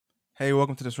Hey,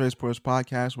 welcome to the Straight Sports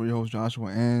Podcast. We're your host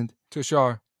Joshua, and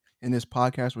Tushar. in this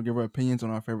podcast, we give our opinions on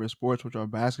our favorite sports, which are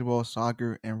basketball,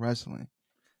 soccer, and wrestling.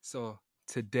 So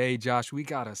today, Josh, we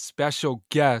got a special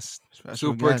guest. Special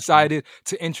Super guest, man. excited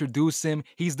to introduce him.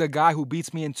 He's the guy who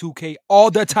beats me in 2K all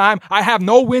the time. I have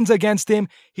no wins against him.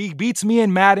 He beats me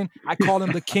in Madden. I call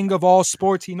him the king of all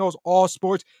sports. He knows all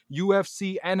sports,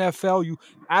 UFC, NFL. You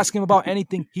ask him about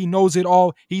anything, he knows it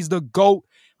all. He's the GOAT.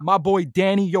 My boy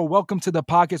Danny, yo, welcome to the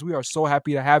podcast. We are so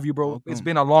happy to have you, bro. Welcome. It's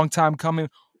been a long time coming.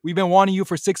 We've been wanting you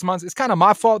for 6 months. It's kind of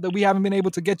my fault that we haven't been able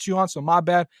to get you on, so my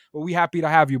bad. But we happy to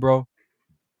have you, bro.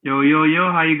 Yo,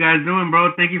 how you guys doing,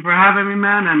 bro? Thank you for having me,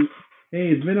 man. And hey,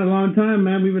 it's been a long time,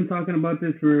 man. We've been talking about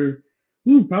this for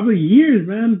probably years,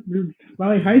 man.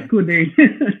 Probably high school days,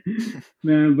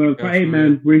 man. But hey,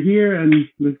 man, we're here and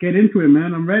let's get into it,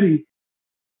 man. I'm ready.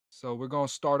 So we're going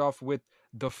to start off with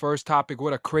the first topic.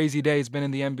 What a crazy day it's been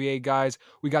in the NBA, guys.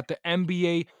 We got the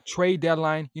NBA trade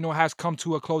deadline, has come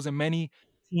to a close, and many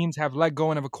teams have let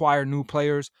go and have acquired new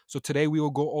players. So today we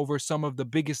will go over some of the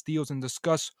biggest deals and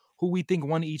discuss who we think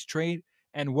won each trade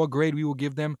and what grade we will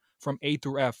give them from A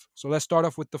through F. So let's start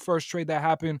off with the first trade that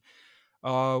happened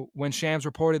when Shams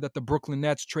reported that the Brooklyn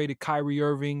Nets traded Kyrie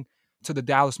Irving to the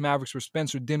Dallas Mavericks for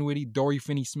Spencer Dinwiddie, Dorian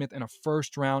Finney-Smith, and a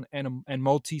first round and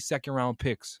multi-second round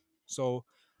picks. So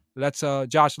let's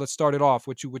Josh, let's start it off.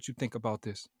 What you think about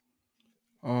this?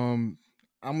 I'm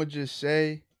gonna just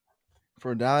say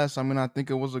for Dallas, I think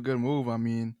it was a good move.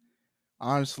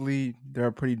 Honestly, they're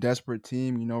a pretty desperate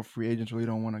team. Free agents really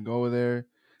don't want to go there.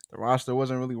 The roster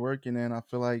wasn't really working, and I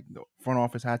feel like the front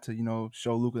office had to,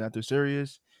 show Luka that they're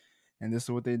serious, and this is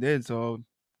what they did. So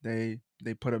they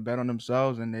put a bet on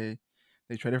themselves, and they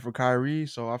traded for Kyrie.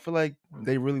 So I feel like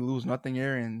they really lose nothing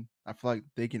here, and I feel like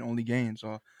they can only gain.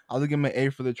 So I'll give them an A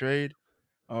for the trade.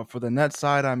 For the Nets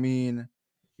side, I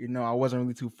wasn't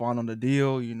really too fond on the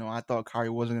deal. I thought Kyrie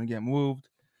wasn't gonna get moved,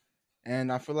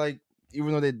 and I feel like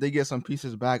even though they get some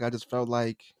pieces back, I just felt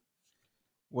like,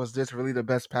 was this really the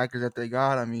best package that they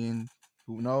got? Who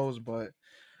knows? But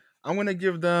I'm gonna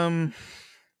give them,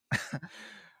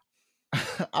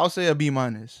 I'll say a B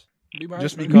minus.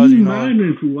 Just because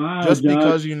wow, just Josh.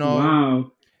 because wow,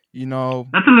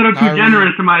 that's a little too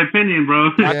generous in my opinion, bro.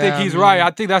 I think he's right. I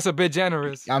think that's a bit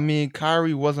generous.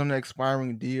 Kyrie wasn't an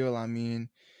expiring deal.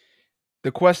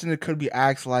 The question that could be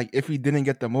asked, like, if he didn't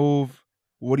get the move,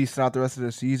 would he sit out the rest of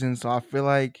the season? So I feel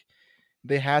like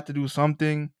they had to do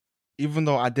something, even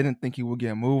though I didn't think he would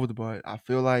get moved. But I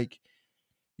feel like,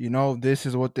 this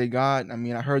is what they got.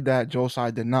 I heard that Joe Tsai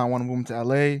did not want to move him to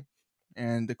LA,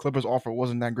 and the Clippers offer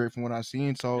wasn't that great from what I've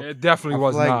seen. So it definitely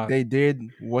was like not. They did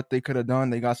what they could have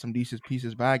done. They got some decent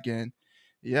pieces back, and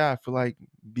yeah, I feel like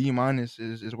B minus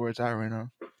is where it's at right now.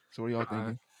 So what are y'all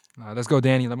thinking? Let's go,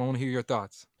 Danny. I want to hear your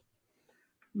thoughts.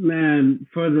 Man,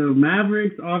 for the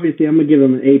Mavericks, obviously I'm gonna give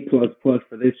them an A plus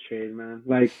for this trade, man.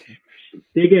 Like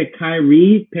they get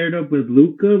Kyrie paired up with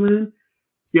Luka, man.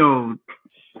 Yo,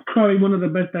 probably one of the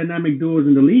best dynamic duos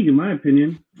in the league, in my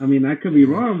opinion. I could be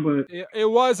wrong, but it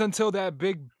was until that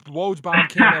big Woj bomb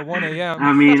came at 1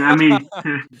 a.m.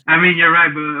 You're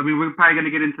right, but we're probably gonna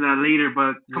get into that later.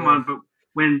 But come on, but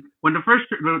when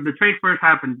the trade first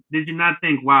happened, did you not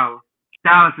think, wow,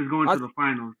 Dallas is going to the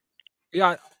finals?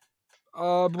 Yeah.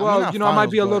 I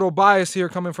might be a little biased here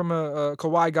coming from a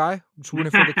Kawhi guy, rooting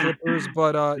for the Clippers,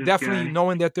 but definitely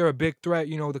knowing that they're a big threat.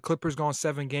 The Clippers gone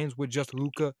 7 games with just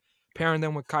Luka, pairing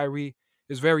them with Kyrie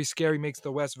is very scary, makes the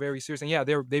West very serious. And yeah,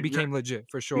 they became legit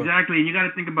for sure. Exactly. You got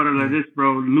to think about it like this,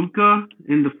 bro. Luka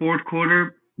in the fourth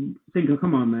quarter.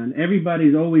 Come on, man.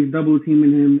 Everybody's always double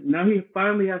teaming him. Now he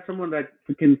finally has someone that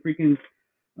can freaking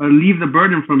leave the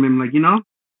burden from him.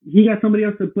 He got somebody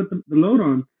else to put the load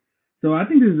on. So I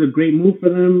think this is a great move for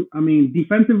them.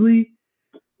 Defensively,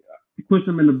 it puts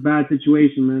them in a bad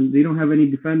situation, man. They don't have any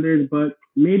defenders, but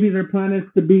maybe their plan is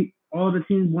to beat all the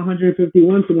teams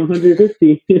 151 to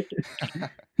 150.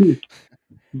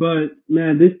 But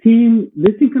man, this team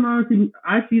can honestly,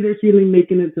 I see their ceiling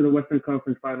making it to the Western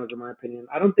Conference Finals, in my opinion.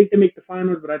 I don't think they make the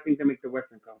finals, but I think they make the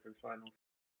Western Conference Finals.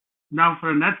 Now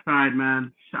for the Nets side,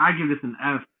 man, I give this an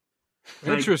F.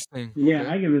 Interesting.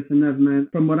 Yeah, I give this an F, man.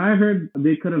 From what I heard,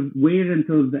 they could have waited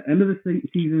until the end of the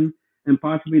season and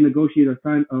possibly negotiate a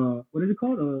sign. What is it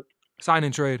called? Sign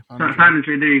and trade. Sign and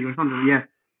trade. There you go. Something. Yeah.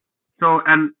 So,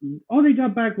 and all they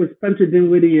got back was Spencer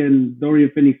Dinwiddie and Dorian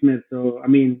Finney-Smith. So,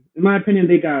 in my opinion,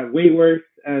 they got way worse.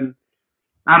 And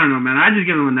I don't know, man. I just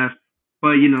give them an F.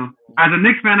 But as a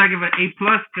Knicks fan, I give it an A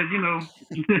plus because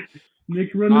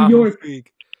Knicks run New York.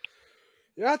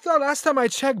 Yeah, I thought last time I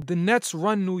checked, the Nets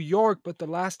run New York, but the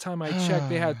last time I checked,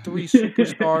 they had 3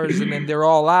 superstars and then they're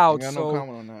all I out. got no So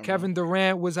comment on that, bro. Kevin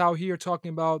Durant was out here talking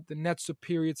about the Nets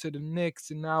superior to the Knicks,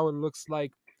 and now it looks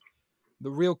like the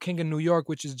real king of New York,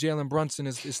 which is Jalen Brunson,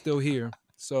 is still here.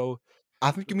 So, I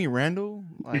think you mean Randall.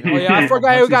 Like, oh yeah, I I'm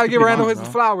forgot. We Bunchy's gotta give Randall aunt, his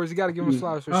bro. flowers. You gotta give him his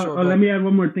flowers for sure. Oh, let But me add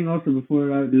one more thing also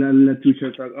before I let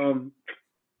Tuchel talk.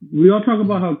 We all talk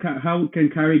about how can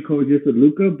Kyrie coexist with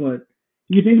Luca, but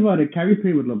you think about it, Kyrie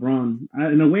played with LeBron.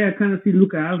 In a way, I kind of see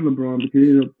Luca as LeBron because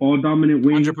he's a ball dominant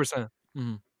wing. 100%.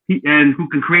 Mm-hmm. And who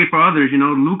can create for others.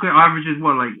 Luca averages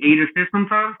like 8 assists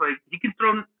sometimes. Like he can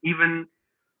throw even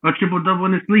a triple double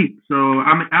in his sleep. So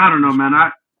I don't know, man.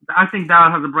 I think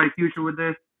Dallas has a bright future with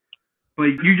this, but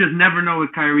you just never know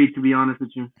with Kyrie. To be honest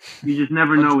with you, you just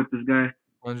never know with this guy.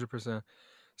 100%.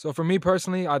 So for me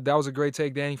personally, that was a great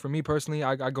take, Danny. For me personally,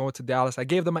 I go into Dallas. I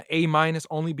gave them an A-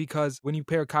 only because when you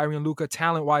pair Kyrie and Luka,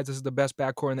 talent-wise, this is the best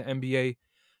backcourt in the NBA.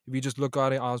 If you just look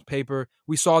at it on paper,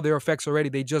 we saw their effects already.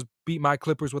 They just beat my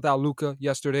Clippers without Luka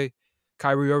yesterday.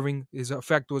 Kyrie Irving, his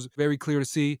effect was very clear to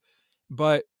see.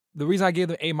 But the reason I gave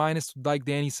them A-, like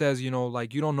Danny says, you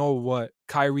don't know what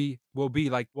Kyrie will be.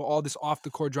 Like, will all this off the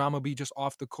court drama be just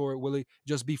off the court? Will it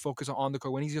just be focused on the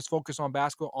court? When he's just focused on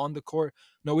basketball on the court,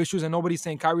 no issues. And nobody's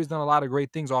saying Kyrie's done a lot of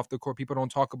great things off the court. People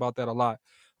don't talk about that a lot.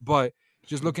 But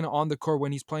just looking on the court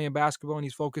when he's playing basketball and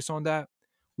he's focused on that,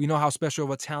 we know how special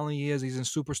of a talent he is. He's in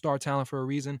superstar talent for a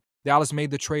reason. Dallas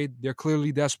made the trade. They're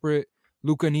clearly desperate.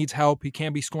 Luka needs help. He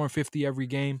can't be scoring 50 every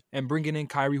game. And bringing in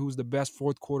Kyrie, who's the best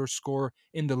fourth quarter scorer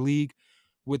in the league,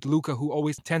 with Luka, who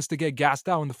always tends to get gassed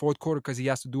out in the fourth quarter because he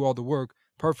has to do all the work.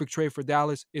 Perfect trade for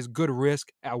Dallas. Is good risk.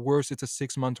 At worst, it's a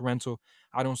 6-month rental.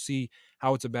 I don't see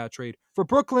how it's a bad trade. For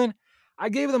Brooklyn, I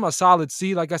gave them a solid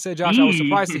C. Like I said, Josh, I was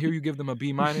surprised to hear you give them a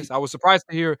B-. I was surprised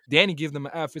to hear Danny give them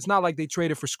an F. It's not like they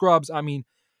traded for scrubs. I mean,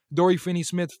 Dorian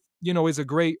Finney-Smith, is a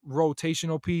great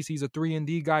rotational piece. He's a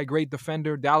 3-and-D guy, great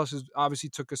defender. Dallas has obviously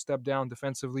took a step down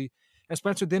defensively. And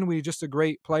Spencer Dinwiddie, just a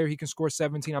great player. He can score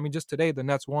 17. I mean, just today, the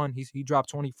Nets won. He dropped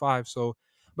 25. So,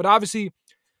 but obviously,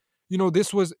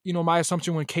 this was, my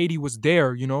assumption when KD was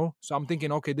there, So I'm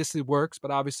thinking, okay, this works.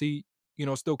 But obviously,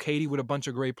 still KD with a bunch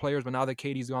of great players. But now that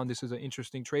KD's gone, this is an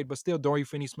interesting trade. But still, Dorian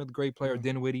Finney-Smith, great player.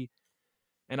 Dinwiddie.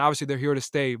 And obviously, they're here to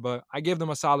stay. But I give them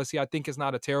a solid C. I think it's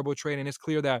not a terrible trade. And it's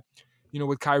clear that,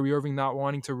 with Kyrie Irving not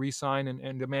wanting to re-sign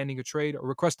and demanding a trade or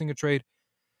requesting a trade,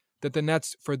 that the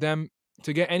Nets, for them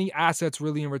to get any assets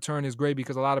really in return is great,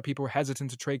 because a lot of people are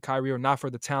hesitant to trade Kyrie, or not for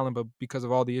the talent, but because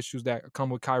of all the issues that come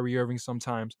with Kyrie Irving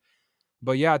sometimes.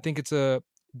 But yeah, I think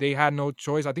they had no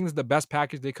choice. I think it's the best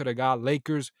package they could have got.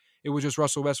 Lakers, it was just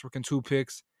Russell Westbrook and 2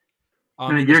 picks.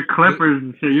 Your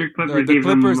Clippers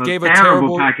gave a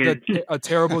terrible package. a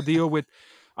terrible deal with.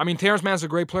 I mean, Terrence Mann's a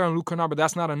great player on Luke Kennard, but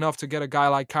that's not enough to get a guy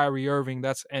like Kyrie Irving.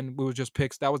 And it was just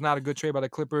picks. That was not a good trade by the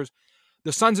Clippers.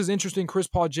 The Suns is interesting, Chris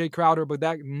Paul, Jay Crowder, but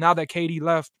now that KD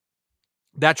left,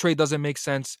 that trade doesn't make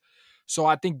sense. So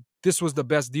I think this was the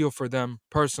best deal for them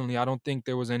personally. I don't think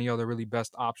there was any other really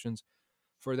best options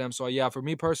for them. So yeah, for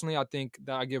me personally, I think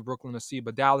that I give Brooklyn a C.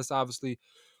 But Dallas, obviously,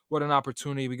 what an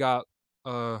opportunity. We got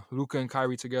Luka and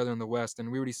Kyrie together in the West,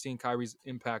 and we already seen Kyrie's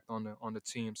impact on the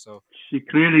team. So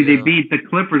clearly they beat the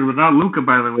Clippers without Luka,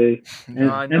 by the way.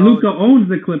 And Luka owns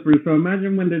the Clippers, so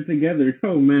imagine when they're together.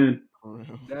 Oh man.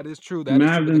 That is true.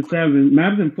 Mavs in 7.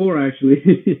 Mavs in 4,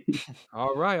 actually.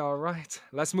 All right.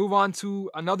 Let's move on to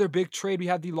another big trade. We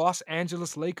had the Los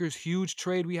Angeles Lakers. Huge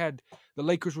trade. We had the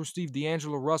Lakers receive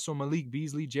D'Angelo Russell, Malik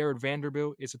Beasley, Jared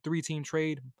Vanderbilt. It's a 3-team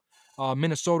trade.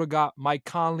 Minnesota got Mike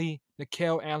Conley,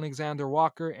 Nickeil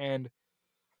Alexander-Walker, and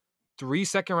 3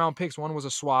 second-round picks. One was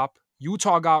a swap.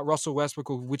 Utah got Russell Westbrook,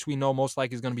 which we know most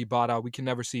likely is going to be bought out. We can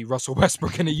never see Russell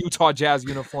Westbrook in a Utah Jazz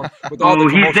uniform. He's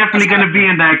definitely going to be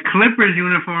in that Clippers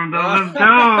uniform, though. Let's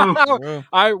go.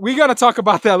 All right, we're going to talk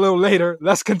about that a little later.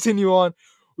 Let's continue on.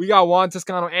 We got Juan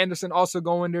Toscano-Anderson also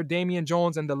going there. Damian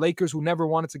Jones and the Lakers, who never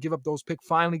wanted to give up those picks,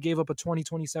 finally gave up a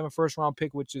 2027 first-round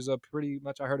pick, which is a pretty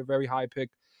much, I heard, a very high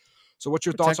pick. So what's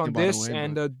your thoughts on this?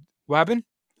 What happened?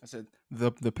 I said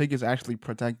the pick is actually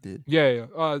protected. Yeah.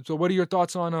 So what are your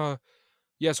thoughts on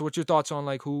so what's your thoughts on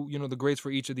like who, the grades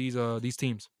for each of these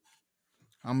teams?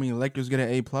 I mean, Lakers get an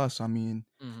A+. I mean,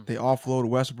 they offload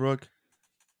Westbrook,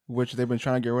 which they've been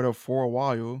trying to get rid of for a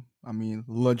while. I mean,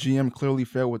 GM clearly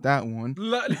failed with that one.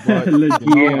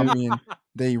 I mean,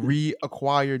 they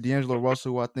reacquired D'Angelo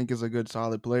Russell, who I think is a good,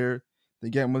 solid player. They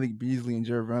get Malik Beasley and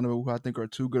Jared Vanderbilt, who I think are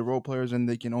 2 good role players, and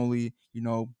they can only,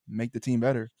 make the team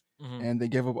better. And they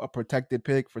gave up a protected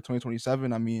pick for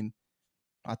 2027. I mean,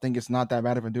 I think it's not that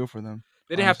bad of a deal for them.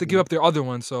 They didn't have to give up their other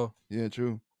one, so. Yeah,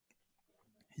 true.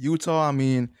 Utah, I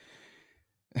mean,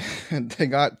 They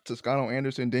got Toscano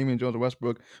Anderson, Damian Jones, and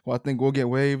Westbrook, who I think will get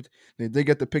waived. They did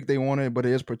get the pick they wanted, but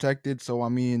it is protected. So I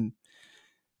mean,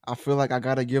 I feel like I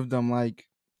gotta give them like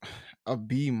a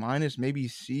B minus, maybe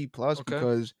C plus, Okay.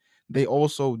 because they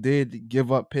also did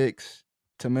give up picks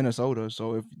to Minnesota.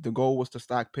 So if the goal was to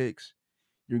stack picks,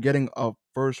 you're getting a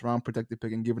first round protected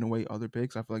pick and giving away other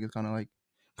picks. I feel like it's kind of like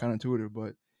counterintuitive,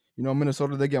 but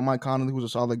Minnesota, they get Mike Conley, who's a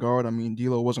solid guard. I mean,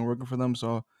 D'Lo wasn't working for them,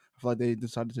 so I feel like they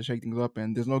decided to shake things up,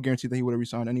 and there's no guarantee that he would have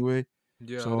resigned anyway.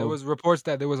 Yeah, there So was reports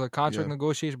that there was a contract yeah,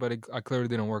 negotiation, but I clearly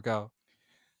didn't work out.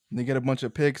 they get a bunch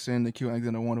of picks and Nikhil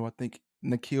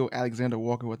Alexander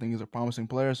Walker, who I think is a promising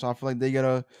player. So I feel like they get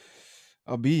a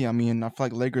B. I mean, I feel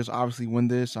like Lakers obviously win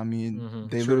this. I mean,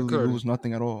 they Sure literally could. lose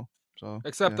nothing at all. So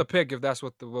Except yeah, the pick, if that's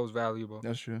what the was valuable.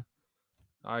 that's true.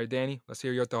 All right, Danny, let's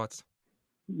hear your thoughts.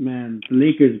 Man, the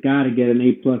Lakers got to get an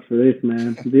A plus for this,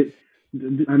 man.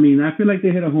 I mean, I feel like they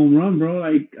hit a home run, bro.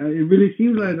 Like it really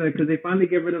seems like that because they finally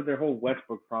get rid of their whole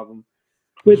Westbrook problem.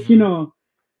 Which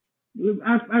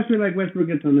I feel like Westbrook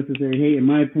gets unnecessary hate, in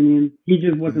my opinion. He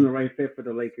just wasn't Mhm. the right fit for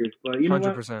the Lakers. But you know what?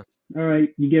 100%. All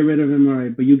right, you get rid of him, all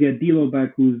right. But you get D'Lo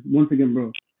back, who's once again,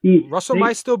 bro. Russell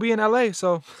might still be in LA,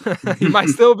 so he might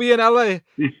still be in LA.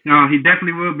 No, he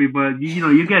definitely will be. But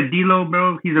you get D'Lo,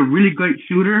 bro. He's a really great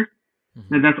shooter.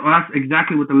 And that's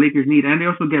exactly what the Lakers need. And they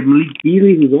also get Malik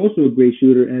Beasley, who's also a great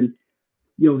shooter. And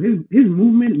his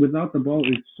movement without the ball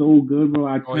is so good,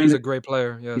 bro. He's a great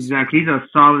player. Yes, exactly. He's a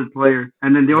solid player.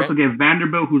 And then they also get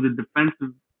Vanderbilt, who's a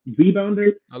defensive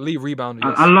rebounder. Elite rebounder.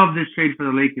 Yes. I love this trade for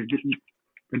the Lakers.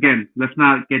 Again, let's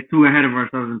not get too ahead of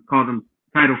ourselves and call them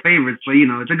title favorites, but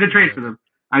it's a good trade for them.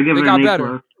 I give They it got an A better.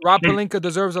 plus. Rob Pelinka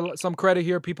deserves some credit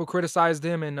here. People criticized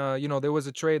him, and there was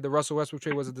a trade. The Russell Westbrook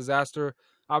trade was a disaster.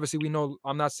 Obviously, we know.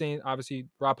 I'm not saying obviously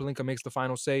Rob Pelinka makes the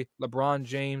final say. LeBron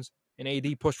James and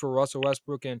AD pushed for Russell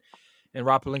Westbrook, and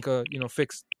Rob Pelinka,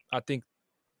 fixed I think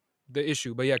the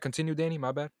issue. But yeah, continue, Danny.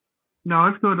 My bad. No,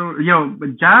 let's go to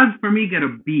but Jazz for me get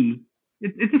a B.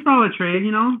 It's a solid trade,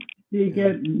 They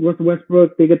get Russell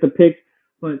Westbrook, they get the picks,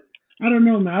 but I don't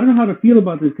know, man. I don't know how to feel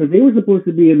about this because they were supposed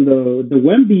to be in the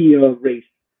Wemby race.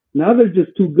 Now they're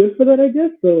just too good for that, I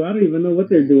guess. So I don't even know what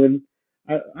they're doing.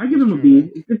 I give them a B.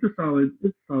 It's a solid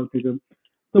pickup.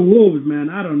 The Wolves, man.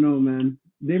 I don't know, man.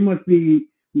 They must be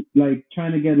like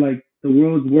trying to get like the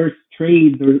world's worst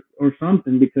trades or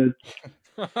something because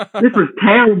this was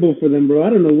terrible for them, bro. I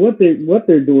don't know what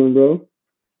they're doing, bro.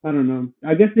 I don't know.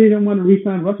 I guess they didn't want to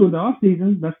re-sign Russell in the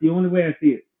offseason. That's the only way I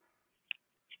see it.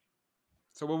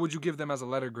 So what would you give them as a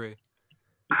letter grade?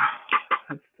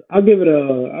 I'll give it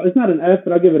a. It's not an F,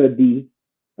 but I'll give it a D.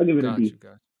 I'll give it a D.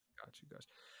 Got you.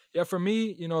 Yeah, for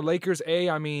me, Lakers A.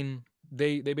 I mean,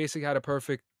 they basically had a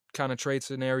perfect kind of trade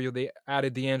scenario. They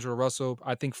added D'Angelo Russell.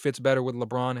 I think fits better with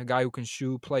LeBron, a guy who can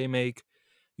shoot, play, make.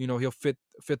 He'll fit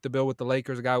the bill with the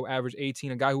Lakers. A guy who averaged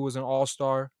 18, a guy who was an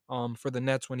all-star for the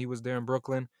Nets when he was there in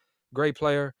Brooklyn. Great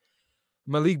player.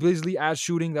 Malik Beasley adds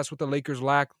shooting. That's what the Lakers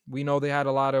lack. We know they had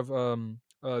a lot of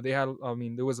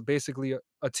there was basically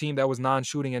a team that was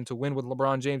non-shooting, and to win with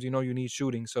LeBron James, you need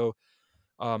shooting. So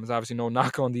there's obviously no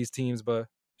knock on these teams, but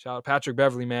shout out Patrick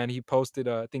Beverly, man. He posted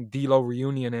I think D'Lo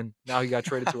reunion, and now he got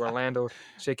traded to Orlando.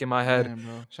 Shaking my head. Man,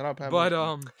 bro. Shout out Pat.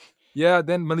 But yeah,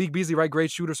 then Malik Beasley, right?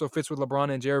 Great shooter, so fits with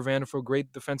LeBron and Jared Vanderbilt.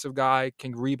 Great defensive guy,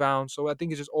 can rebound. So I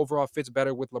think it just overall fits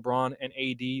better with LeBron and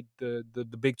AD,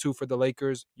 the big two for the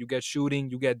Lakers. You get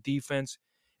shooting, you get defense,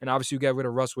 and obviously you get rid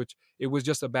of Russ, which it was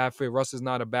just a bad fit. Russ is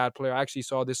not a bad player. I actually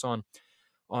saw this on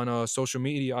social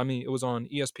media. I mean, it was on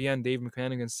ESPN. Dave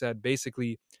McCannigan said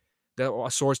basically that a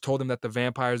source told him that the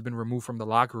vampire has been removed from the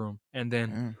locker room, and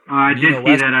then I did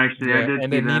see that actually. Yeah, I did and see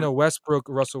then that. Nina Westbrook,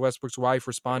 Russell Westbrook's wife,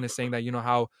 responded saying that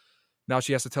how now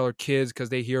she has to tell her kids because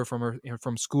they hear from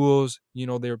from schools.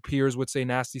 Their peers would say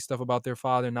nasty stuff about their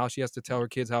father. Now she has to tell her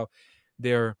kids how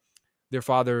their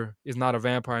father is not a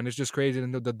vampire, and it's just crazy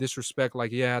the disrespect.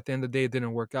 Like, yeah, at the end of the day, it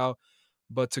didn't work out,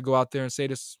 but to go out there and say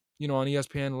this, on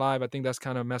ESPN Live, I think that's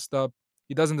kind of messed up.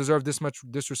 He doesn't deserve this much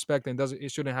disrespect, and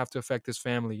it shouldn't have to affect his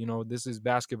family. This is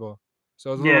basketball,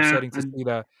 so it's a little upsetting to see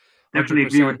that. Definitely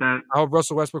agree with 100%. that. I hope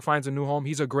Russell Westbrook finds a new home.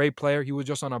 He's a great player. He was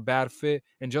just on a bad fit,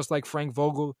 and just like Frank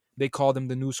Vogel, they called him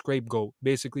the new scapegoat.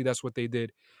 Basically, that's what they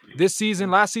did. Last season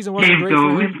wasn't great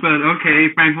for him. But okay,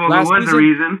 Frank Vogel was the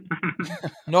reason.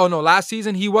 No, last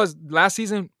season he was. Last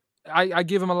season, I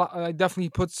give him a lot. I definitely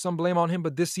put some blame on him.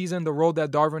 But this season, the role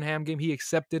that Darvin Ham gave, he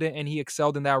accepted it and he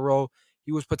excelled in that role.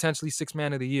 He was potentially sixth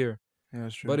man of the year. Yeah,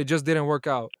 that's true. But it just didn't work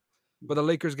out. But the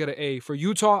Lakers get an A. For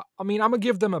Utah, I mean, I'm going to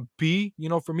give them a B.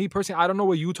 For me personally, I don't know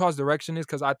what Utah's direction is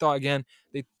because I thought, again,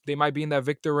 they might be in that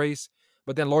victor race.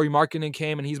 But then Lauri Markkanen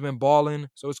came and he's been balling.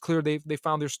 So it's clear they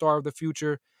found their star of the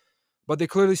future. but they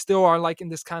clearly still are like in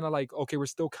this kind of like, okay, we're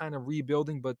still kind of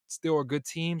rebuilding, but still a good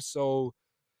team. So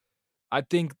I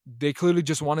think they clearly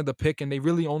just wanted the pick, and they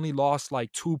really only lost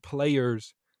like 2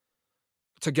 players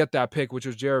to get that pick, which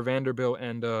was Jared Vanderbilt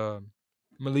and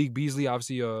Malik Beasley.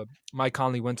 Obviously, Mike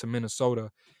Conley went to Minnesota,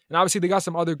 and obviously they got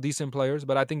some other decent players,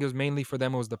 but I think it was mainly for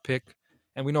them it was the pick,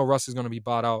 and we know Russ is going to be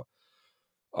bought out.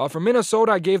 For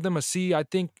Minnesota, I gave them a C. I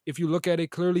think if you look at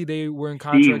it, clearly they were in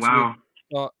contracts with.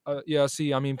 Wow. Yeah,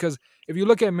 C. I mean, because if you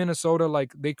look at Minnesota,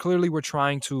 like they clearly were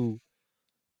trying to,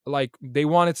 like they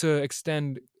wanted to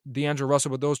extend D'Angelo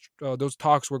Russell, but those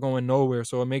talks were going nowhere.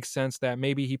 So it makes sense that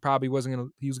maybe he probably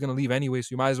he was gonna leave anyway. So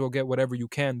you might as well get whatever you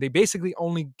can. They basically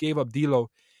only gave up D'Lo,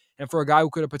 and for a guy who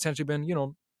could have potentially been,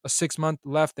 a 6 month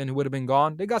left and who would have been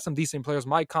gone, they got some decent players.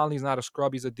 Mike Conley's not a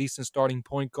scrub. He's a decent starting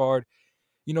point guard.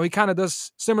 He kind of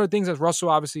does similar things as Russell.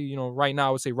 Obviously, right now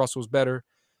I would say Russell's better,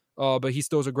 but he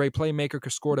still is a great playmaker.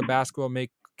 Could score the basketball, make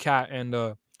Cat and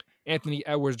Anthony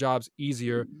Edwards' jobs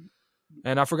easier.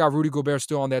 And I forgot Rudy Gobert's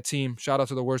still on that team. Shout out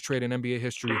to the worst trade in NBA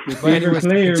history. Your favorite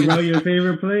player, bro. Your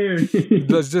favorite player.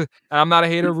 And I'm not a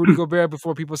hater of Rudy Gobert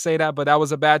before people say that, but that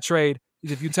was a bad trade.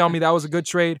 If you tell me that was a good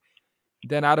trade,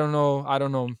 then I don't know.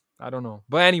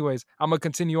 But anyways, I'm going to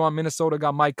continue on. Minnesota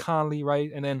got Mike Conley,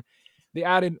 right? And then they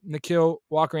added Nickeil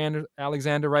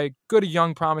Alexander, right? Good,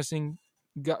 young, promising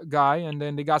guy. And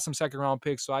then they got some second-round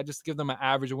picks. So I just give them an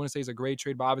average. I wouldn't say it's a great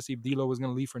trade, but obviously if D'Lo was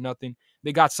going to leave for nothing,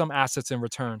 they got some assets in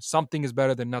return. Something is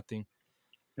better than nothing.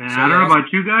 So, I don't know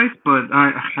about you guys, but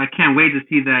I can't wait to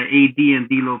see that AD and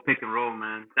D'Lo pick and roll,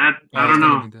 man. I don't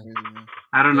know.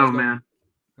 I don't know, man.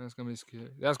 That's gonna be scary.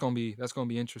 That's gonna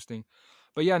be interesting.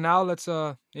 But yeah, now let's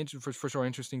for sure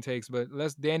interesting takes. But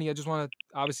Danny, I just want to,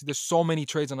 obviously there's so many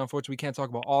trades and unfortunately we can't talk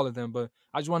about all of them. But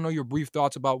I just want to know your brief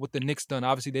thoughts about what the Knicks done.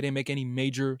 Obviously they didn't make any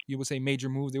major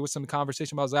moves. There was some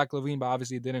conversation about Zach LaVine, but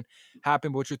obviously it didn't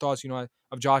happen. But what's your thoughts,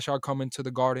 of Josh Hart coming to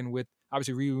the Garden with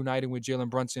obviously reuniting with Jalen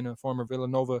Brunson, a former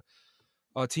Villanova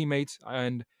teammate,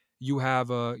 and you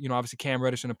have obviously Cam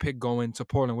Reddish and a pick going to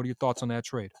Portland. What are your thoughts on that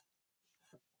trade?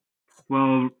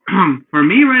 Well, for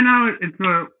me right now,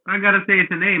 I gotta say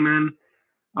it's an A, man.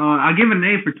 I'll give it an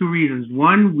A for 2 reasons.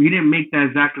 One, we didn't make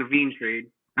that Zach LaVine trade.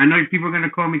 I know people are gonna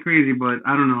call me crazy, but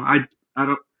I don't know.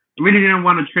 I really didn't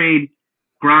want to trade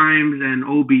Grimes and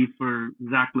Obi for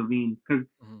Zach LaVine because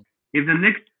if the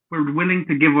Knicks were willing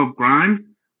to give up Grimes,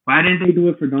 why didn't they do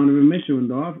it for Donovan Mitchell in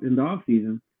the off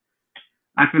season?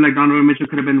 I feel like Donovan Mitchell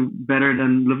could have been better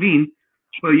than LaVine,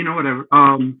 but whatever.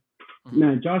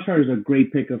 Man, Josh Hart is a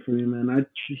great pickup for me, man.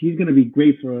 He's gonna be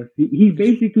great for us. He's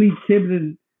basically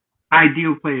Tibbs'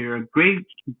 ideal player, a great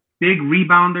big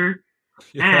rebounder.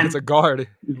 Yeah, as a guard.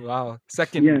 Wow,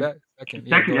 second as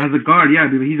a guard. Yeah,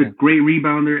 dude, he's a great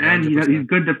rebounder and he's a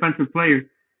good defensive player.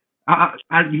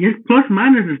 His plus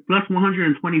minus is plus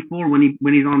 124 when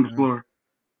he's on the floor.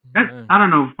 I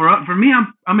don't know. For me,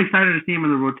 I'm excited to see him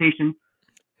in the rotation.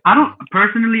 I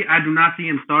do not see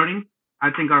him starting. I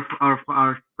think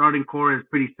our starting core is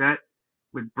pretty set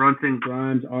with Brunson,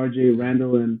 Grimes, RJ,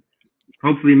 Randall, and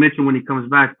hopefully Mitchell when he comes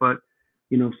back. But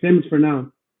Sims for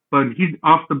now. But he's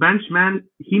off the bench, man.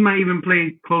 He might even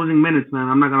play closing minutes, man.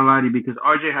 I'm not gonna lie to you because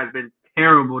RJ has been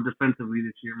terrible defensively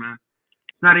this year, man.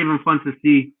 It's not even fun to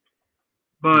see.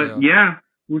 But yeah.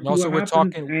 Also, we're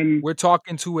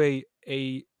talking to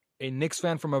a Knicks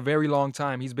fan from a very long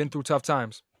time. He's been through tough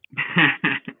times.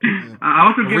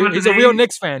 He's a real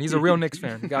Knicks fan. He's a real Knicks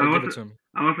fan. You gotta give it to him.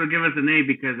 I also give us an A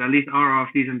because at least our off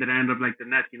season didn't end up like the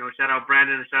Nets. Shout out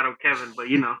Brandon and shout out Kevin. But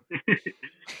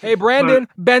Hey Brandon,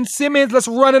 Ben Simmons, let's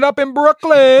run it up in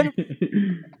Brooklyn.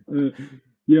 To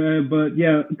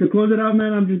close it out,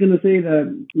 man, I'm just gonna say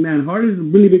that Hart is a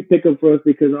really big pickup for us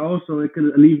because also it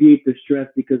could alleviate the stress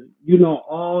because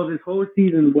all this whole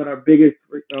season what our biggest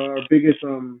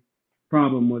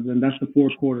problem was, and that's the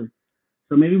fourth quarter.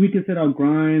 So maybe we can sit out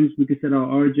Grimes, we can sit out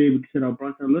RJ, we can sit out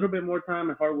Brunson a little bit more time,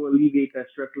 and Hart will alleviate that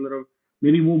stress a little.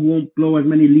 Maybe we won't blow as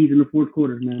many leads in the fourth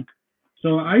quarter, man.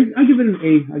 So I give it an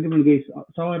A. I give it an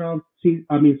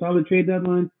A. Solid trade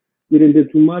deadline. We didn't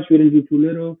do too much. We didn't do too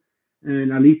little.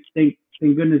 And at least thank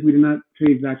goodness we did not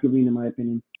trade Zach LaVine, in my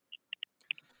opinion.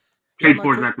 Trade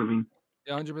for Zach LaVine.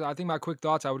 Yeah, 100%. I think my quick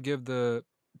thoughts, I would give the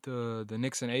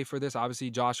Knicks an A for this. Obviously,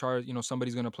 Josh Hart,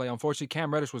 somebody's going to play. Unfortunately,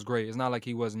 Cam Reddish was great. It's not like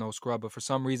he was no scrub, but for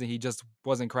some reason, he just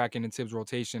wasn't cracking in Tibbs'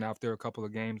 rotation after a couple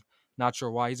of games. Not sure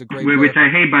why. He's a great player. Which I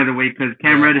hate, by the way, because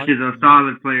Cam Reddish is a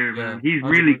solid player, man. He's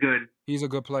really good. He's a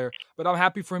good player. But I'm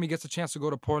happy for him. He gets a chance to go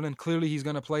to Portland. Clearly, he's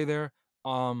going to play there.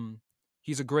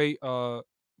 He's a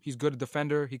he's good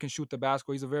defender. He can shoot the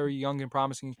basketball. He's a very young and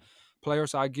promising player.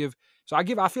 So So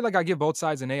I feel like I give both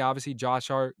sides an A. Obviously, Josh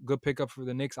Hart, good pickup for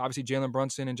the Knicks. Obviously, Jalen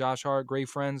Brunson and Josh Hart, great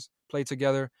friends, played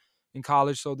together in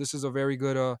college. So this is a very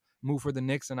good move for the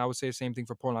Knicks, and I would say the same thing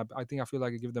for Portland. I feel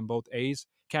like I give them both A's.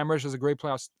 Cam Reddish is a great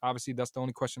player. Obviously, that's the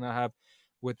only question I have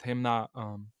with him not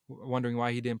wondering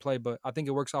why he didn't play. But I think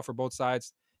it works out for both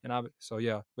sides. So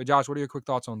yeah. But Josh, what are your quick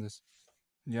thoughts on this?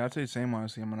 Yeah, I'd say the same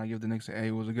honestly. I mean, I give the Knicks an A.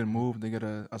 It was a good move. They get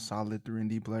a solid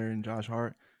 3-and-D player in Josh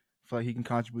Hart. I feel like he can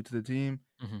contribute to the team.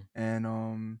 Mm-hmm.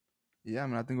 And yeah, I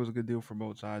mean, I think it was a good deal for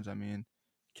both sides. I mean,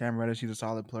 Cam Reddish, he's a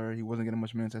solid player. He wasn't getting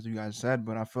much minutes as you guys said,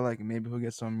 but I feel like maybe he'll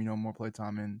get some, more play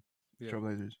time in Yeah.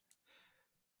 Trailblazers.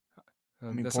 I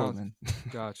mean, That sounds Portland.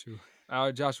 got you.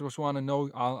 Josh, just want to know,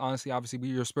 honestly, obviously,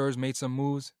 your Spurs made some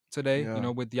moves today, Yeah.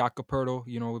 with Jakob Poeltl,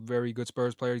 a very good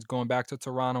Spurs player. He's going back to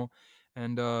Toronto.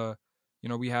 And,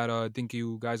 we had, I think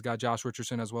you guys got Josh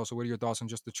Richardson as well. So what are your thoughts on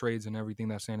just the trades and everything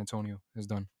that San Antonio has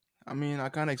done? I mean, I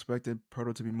kind of expected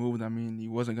Proto to be moved. I mean, he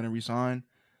wasn't going to resign,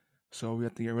 so we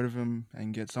have to get rid of him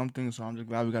and get something. So I'm just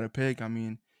glad we got a pick. I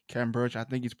mean, Kevin Birch, I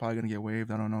think he's probably going to get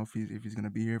waived. I don't know if he's going to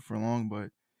be here for long,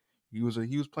 but he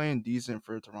was playing decent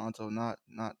for Toronto, not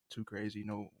too crazy.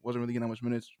 Wasn't really getting that much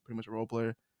minutes. Pretty much a role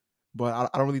player, but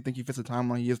I don't really think he fits the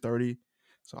timeline. He is 30,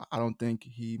 so I don't think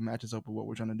he matches up with what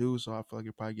we're trying to do. So I feel like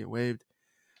he'll probably get waived.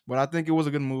 But I think it was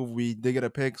a good move. We did get a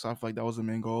pick, so I feel like that was the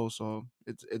main goal. So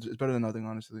it's better than nothing,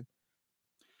 honestly.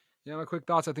 Yeah, my quick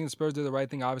thoughts. I think the Spurs did the right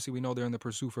thing. Obviously, we know they're in the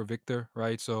pursuit for Victor,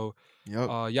 right? So,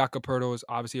 Yep. Jakob Poeltl is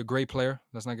obviously a great player.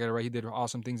 Let's not get it right. He did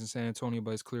awesome things in San Antonio,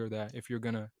 but it's clear that if you're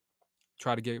gonna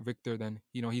try to get Victor, then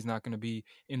he's not going to be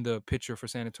in the picture for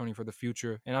San Antonio for the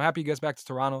future. And I'm happy he gets back to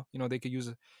Toronto. They could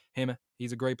use him.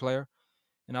 He's a great player.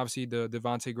 And obviously the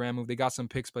Devontae Graham move, they got some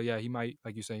picks, but yeah, he might,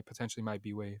 like you say, potentially might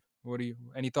be waived.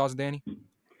 Any thoughts, Danny? I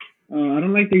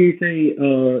don't like that you say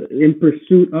in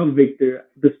pursuit of Victor.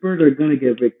 The Spurs are gonna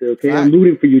get Victor. Okay, Fact. I'm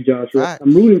rooting for you, Joshua. Facts.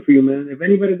 I'm rooting for you, man. If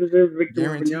anybody deserves Victor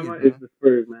Guaranteed, Wembanyama, bro. it's the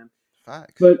Spurs, man.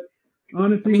 Facts. But I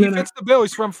honestly, mean, he man, fits the bill.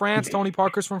 He's from France. Tony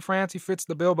Parker's from France. He fits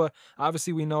the bill, but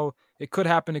obviously we know it could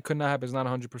happen. It could not happen. It's not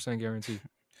 100% guaranteed.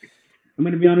 I'm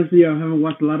gonna be honest with you. I haven't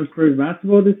watched a lot of Spurs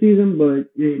basketball this season, but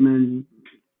hey, man,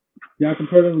 Jakob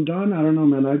Poeltl is gone. I don't know,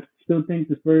 man. I still think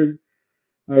the Spurs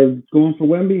are going for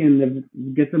Wemby, and if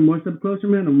it gets them one step closer,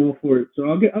 man, I'm all for it. So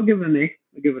I'll give it an A.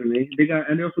 I'll give it an A. They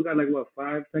also got like what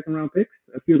 5 second-round picks.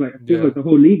 I feel like the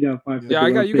whole league got 5 Yeah,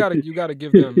 second-round picks. you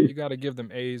gotta give them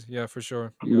A's. Yeah, for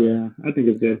sure. Yeah, I think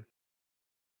it's good.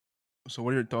 So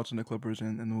what are your thoughts on the Clippers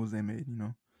and the moves they made?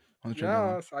 On the trade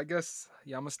Yeah, deadline? I guess.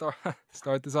 Yeah, I'm gonna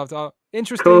start this off.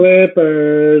 Interesting.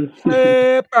 Clippers.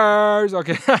 Clippers.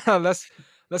 Okay,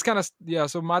 let's kind of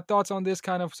So my thoughts on this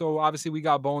kind of. So obviously we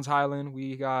got Bones Highland,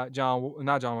 we got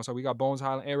not John. So we got Bones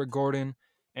Highland, Eric Gordon,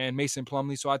 and Mason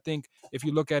Plumlee. So I think if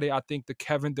you look at it, I think the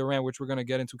Kevin Durant, which we're gonna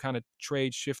get into, kind of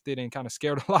trade shifted and kind of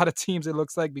scared a lot of teams. It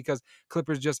looks like because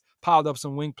Clippers just piled up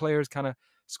some wing players, kind of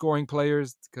scoring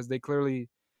players, because they clearly.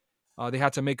 They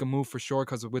had to make a move for sure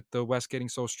because with the West getting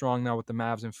so strong now with the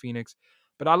Mavs and Phoenix.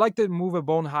 But I like the move of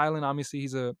Bone Highland. Obviously,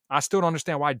 I still don't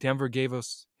understand why Denver gave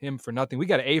us him for nothing. We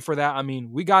got an A for that. I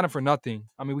mean, we got him for nothing.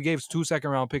 I mean, we gave 2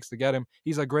 second-round picks to get him.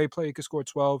 He's a great player. He could score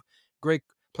 12. Great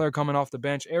player coming off the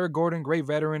bench. Eric Gordon, great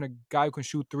veteran, a guy who can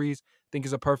shoot threes. I think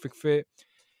is a perfect fit.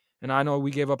 And I know we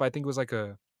gave up, I think it was like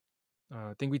I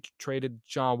think we traded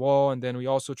John Wall, and then we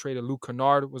also traded Luke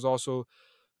Kennard, was also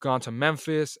gone to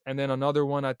Memphis. And then another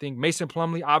one, I think Mason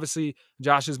Plumlee. Obviously,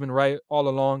 Josh has been right all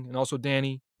along. And also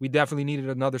Danny. We definitely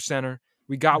needed another center.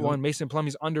 We got Yep. one. Mason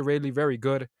Plumlee's underratedly very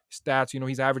good stats.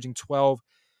 He's averaging 12,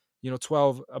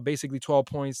 12, basically 12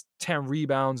 points, 10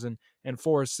 rebounds, and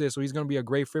 4 assists. So he's going to be a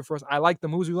great fit for us. I like the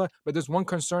moves we like, but there's one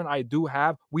concern I do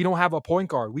have. We don't have a point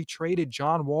guard. We traded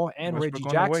John Wall and Westbrook Reggie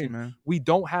on the way, Jackson. man. We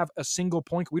don't have a single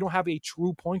point. We don't have a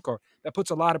true point guard. That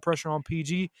puts a lot of pressure on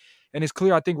PG. And it's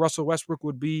clear I think Russell Westbrook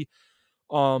would be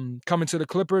coming to the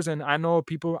Clippers. And I know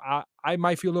people, I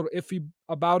might feel a little iffy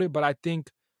about it, but I think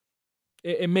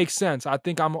it makes sense. I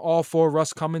think I'm all for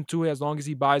Russ coming to it as long as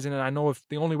he buys in. And I know if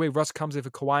the only way Russ comes if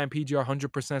Kawhi and PG are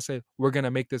 100% say we're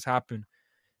gonna make this happen.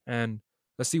 And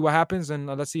let's see what happens. And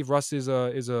let's see if Russ is he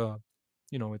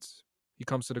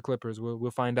comes to the Clippers.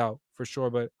 We'll find out for sure.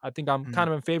 But I think I'm kind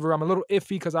of in favor. I'm a little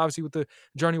iffy because obviously with the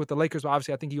journey with the Lakers, but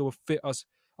obviously I think he will fit us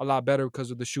a lot better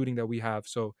because of the shooting that we have.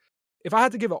 So if I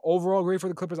had to give an overall grade for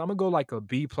the Clippers, I'm gonna go like a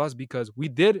B+ because we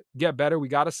did get better. We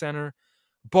got a center,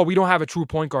 but we don't have a true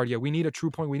point guard yet. We need a true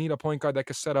point. We need a point guard that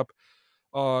could set up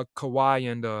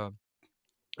Kawhi and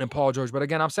Paul George. But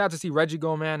again, I'm sad to see Reggie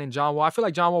go, man, and John Wall. I feel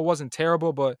like John Wall wasn't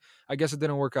terrible, but I guess it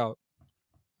didn't work out.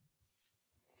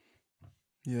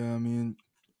 Yeah, I mean,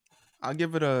 I'll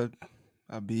give it a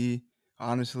B.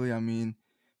 Honestly, I mean,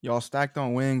 y'all stacked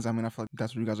on wings. I mean, I feel like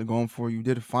that's what you guys are going for. You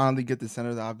did finally get the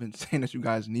center that I've been saying that you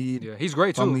guys need. Yeah, he's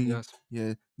great too. Plumlee, Yes.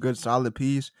 yeah, good solid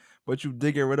piece. But you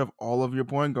did get rid of all of your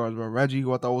point guards. But Reggie,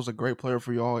 who I thought was a great player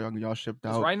for y'all shipped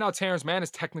Because out. right now, Terrence Mann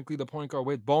is technically the point guard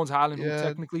with Bones Highland, who Yeah,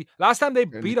 technically last time they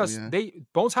beat us, yeah.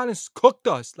 Bones Highland cooked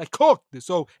us, like cooked.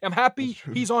 So I'm happy That's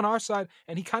true. he's on our side,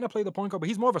 and he kind of played the point guard, but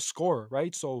he's more of a scorer,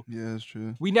 right? So Yeah, that's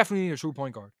true. we definitely need a true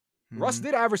point guard. Russ Mhm.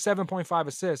 did average 7.5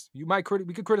 assists. We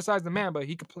could criticize the man, but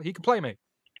he could play, mate.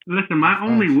 Listen, my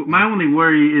only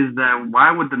worry is that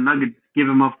why would the Nuggets give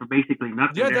him up for basically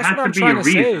nothing? Yeah, There that's has what to I'm be trying a to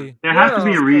reason. say. There has to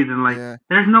be Yeah. a reason. Like, Yeah.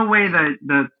 there's no way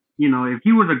that you know, if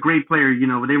he was a great player, you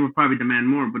know, they would probably demand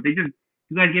more. But you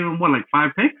guys gave him what, like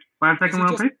 5 picks, 5 second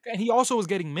round picks? And he also was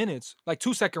getting minutes, like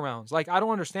 2 second rounds. Like I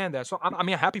don't understand that. So I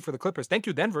mean, I'm happy for the Clippers. Thank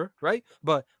you, Denver, right?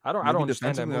 But I don't Maybe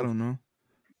understand that defensively, move. I don't know.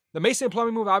 The Mason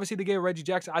Plumlee move, obviously they gave Reggie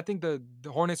Jackson. I think the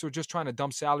Hornets were just trying to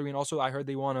dump salary, and also I heard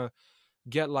they want to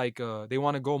get they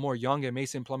want to go more young, and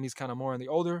Mason Plumlee's kind of more on the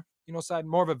older, side,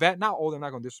 more of a vet. Not older, I'm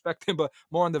not going to disrespect him, but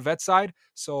more on the vet side.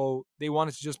 So they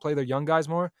wanted to just play their young guys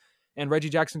more. And Reggie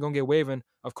Jackson going to get waived. And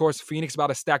of course, Phoenix about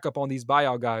to stack up on these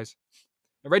buyout guys.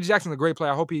 And Reggie Jackson's a great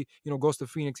player. I hope he, goes to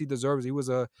Phoenix. He deserves it. He was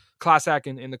a class act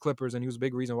in the Clippers, and he was a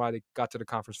big reason why they got to the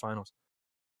conference finals.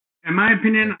 In my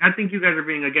opinion, I think you guys are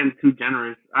being, again, too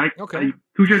generous. Okay.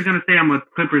 Kuchar's going to say I'm a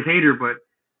Clippers hater, but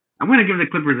I'm going to give the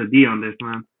Clippers a D on this,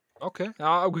 man. Okay.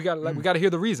 We got to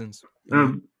hear the reasons.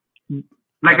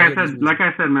 Like I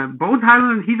said, man, Bones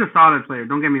Highland, he's a solid player.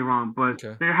 Don't get me wrong, but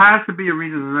there has to be a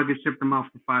reason the Nuggets shipped him off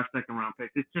for 5 second round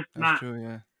picks. It's just That's true,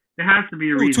 yeah. There has to be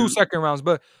a reason. 2 second rounds,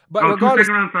 but regardless, 2 regardless,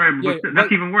 second rounds. Sorry, but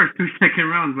that's even worse. 2 second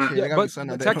rounds, but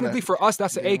but technically for us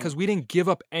that's an A because we didn't give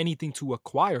up anything to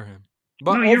acquire him.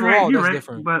 But no, overall, you're that's right.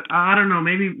 different. But I don't know.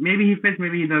 Maybe he fits.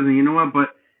 Maybe he doesn't. You know what? But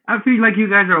I feel like you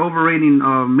guys are overrating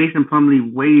Mason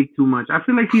Plumlee way too much. I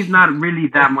feel like he's not really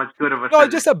that much good of a center.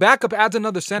 Just a backup adds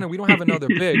another center. We don't have another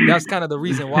big. That's kind of the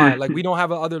reason why. Like, we don't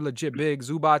have another legit big.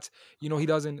 Zubats, he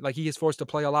doesn't, like, he is forced to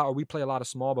play a lot, or we play a lot of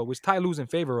small, but which Ty Lue's in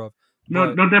favor of.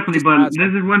 No, definitely. But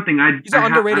this is one thing. He's an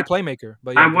underrated playmaker.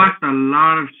 But I watched a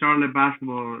lot of Charlotte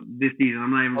basketball this season.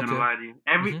 I'm not even gonna lie to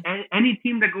you. Any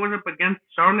team that goes up against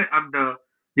Charlotte,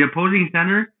 the opposing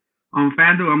center on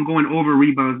FanDuel, I'm going over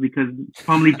rebounds because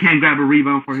Plumlee can't grab a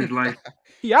rebound for his life.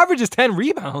 He averages 10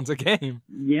 rebounds a game.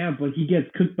 Yeah, but he gets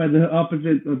cooked by the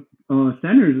opposite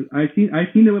centers. I've seen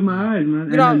it with my eyes,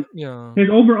 man. His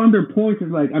over/under points is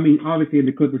like, I mean, obviously in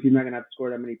the Clippers he's not gonna have to score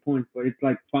that many points, but it's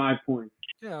like 5 points.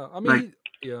 Yeah, I mean,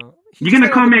 you're gonna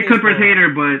call me a Clippers hater,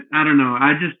 but I don't know.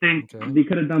 I just think they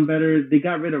could have done better. They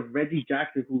got rid of Reggie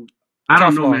Jackson, who I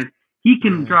don't know, man. He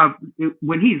can drop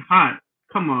when he's hot.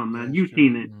 Come on, man. You've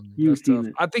seen it. You've seen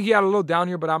it. I think he had a little down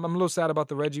here, but I'm a little sad about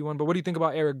the Reggie one. But what do you think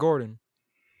about Eric Gordon?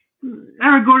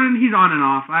 Eric Gordon, he's on and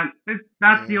off.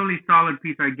 That's the only solid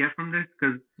piece I get from this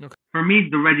because for me,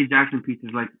 the Reggie Jackson piece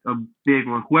is like a big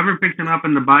one. Whoever picks him up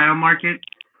in the buyout market,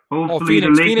 hopefully the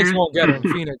Lakers. Phoenix won't get him.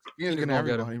 Phoenix won't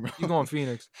get him. He's going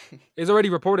Phoenix. It's already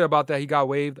reported about that. He got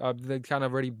waived. They kind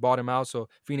of already bought him out, so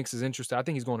Phoenix is interested. I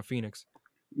think he's going to Phoenix.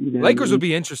 Yeah, Lakers would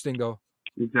be interesting, though.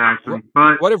 Exactly.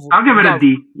 But I'll give it a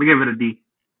D. We give it a D.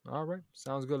 All right.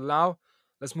 Sounds good. Now,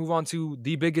 let's move on to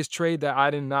the biggest trade that I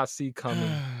did not see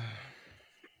coming.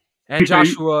 And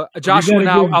Joshua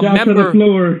now a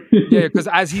member. Yeah, because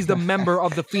as he's the member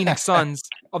of the Phoenix Suns,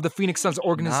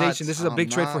 organization, this is a big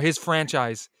trade for his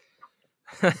franchise.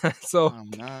 So I'm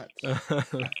not.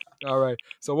 All right.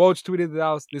 So Woj tweeted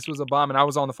that this was a bomb, and I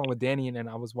was on the phone with Danny, and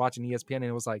I was watching ESPN, and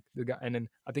it was like the guy, and then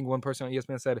I think one person on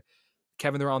ESPN said,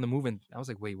 Kevin, they're on the move, and I was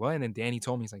like, wait, what? And then Danny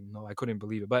told me, he's like, no, I couldn't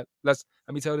believe it. But let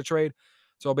me tell you the trade.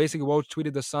 So basically, Woj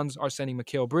tweeted the Suns are sending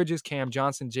Mikal Bridges, Cam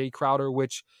Johnson, Jay Crowder,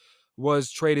 which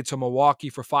was traded to Milwaukee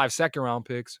for 5 second-round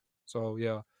picks. So,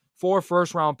 yeah, 4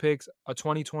 first-round picks, a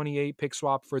 2028 pick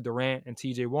swap for Durant and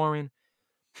TJ Warren.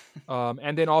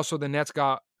 And then also the Nets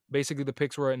got, basically the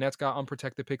picks were, Nets got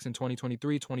unprotected picks in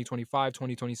 2023, 2025,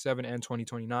 2027, and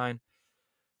 2029.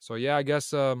 So, yeah, I guess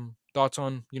thoughts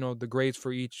on, the grades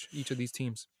for each of these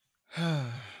teams.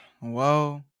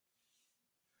 Well,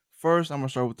 first, I'm going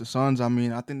to start with the Suns. I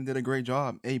mean, I think they did a great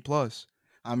job. A+.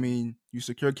 I mean, you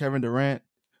secured Kevin Durant,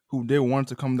 who did want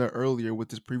to come there earlier with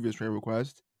this previous trade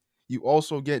request. You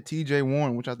also get TJ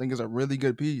Warren, which I think is a really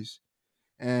good piece.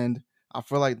 And I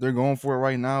feel like they're going for it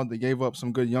right now. They gave up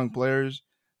some good young players,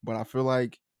 but I feel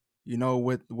like,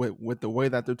 with the way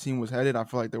that their team was headed, I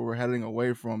feel like they were heading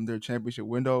away from their championship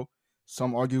window.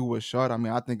 Some argue it was shut. I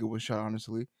mean, I think it was shut,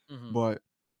 honestly. Mm-hmm. But,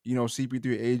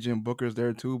 CP3 agent Booker's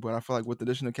there too. But I feel like with the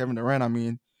addition of Kevin Durant, I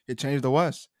mean, it changed the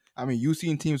West. I mean, you've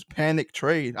seen teams panic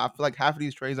trade. I feel like half of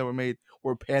these trades that were made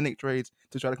were panic trades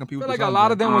to try to compete I with feel the like a Suns.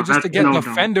 lot of them were just to get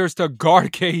defenders to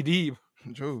guard KD.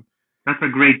 True. That's a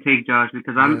great take, Josh,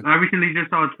 because Yeah. I recently just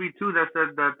saw a tweet too that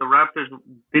said that the Raptors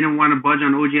didn't want to budge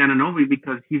on OG Anunoby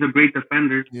because he's a great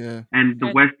defender, Yeah. and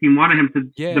the West team wanted him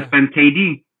to defend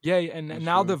KD. Yeah, and That's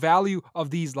now true. the value of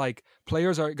these like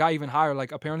players got even higher.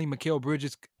 Like apparently Mikal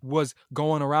Bridges was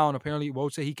going around. Apparently,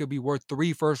 Woj said he could be worth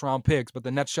 3 first-round picks, but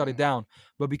the Nets shut it down.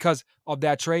 But because of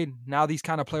that trade, now these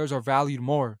kind of players are valued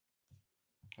more.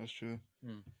 That's true.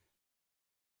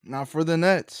 Now for the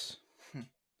Nets,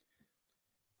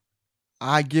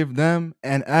 I give them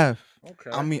an F. Okay.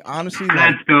 I mean, honestly,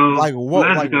 Let's go.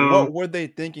 what were they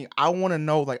thinking? I want to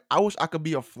know. Like, I wish I could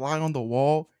be a fly on the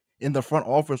wall in the front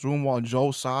office room while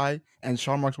Joe Tsai and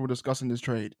Sean Marks were discussing this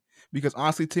trade. Because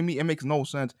honestly, to me, it makes no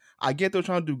sense. I get they're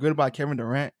trying to do good by Kevin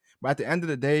Durant, but at the end of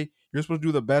the day, you're supposed to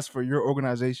do the best for your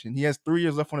organization. He has 3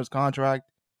 years left on his contract.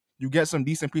 You get some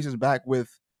decent pieces back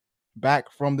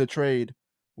from the trade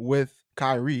with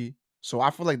Kyrie. So I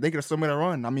feel like they could have still made a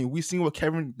run. I mean, we seen what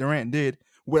Kevin Durant did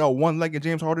with a one-legged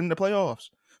James Harden in the playoffs.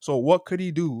 So what could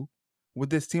he do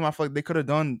with this team? I feel like they could have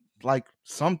done like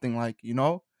something, like, you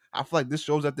know. I feel like this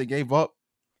shows that they gave up,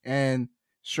 and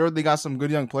sure they got some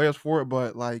good young players for it,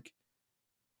 but like,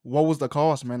 what was the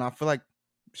cost, man? I feel like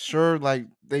sure, like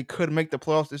they could make the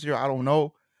playoffs this year. I don't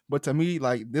know, but to me,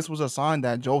 like this was a sign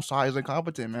that Joe Tsai is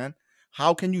incompetent, man.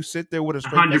 How can you sit there with a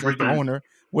straight face as the 100%. owner,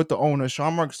 with the owner,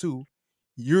 Sean Marks too?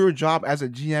 Your job as a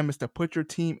GM is to put your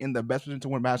team in the best position to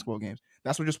win basketball games.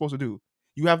 That's what you're supposed to do.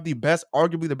 You have the best,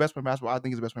 arguably the best player in basketball. I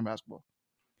think is the best player in basketball.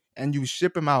 And you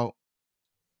ship him out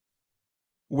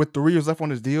with 3 years left on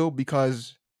his deal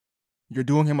because you're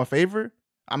doing him a favor?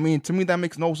 I mean, to me, that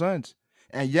makes no sense.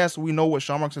 And yes, we know what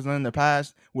Sean Marks has done in the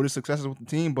past with his successes with the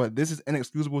team, but this is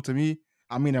inexcusable to me.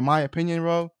 I mean, in my opinion,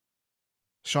 bro,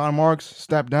 Sean Marks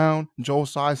step down, Joe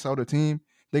Tsai sell the team.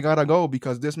 They gotta go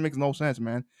because this makes no sense,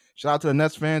 man. Shout out to the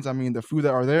Nets fans. I mean, the few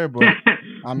that are there, but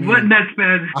I mean, what Nets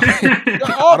fans?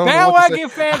 All bandwagon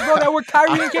fans, bro, that were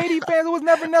Kyrie and KD fans. It was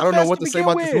never Nets fans. I don't know what to say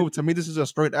about this move. To me, this is a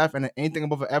straight F, and anything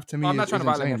above an F to me I'm not trying to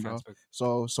violate insane,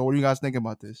 bro. So what do you guys think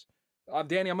about this?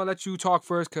 Danny, I'm gonna let you talk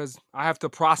first because I have to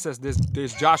process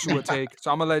this Joshua take.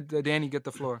 So I'm gonna let Danny get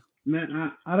the floor.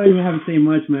 Man, I don't even have to say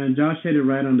much, man. Josh hit it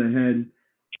right on the head.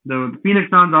 The Phoenix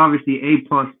Suns obviously A++,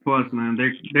 man.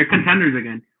 They're contenders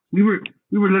again. We were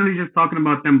literally just talking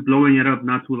about them blowing it up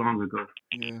not too long ago.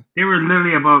 Yeah. They were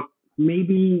literally about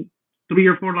maybe 3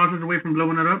 or 4 losses away from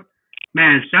blowing it up.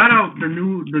 Man, shout out the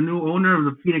new owner of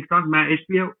the Phoenix Suns, Matt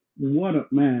Ishbia. What a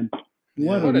man!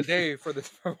 What a day for this!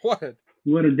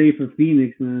 What a day for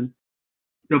Phoenix, man.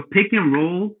 The pick and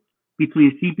roll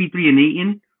between CP3 and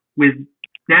Ayton with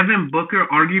Devin Booker,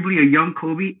 arguably a young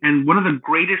Kobe, and one of the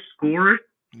greatest scorers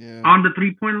on the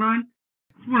 3-point line.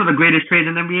 It's one of the greatest trades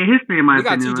in NBA history, in my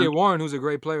opinion. We got TJ Warren, who's a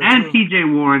great player, and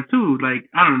TJ Warren too. Like,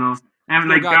 I don't know. And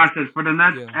like Josh says, for the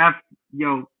Nets,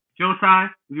 Joe Tsai,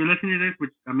 if you're listening to this,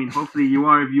 which I mean, hopefully you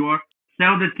are. If you are,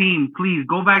 sell the team, please.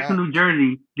 Go back to New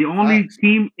Jersey. The only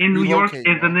team in New York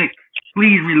is the Knicks.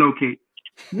 Please relocate.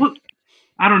 What?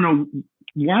 I don't know.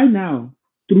 Why now?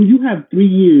 You have 3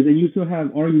 years, and you still have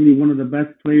arguably one of the best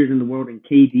players in the world in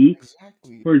KD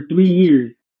for 3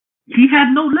 years. He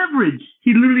had no leverage.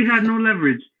 He literally had no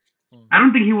leverage. I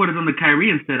don't think he would have done the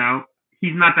Kyrie and set out.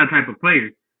 He's not that type of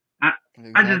player.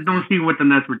 I just don't see what the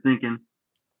Nets were thinking.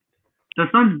 The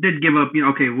Suns did give up.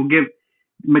 Okay, we'll give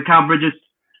Mikal Bridges,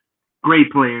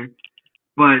 great player,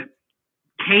 but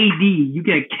KD, you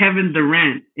get Kevin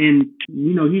Durant, and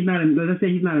he's not in. Let's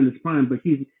say he's not in his prime, but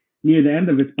he's near the end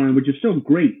of his prime, which is still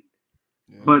great.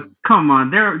 Yeah. But come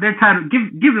on, they're title.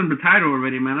 Give them the title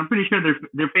already, man. I'm pretty sure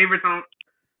they're favorites on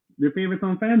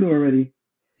FanDuel already.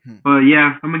 But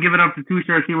yeah, I'm gonna give it up to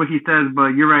Tushar, see what he says. But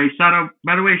you're right. Shout out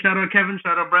Kevin.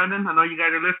 Shout out Brandon. I know you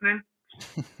guys are listening.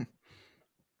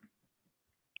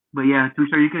 But yeah,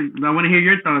 Tushar, I want to hear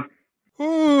your thoughts.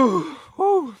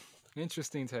 Ooh.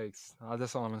 Interesting takes.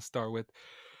 That's all I'm gonna start with.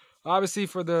 Obviously,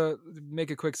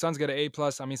 make it quick, Suns get an A+.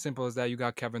 I mean, simple as that. You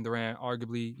got Kevin Durant,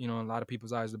 arguably, in a lot of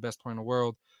people's eyes, the best player in the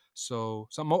world. So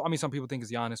some people think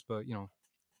it's Giannis, but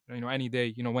any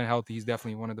day, when healthy, he's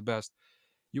definitely one of the best.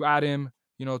 You add him,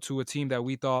 to a team that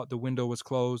we thought the window was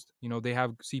closed. They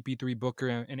have CP3, Booker,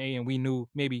 and A, and we knew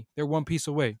maybe they're one piece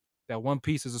away. That one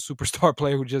piece is a superstar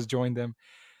player who just joined them.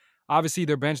 Obviously,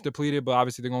 they're bench depleted, but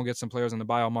obviously they're going to get some players on the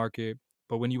buyout market.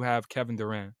 But when you have Kevin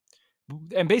Durant,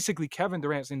 and basically Kevin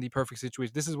Durant's in the perfect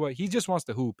situation. This is what he just wants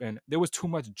to hoop, and there was too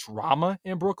much drama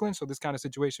in Brooklyn, so this kind of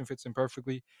situation fits in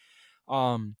perfectly.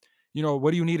 What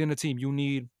do you need in a team? You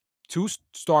need 2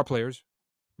 star players,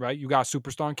 right? You got a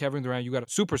superstar in Kevin Durant. You got a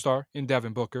superstar in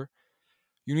Devin Booker.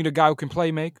 You need a guy who can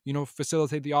play make,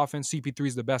 facilitate the offense. CP3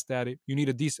 is the best at it. You need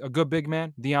a good big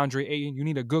man, DeAndre Ayton. You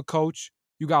need a good coach.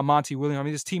 You got Monty Williams. I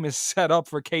mean, this team is set up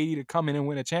for KD to come in and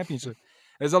win a championship.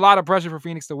 There's a lot of pressure for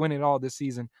Phoenix to win it all this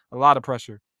season. A lot of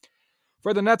pressure.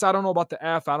 For the Nets, I don't know about the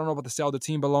F. I don't know about the sell the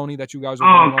team baloney that you guys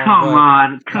are Oh, going come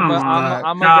on.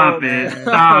 on. Stop it.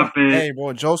 Stop it. Hey,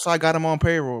 bro, Joe Tsai got him on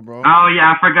payroll, bro. Oh,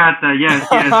 yeah, I forgot that. Yes.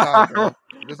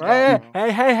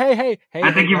 Hey.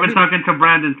 I think you've been talking to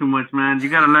Brandon too much, man. You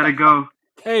got to let it go.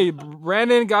 Hey,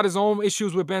 Brandon got his own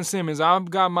issues with Ben Simmons. I've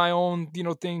got my own,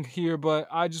 thing here, but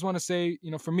I just want to say,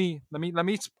 for me, let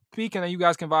me speak, and then you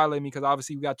guys can violate me because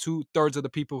obviously we got 2/3 of the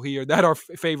people here that are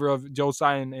in favor of Joe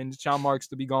Tsai and Sean Marks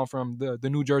to be gone from the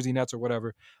New Jersey Nets or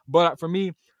whatever. But for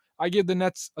me, I give the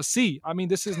Nets a C. I mean,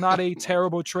 this is not a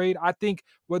terrible trade. I think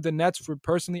with the Nets, for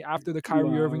personally after the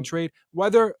Kyrie Irving trade,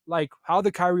 whether like how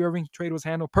the Kyrie Irving trade was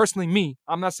handled, personally me,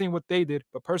 I'm not saying what they did,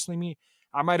 but personally me,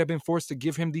 I might have been forced to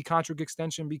give him the contract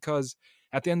extension because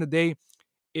at the end of the day,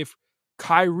 if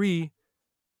Kyrie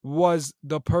was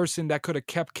the person that could have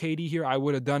kept KD here, I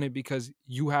would have done it because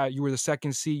you were the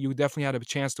second seed. You definitely had a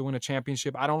chance to win a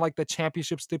championship. I don't like the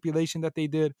championship stipulation that they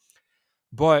did,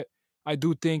 but I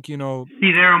do think, See,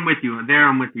 there I'm with you.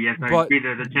 Yes, I agree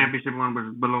that the championship one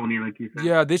was baloney, like you said.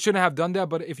 Yeah, they shouldn't have done that,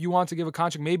 but if you want to give a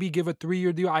contract, maybe give a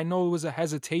 3-year deal. I know it was a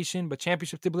hesitation, but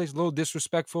championship stipulation is a little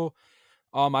disrespectful.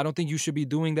 I don't think you should be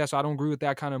doing that, so I don't agree with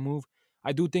that kind of move.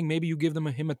 I do think maybe you give him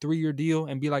a 3-year deal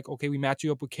and be like, okay, we match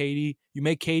you up with KD. You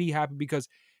make KD happy because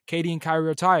KD and Kyrie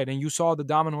are tired, and you saw the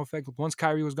domino effect once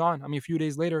Kyrie was gone. I mean, a few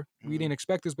days later, we didn't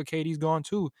expect this, but KD's gone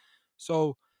too.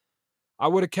 So I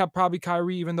would have kept probably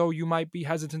Kyrie, even though you might be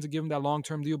hesitant to give him that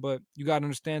long-term deal, but you got to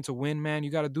understand to win, man, you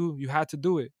had to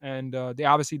do it. And they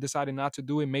obviously decided not to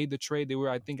do it, made the trade. They were,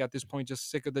 I think, at this point,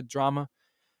 just sick of the drama.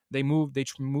 They made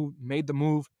the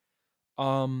move.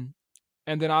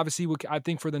 And then obviously, what I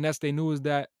think for the Nets, they knew is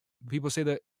that people say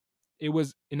that it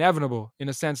was inevitable in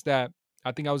a sense that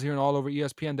I think I was hearing all over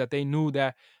ESPN that they knew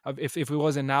that if it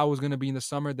wasn't now, it was going to be in the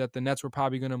summer, that the Nets were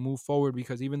probably going to move forward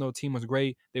because even though the team was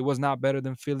great, they was not better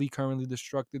than Philly, currently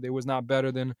destructed. They was not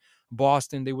better than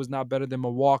Boston. They was not better than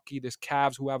Milwaukee. There's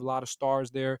Cavs who have a lot of stars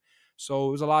there. So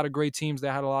it was a lot of great teams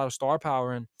that had a lot of star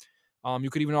power. And you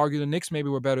could even argue the Knicks maybe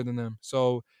were better than them.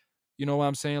 So you know what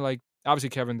I'm saying? Like, obviously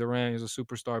Kevin Durant is a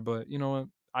superstar, but you know,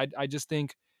 I just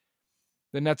think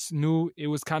the Nets knew it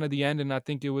was kind of the end, and I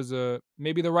think it was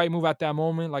maybe the right move at that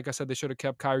moment. Like I said, they should have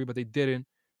kept Kyrie, but they didn't.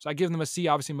 So I give them a C.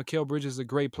 Obviously, Mikal Bridges is a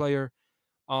great player,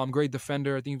 great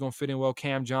defender. I think he's gonna fit in well.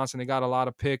 Cam Johnson, they got a lot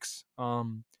of picks.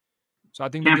 So I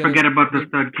think can't forget about the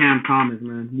stud Cam Thomas,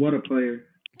 man. What a player.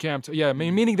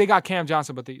 Meaning they got Cam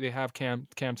Johnson, but they have Cam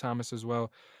Thomas as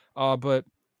well. But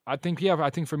I think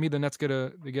for me the Nets get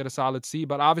a solid C.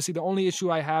 But obviously the only issue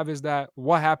I have is that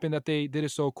what happened that they did it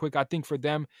so quick. I think for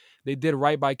them they did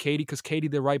right by KD because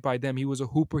KD did right by them. He was a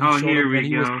hooper.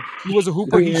 He was a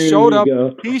hooper. He showed up.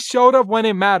 He showed up when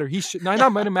it mattered.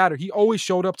 Not when it mattered. He always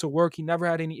showed up to work. He never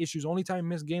had any issues. Only time he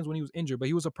missed games when he was injured. But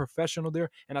he was a professional there,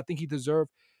 and I think he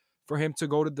deserved for him to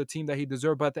go to the team that he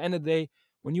deserved. But at the end of the day,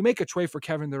 when you make a trade for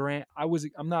Kevin Durant,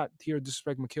 I'm not here to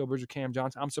disrespect Mikal Bridges or Cam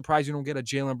Johnson. I'm surprised you don't get a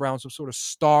Jaylen Brown, some sort of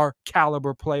star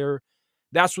caliber player.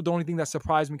 That's the only thing that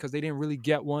surprised me because they didn't really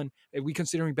get one. If we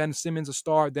considering Ben Simmons a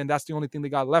star, then that's the only thing they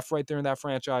got left right there in that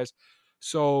franchise.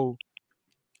 So,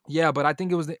 yeah, but I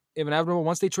think it was inevitable.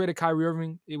 Once they traded Kyrie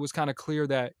Irving, it was kind of clear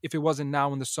that if it wasn't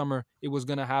now in the summer, it was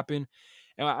going to happen.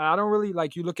 And I don't really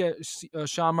like you look at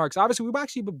Sean Marks. Obviously, we're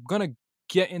actually going to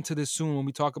get into this soon when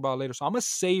we talk about it later. So I'm going to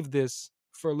save this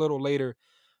for a little later,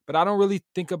 but I don't really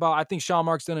I think Sean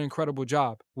Marks done an incredible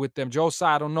job with them. Joe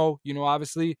Tsai, I don't know,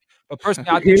 obviously, but personally,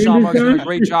 I think Sean Marks did a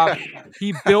great job.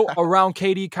 He built around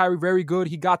KD, Kyrie very good.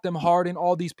 He got them hard in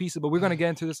all these pieces, but we're going to get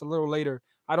into this a little later.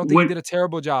 I don't think he did a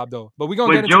terrible job though, but we're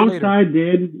going to get into it later. What Joe Tsai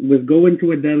did was go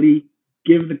into a deli,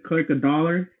 give the clerk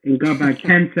 $1 and got back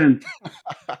 10 cents.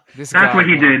 That's what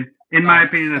he did. In my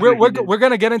opinion, we're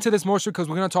going to get into this more because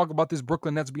we're going to talk about this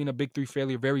Brooklyn Nets being a Big 3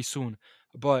 failure very soon.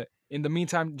 But in the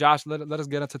meantime, Josh, let us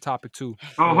get into topic 2.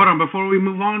 Oh, hold on. Before we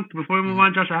move on,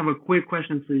 Josh, I have a quick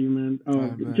question for you, man.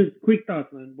 Just quick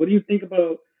thoughts, man. What do you think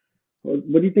about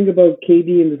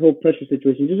KD and this whole pressure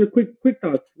situation? Just a quick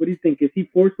thoughts. What do you think? Is he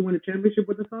forced to win a championship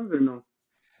with the Suns or no?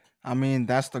 I mean,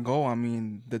 that's the goal. I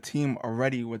mean, the team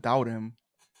already without him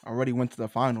already went to the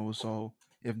finals. So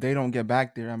if they don't get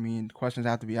back there, I mean, questions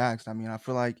have to be asked. I mean, I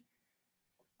feel like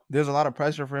there's a lot of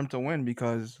pressure for him to win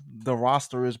because the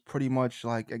roster is pretty much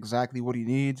like exactly what he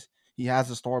needs. He has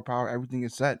the star power. Everything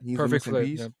is set. He's the missing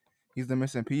piece. Yeah. He's the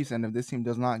missing piece. And if this team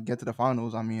does not get to the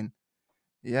finals, I mean,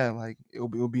 yeah, like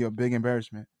it'll be a big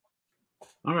embarrassment.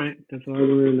 All right, that's all I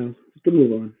wanted to know. Just to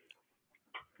move on.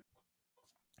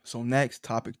 So next,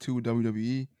 topic two,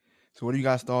 WWE. So what do you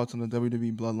guys thoughts on the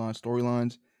WWE Bloodline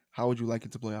storylines? How would you like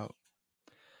it to play out?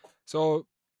 So,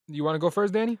 you want to go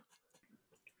first, Danny?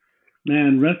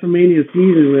 Man, WrestleMania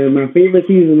season, man, my favorite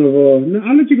season of all. No,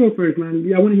 I'll let you go first, man.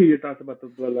 Yeah, I want to hear your thoughts about the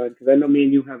Bloodline because I know me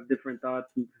and you have different thoughts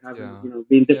and having, Yeah.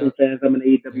 being Yeah. different fans. I'm an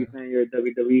AEW Yeah. fan, you're a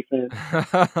WWE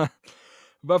fan.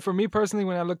 But for me personally,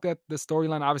 when I looked at the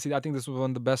storyline, obviously I think this was one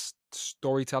of the best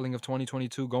storytelling of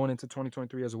 2022 going into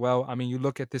 2023 as well. I mean, you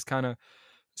look at this kind of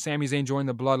Sami Zayn joined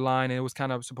the Bloodline, and it was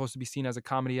kind of supposed to be seen as a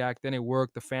comedy act. Then it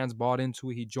worked. The fans bought into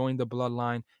it. He joined the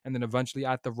Bloodline, and then eventually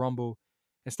at the Rumble,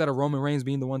 instead of Roman Reigns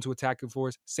being the one to attack it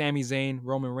first, Sami Zayn,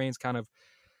 Roman Reigns kind of,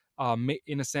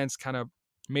 in a sense, kind of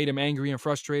made him angry and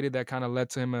frustrated. That kind of led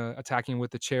to him attacking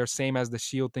with the chair. Same as the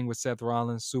Shield thing with Seth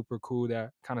Rollins. Super cool.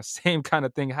 That kind of same kind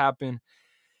of thing happened,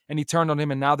 and he turned on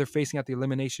him, and now they're facing at the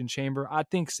Elimination Chamber. I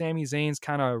think Sami Zayn's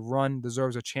kind of run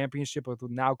deserves a championship with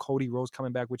now Cody Rhodes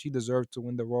coming back, which he deserves to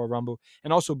win the Royal Rumble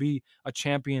and also be a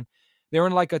champion. They're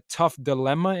in like a tough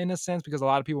dilemma in a sense because a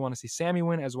lot of people want to see Sami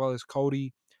win as well as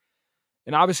Cody.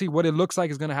 And obviously, what it looks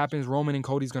like is going to happen is Roman and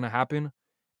Cody's going to happen.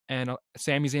 And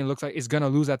Sami Zayn looks like is going to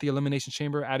lose at the Elimination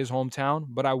Chamber at his hometown.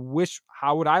 But I wish,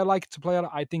 how would I like it to play out?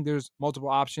 I think there's multiple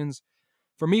options.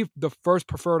 For me, the first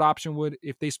preferred option would,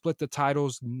 if they split the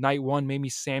titles, night one, maybe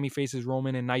Sami faces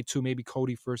Roman, and night two, maybe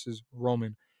Cody versus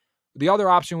Roman. The other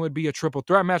option would be a triple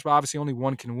threat match, but obviously only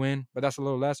one can win, but that's a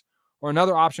little less. Or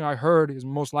another option I heard is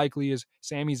most likely is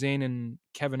Sami Zayn and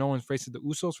Kevin Owens faces the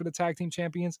Usos for the tag team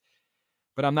champions,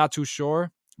 but I'm not too sure.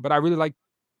 But I really like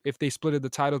if they splitted the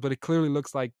titles, but it clearly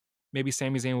looks like maybe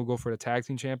Sami Zayn will go for the tag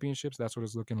team championships. That's what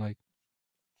it's looking like.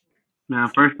 Man,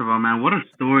 first of all, man, what a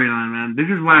storyline, man. This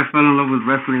is why I fell in love with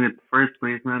wrestling in the first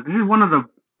place, man. This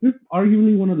is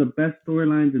arguably one of the best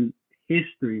storylines in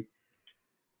history.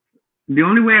 The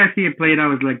only way I see it played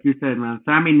out is like you said, man.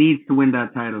 Sammy needs to win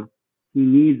that title. He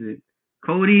needs it.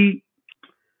 Cody.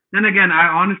 Then again, I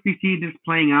honestly see this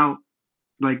playing out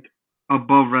like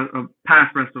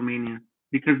past WrestleMania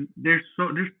because this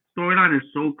storyline is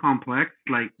so complex.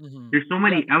 Like there's so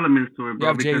many elements to it, You bro.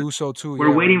 have Jey Because Uso too.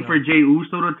 we're waiting for Jey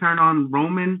Uso to turn on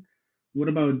Roman. What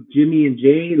about Jimmy and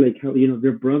Jay? Like how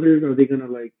they're brothers. Are they gonna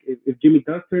like if Jimmy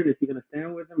does turn, is he gonna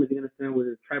stand with him? Is he gonna stand with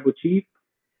his tribal chief?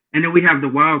 And then we have the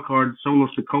wild card Solo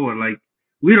Sikoa. Like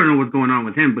we don't know what's going on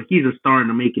with him, but he's a star in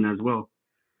the making as well.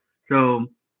 So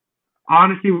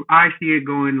honestly, I see it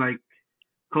going like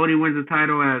Cody wins the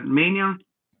title at Mania.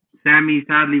 Sammy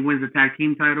sadly wins the tag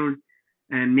team titles,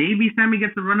 and maybe Sammy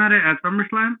gets a run at it at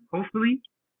SummerSlam. Hopefully,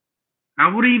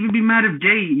 I wouldn't even be mad if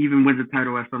Jay even wins the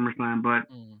title at SummerSlam. But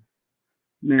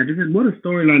man, this is what a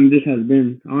storyline this has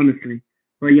been, honestly.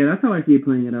 But yeah, that's how I see it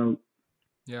playing it out.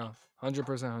 Yeah, 100%,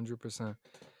 100%.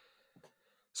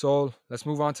 So let's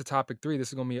move on to topic 3. This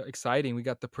is going to be exciting. We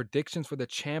got the predictions for the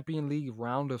Champion League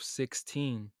round of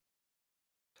 16.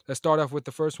 Let's start off with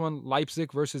the first one,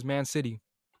 Leipzig versus Man City.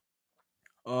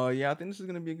 Yeah, I think this is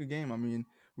gonna be a good game. I mean,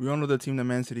 we all know the team that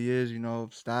Man City is,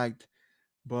 stacked,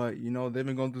 but they've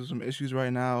been going through some issues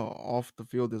right now off the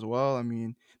field as well. I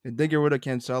mean, they did get rid of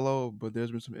Cancelo, but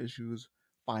there's been some issues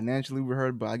financially we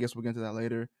heard, but I guess we'll get into that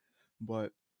later.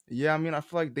 But yeah, I mean, I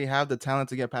feel like they have the talent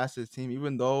to get past this team,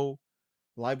 even though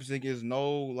Leipzig is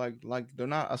no like they're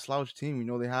not a slouch team.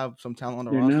 They have some talent on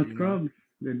the They're roster. not scrubs.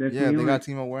 They're Yeah, definitely they got aren't.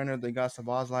 Timo Werner, they got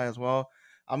Sabazlai as well.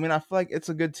 I mean, I feel like it's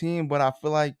a good team, but I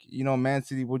feel like Man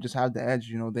City will just have the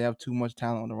edge. They have too much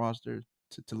talent on the roster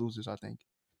to lose this. I think.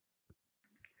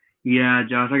 Yeah,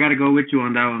 Josh, I got to go with you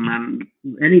on that one, man.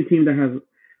 Any team that has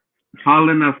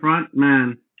Holland up front,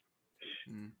 man,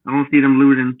 I don't see them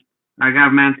losing. I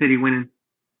got Man City winning.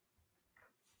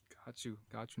 Got you.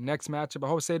 Next matchup. I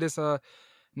hope I say this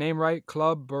name right.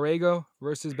 Club Borrego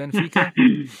versus Benfica.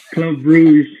 Club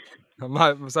Bruges.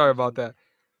 I'm sorry about that.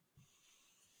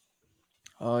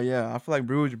 Yeah, I feel like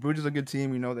Bruges is a good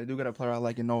team. They do got a player I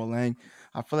like in Noah Lang.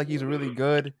 I feel like he's really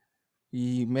good.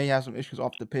 He may have some issues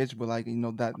off the pitch, but like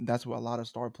that's what a lot of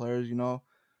star players.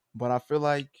 But I feel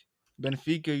like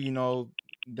Benfica,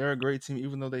 they're a great team,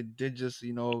 even though they did just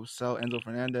sell Enzo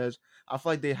Fernandez. I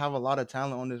feel like they have a lot of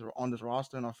talent on this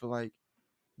roster, and I feel like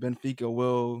Benfica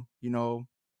will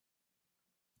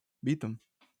beat them.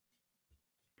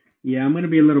 Yeah, I'm gonna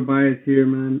be a little biased here,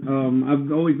 man.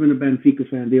 I've always been a Benfica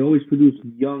fan. They always produce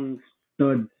young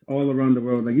studs all around the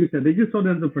world. Like you said, they just sold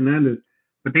Enzo Fernandez,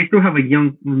 but they still have a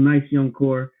nice young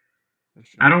core.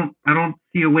 I don't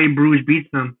see a way Bruges beats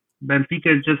them.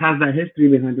 Benfica just has that history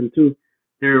behind them too.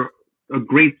 They're a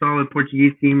great, solid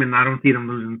Portuguese team, and I don't see them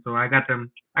losing. So I got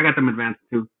them. I got them advanced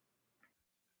too.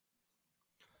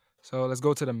 So let's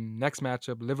go to the next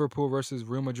matchup: Liverpool versus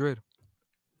Real Madrid.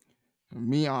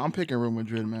 Me, I'm picking Real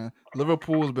Madrid, man.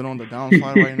 Liverpool's been on the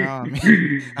downslide right now.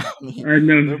 I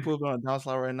know. Liverpool's been on the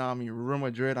downslide right now. Real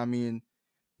Madrid,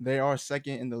 they are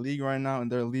second in the league right now in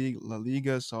their league, La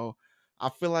Liga. So I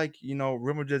feel like,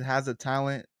 Real Madrid has the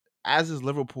talent, as is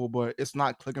Liverpool, but it's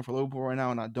not clicking for Liverpool right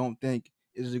now. And I don't think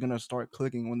it's going to start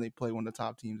clicking when they play one of the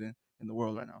top teams in the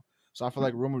world right now. So I feel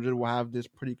like Real Madrid will have this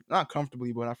pretty, not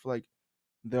comfortably, but I feel like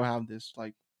they'll have this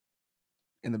like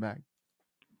in the bag.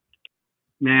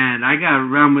 Man, I got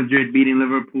Real Madrid beating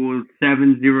Liverpool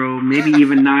 7-0, maybe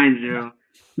even 9-0.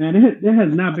 Man, it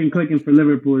has not been clicking for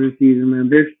Liverpool this season, man.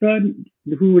 Their stud,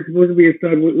 who was supposed to be a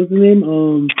stud, what's his name?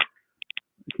 I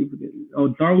keep forgetting. Oh,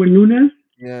 Darwin Nunes.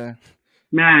 Yeah.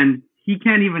 Man, he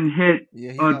can't even hit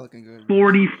Yeah, he's not looking good.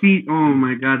 40 feet. Oh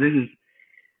my God, this is.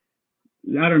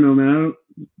 I don't know, man.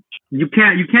 You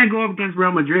can't go up against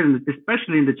Real Madrid,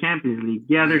 especially in the Champions League.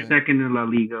 Yeah, they're second in La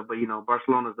Liga, but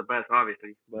Barcelona's the best,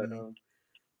 obviously. But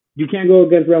you can't go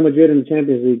against Real Madrid in the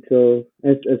Champions League, so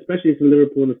especially for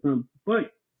Liverpool in the sun.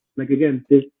 But like again,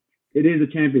 it is a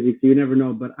Champions League, so you never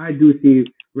know. But I do see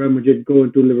Real Madrid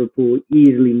going through Liverpool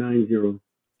easily 9-0.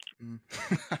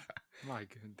 My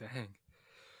God, dang.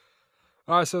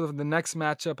 All right, so the next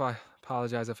matchup, I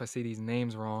apologize if I say these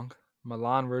names wrong.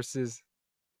 Milan versus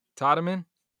Tottenham.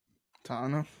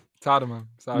 Tottenham.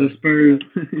 Sorry. The Spurs.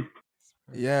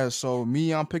 Yeah, so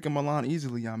I'm picking Milan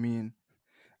easily. I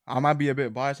might be a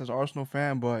bit biased as an Arsenal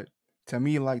fan, but to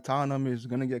me, like Tottenham is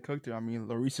gonna get cooked here.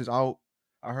 Lloris is out.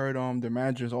 I heard their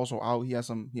manager is also out. He has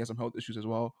some health issues as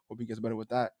well. Hope he gets better with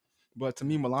that. But to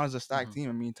me, Milan is a stacked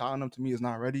team. Tottenham to me is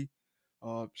not ready.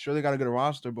 Sure they got a good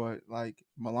roster, but like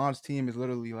Milan's team is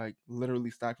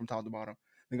literally stacked from top to bottom.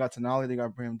 They got Tonali, they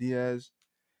got Brahim Diaz.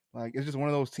 Like it's just one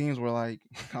of those teams where like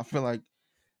I feel like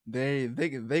they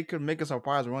could make a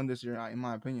surprise run this year. In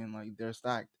my opinion, like they're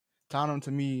stacked. Tottenham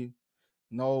to me,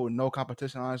 no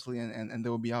competition honestly, and they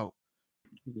will be out.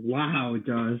 Wow,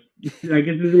 Josh. I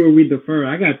guess this is where we defer.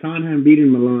 I got Tottenham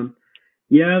beating Milan.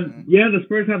 Yeah, the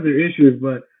Spurs have their issues,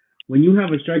 but when you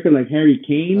have a striker like Harry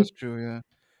Kane, that's true. Yeah,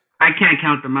 I can't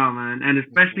count them out, man. And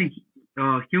especially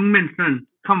Heung-min Son.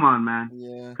 Come on, man.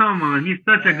 Yeah. Come on. He's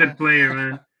such a good player,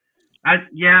 man.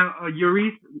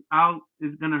 Lloris out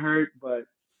is gonna hurt, but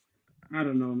I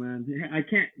don't know, man. I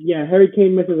can't. Yeah, Harry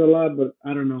Kane misses a lot, but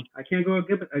I don't know. I can't go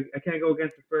against. I can't go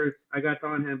against the Spurs. I got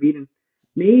Tottenham beaten.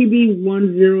 Maybe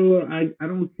 1-0. I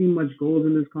don't see much goals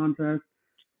in this contest,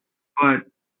 but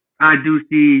I do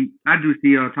see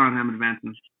Tottenham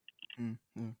advancing.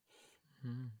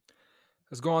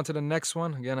 Let's go on to the next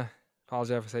one. Again, I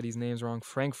apologize if I said these names wrong.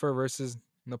 Frankfurt versus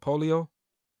Napolio.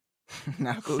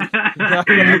 Napoli. My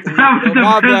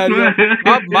bad.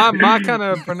 Yeah. My kind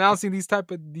of pronouncing these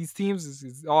teams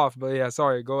is off, but yeah,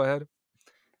 sorry. Go ahead.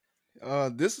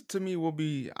 This to me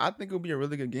I think it'll be a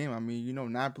really good game.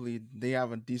 Napoli, they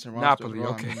have a decent roster. Napoli,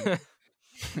 well. okay.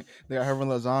 They got Herman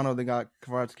Lozano, they got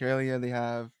Kvaratskhelia, they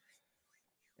have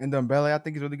Ndombele. I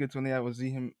think he's really good too. And they have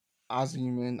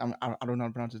Azim, and I don't know how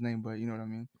to pronounce his name, but you know what I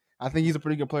mean. I think he's a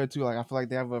pretty good player too. Like I feel like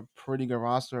they have a pretty good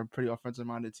roster, a pretty offensive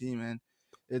minded team, and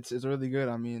it's really good.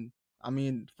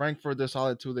 Frankfurt, they're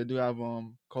solid too. They do have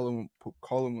Kolo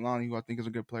Muani, who I think is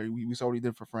a good player. We saw what he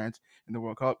did for France in the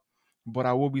World Cup. But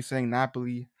I will be saying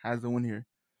Napoli has the win here.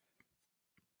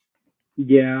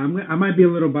 Yeah, I might be a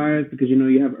little biased because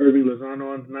you have Irving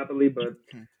Lozano on Napoli, but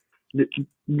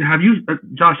have you,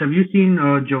 Josh? Have you seen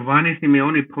Giovanni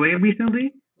Simeone play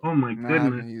recently? Oh my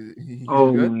goodness! He's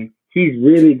good? He's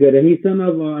really good, and he's son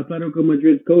of Atletico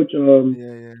Madrid's coach.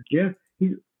 Yeah.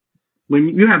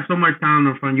 When you have so much talent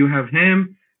up front, you have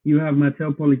him, you have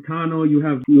Matteo Politano, you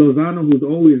have Lozano, who's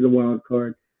always a wild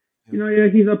card. Yeah.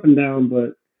 He's up and down,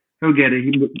 but he'll get it.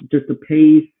 Just the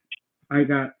pace. I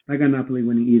got Napoli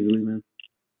winning easily, man.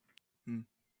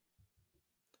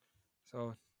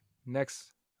 So,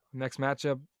 next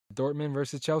matchup, Dortmund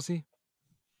versus Chelsea.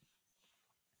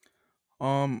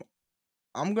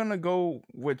 I'm gonna go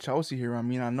with Chelsea here. I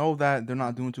know that they're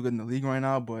not doing too good in the league right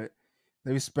now, but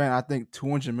they've spent I think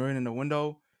 200 million in the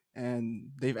window, and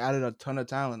they've added a ton of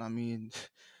talent.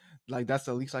 Like that's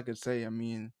the least I could say.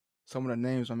 Some of the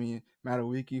names.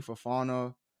 Madueke,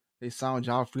 Fofana. They signed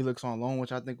João Felix on loan,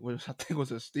 which I think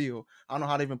was a steal. I don't know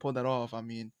how they even pulled that off.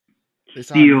 They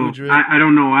signed Mudryk. I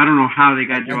don't know. I don't know how they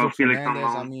got João Felix on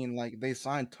loan. They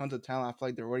signed tons of talent. I feel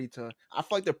like they're ready to. I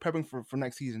feel like they're prepping for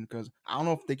next season because I don't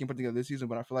know if they can put together this season,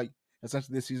 but I feel like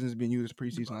essentially this season is being used as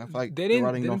preseason. I feel like they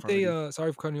didn't.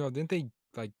 Sorry for cutting you off. Didn't they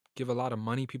like give a lot of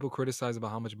money. People criticize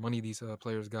about how much money these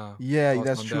players got. Yeah, Thoughts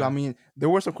that's on true. I that? mean, there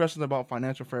were some questions about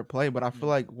financial fair play, but I feel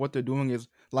Mm. like what they're doing is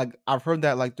like I've heard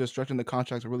that like they're stretching the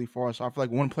contracts really far. So I feel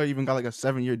like one player even got like a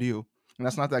 7-year deal, and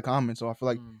that's not that common. So I feel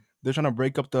like Mm. they're trying to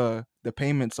break up the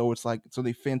payment so it's like so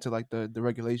they fit into like the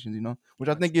regulations, which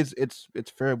I think Gotcha. is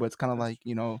it's fair, but it's kind of That's like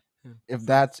yeah. if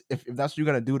that's what you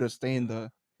got to do to stay in Yeah.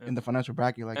 the And financial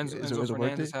bracket, like Enzo is it worth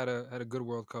Fernandez it? had a good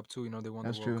World Cup too. They won the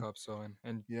That's World true. Cup. So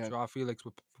and Yeah. Joao Felix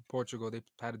with Portugal, they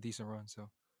had a decent run. So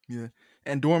Yeah,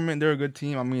 and Dortmund, they're a good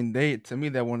team. I mean, to me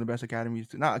they're one of the best academies,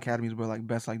 not academies, but like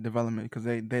best like development because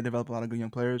they develop a lot of good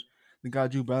young players. They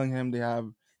got Jude Bellingham, they have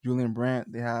Julian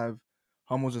Brandt, they have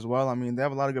Hummels as well. I mean, they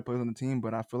have a lot of good players on the team,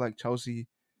 but I feel like Chelsea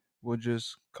will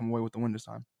just come away with the win this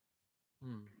time.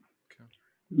 okay.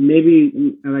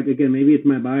 Maybe like again, maybe it's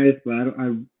my bias, but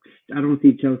I don't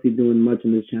see Chelsea doing much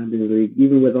in this Champions League,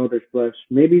 even with all their splash.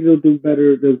 Maybe they'll do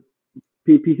better. They'll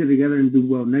piece it together and do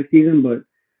well next season, but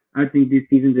I think this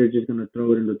season they're just gonna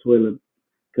throw it in the toilet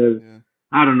because Yeah,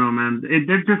 I don't know, man.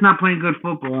 They're just not playing good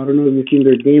football. I don't know if you've seen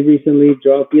their game recently.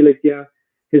 Joao Felix, yeah,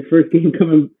 his first game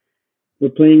coming, we're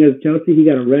playing as Chelsea. He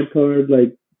got a red card.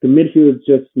 Like the midfield is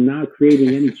just not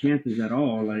creating any chances at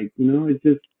all. yeah, Like it's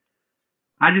just.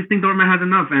 I just think Dortmund has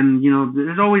enough, and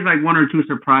there's always like one or two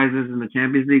surprises in the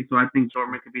Champions League. So I think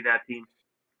Dortmund could be that team.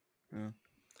 yeah.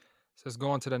 So let's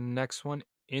go on to the next one.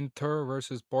 Inter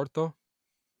versus Porto.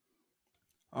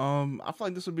 I feel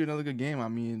like this would be another good game. I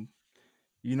mean,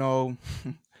 you know,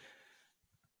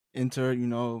 Inter,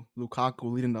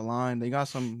 Lukaku leading the line. They got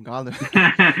some they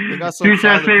got some Tuchel's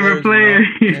solid favorite players,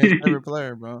 player. Yeah, his favorite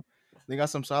player, bro. They got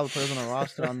some solid players on the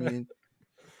roster. I mean,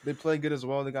 they play good as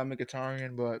well. They got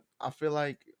Mkhitaryan, but I feel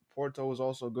like Porto is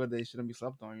also good. They shouldn't be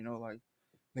slept on. Like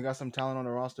they got some talent on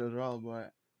the roster as well.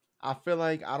 But I feel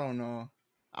like I don't know.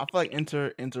 I feel like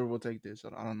Inter will take this.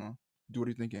 I don't know. What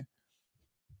are you thinking?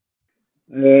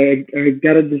 I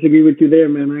gotta disagree with you there,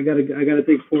 man. I gotta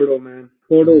take Porto, man.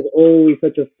 Porto's always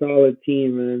such a solid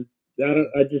team, man.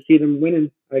 I just see them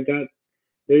winning. They got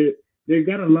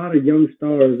a lot of young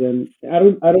stars, and I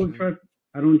don't trust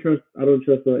Inter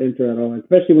at all,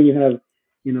 especially when you have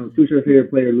Tuchel's favorite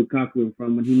player Lukaku in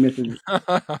front when he misses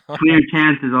clear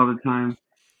chances all the time.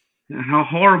 How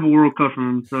horrible World Cup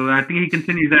from him. So I think he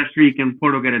continues that streak, and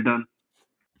Porto get it done.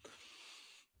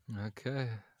 Okay.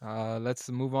 Let's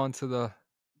move on to the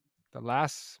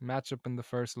last matchup in the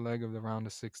first leg of the round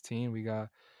of 16. We got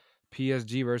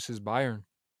PSG versus Bayern.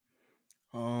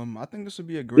 I think this would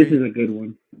be a This is great, a good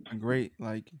one.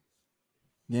 like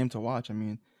game to watch. I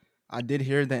mean, I did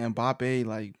hear that Mbappe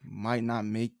like might not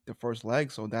make the first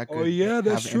leg, so that Oh could yeah,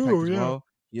 that's have an impact true. as Yeah. well.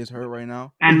 He is hurt right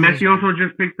now. And Messi So also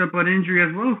just picked up an injury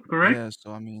as well, correct? yeah,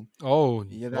 so I mean, Oh.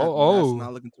 yeah, that's Oh.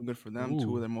 not looking too good for them. Two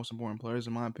of Ooh. their most important players,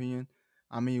 in my opinion.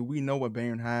 I mean, we know what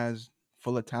Bayern has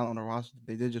full of talent on the roster.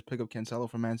 They did just pick up Cancelo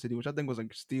from Man City, which I think was a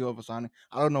steal of a signing.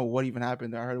 I don't know what even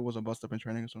happened there. I heard it was a bust up in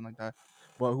training or something like that.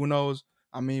 But who knows?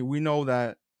 I mean, we know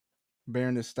that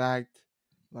Bayern is stacked.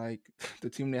 Like the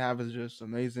team they have is just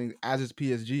amazing. As is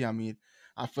PSG. I mean,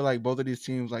 I feel like both of these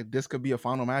teams, like this could be a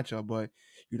final matchup, but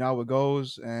you know how it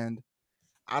goes. And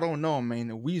I don't know,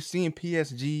 man. We've seen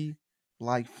PSG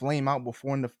like flame out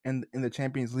before in the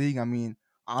Champions League. I mean,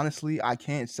 honestly, I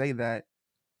can't say that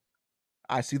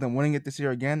I see them winning it this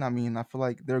year again. I mean, I feel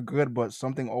like they're good, but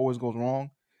something always goes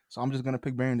wrong. So I'm just gonna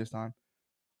pick Bayern this time.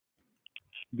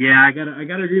 Yeah, I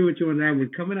gotta agree with you on that one.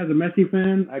 Coming as a Messi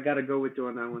fan, I gotta go with you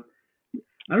on that one.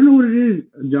 I don't know what it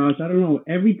is, Josh. I don't know.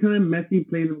 Every time Messi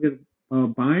plays against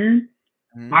Bayern,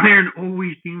 Mhm. Bayern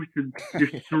always seems to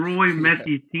destroy yeah,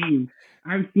 Messi's team.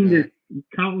 I've seen yeah, this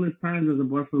countless times as a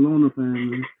Barcelona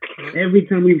fan. But Every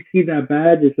time we see that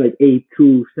badge, it's like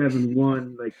 8-2,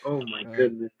 7-1. Like, oh my yeah,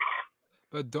 goodness.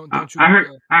 don't you I think? heard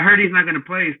I Go heard ahead. he's not gonna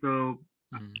play, so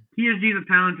Mhm. PSG is a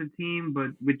talented team,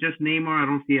 but with just Neymar, I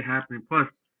don't see it happening. Plus,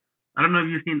 I don't know if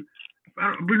you've seen.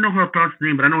 I don't know how to pronounce his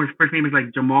name, but I know his first name is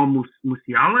like Jamal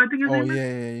Musiala. I think his Oh name is.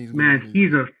 yeah, yeah, he's good. Man,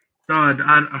 he's a stud.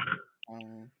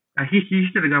 Um, He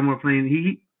should have got more playing.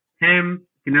 Him.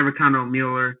 You can never count on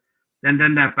Mueller. Then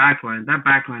that backline. That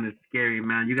backline is scary,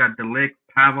 man. You got Delict,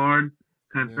 Pavard,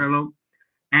 yeah, Cancelo,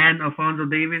 and Alfonso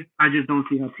Davis. I just don't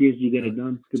see how PSG get yeah. it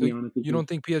done. To So be honest with you you. don't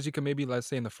think PSG can maybe, let's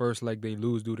say, in the first leg they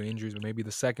lose due to injuries, but maybe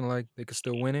the second leg they could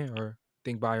still win it, or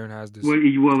think Bayern has this? Well, if I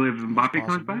mean, it's Mbappe comes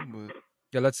possible, back, but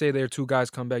Yeah, let's say their two guys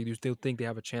come back. Do you still think they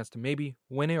have a chance to maybe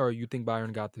win it, or you think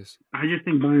Bayern got this? I just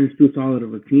think Bayern's too solid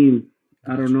of a team.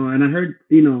 I don't Gotcha. know. And I heard,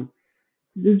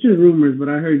 it's just rumors, but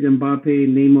I heard Mbappe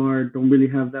and Neymar don't really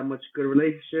have that much good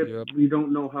relationship. Yep. We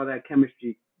don't know how that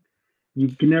chemistry. You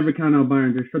can never count out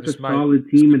Bayern. They're such a This might solid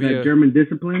this team, could and be that a German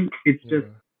discipline. It's just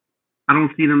yeah. I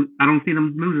don't see them. I don't see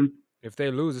them losing. If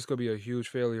they lose, it's gonna be a huge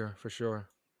failure for sure.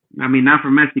 I mean, not for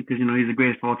Messi because he's the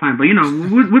greatest of all time. But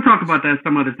we'll talk about that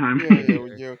some other time.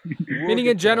 Yeah. We'll Meaning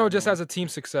get in to general, that, just man. as a team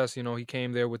success, he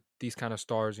came there with these kind of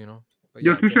stars, But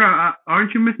Yo, yeah, Tushar,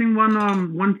 aren't you missing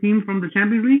one team from the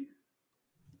Champions League?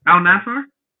 Al Nassr.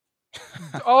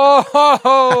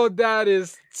 Oh, that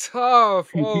is tough.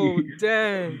 Oh,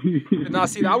 dang. Now,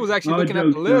 see, I was actually All looking at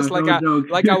jokes, the list Josh. like All I jokes.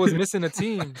 like I was missing a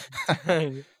team.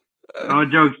 Dang. All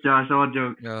jokes, Josh. All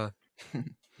jokes. Yeah,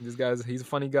 he's a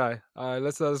funny guy.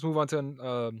 Let's move on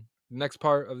to next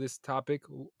part of this topic.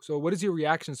 So, what is your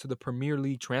reactions to the Premier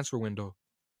League transfer window?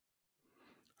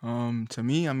 To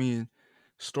me, I mean,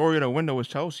 story of the window was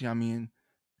Chelsea. I mean,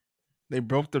 they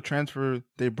broke the Premier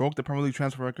League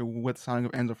transfer record with the signing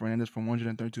of Enzo Fernandez for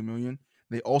 132 million.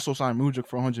 They also signed Mudryk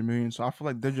for 100 million. So I feel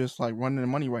like they're just like running the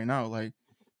money right now. Like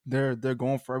they're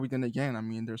going for everything they can. I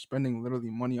mean, they're spending literally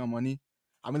money on money.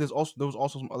 I mean, there was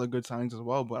also some other good signings as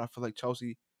well, but I feel like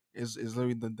Chelsea is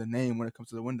literally the name when it comes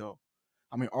to the window.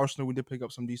 I mean, Arsenal, we did pick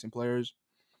up some decent players.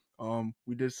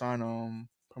 We did sign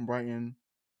from Brighton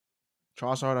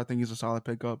Trossard. I think he's a solid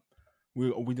pickup.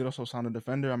 We did also sign a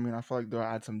defender. I mean, I feel like they'll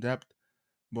add some depth,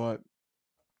 but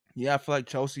yeah, I feel like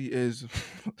Chelsea is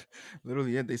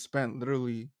literally it. They spent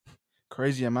literally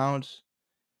crazy amounts.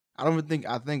 I don't even think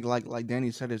I think like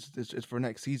Danny said, it's for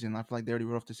next season. I feel like they already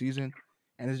wrote off the season,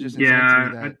 and it's just insane to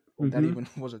me Yeah. that even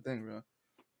was a thing, bro.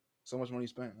 So much money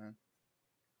spent, man.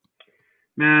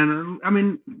 Man, I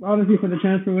mean, honestly, for the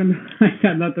transfer window, I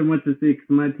got nothing much to say because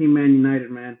my team, Man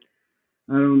United, man.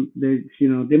 I don't.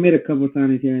 They made a couple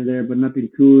signings here and there, but nothing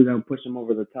too that would push them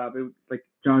over the top. It was like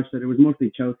Josh said, it was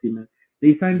mostly Chelsea, man.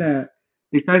 They signed Yeah, that.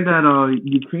 They signed that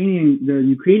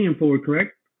Ukrainian forward,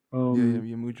 correct? yeah,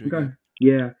 Mudryk, yeah. Okay.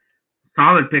 Yeah,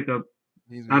 solid pickup.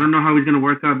 He's I good. don't know how he's gonna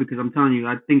work out because I'm telling you,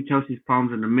 I think Chelsea's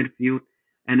problems in the midfield,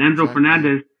 and Exactly, yeah.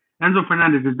 Enzo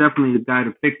Fernandez is definitely the guy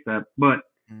to fix that. But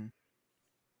Mm.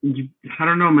 I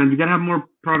don't know, man. You gotta have more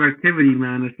productivity,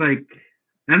 man. It's like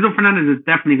Enzo Fernandez is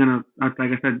definitely gonna, like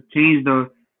I said, change the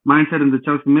mindset in the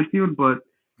Chelsea midfield. But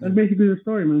that's Yeah. basically the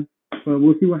story, man. But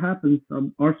we'll see what happens.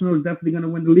 Arsenal is definitely gonna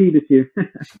win the league this year.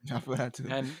 I feel that too.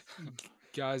 And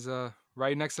guys,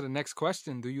 right next to the next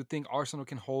question, do you think Arsenal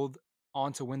can hold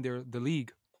on to win the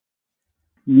league?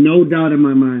 No doubt in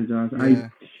my mind, Josh. Yeah.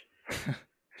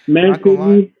 Man Not gonna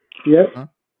lie. City. Yep. Huh?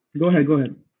 Go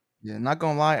ahead. Yeah, not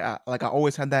gonna lie. I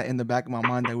always had that in the back of my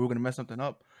mind that we were gonna mess something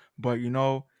up, but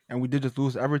and we did just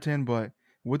lose to Everton. But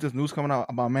with this news coming out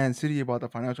about Man City about the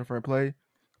financial fair play,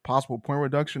 possible point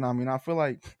reduction, I mean, I feel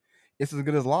like it's as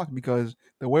good as locked because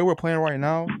the way we're playing right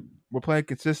now, we're playing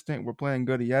consistent, we're playing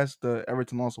good. Yes, the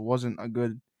Everton loss wasn't a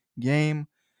good game,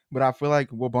 but I feel like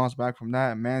we'll bounce back from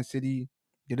that. Man City,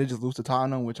 they did just lose to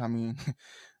Tottenham, which I mean,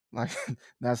 like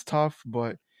that's tough,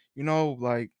 but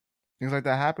like things like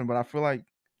that happen. But I feel like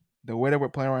the way that we're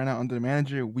playing right now under the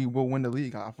manager, we will win the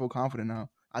league. I feel confident now.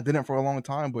 I didn't for a long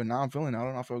time, but now I'm feeling it. I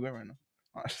don't know. I feel good right now.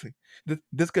 Honestly,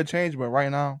 this could change, but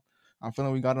right now, I'm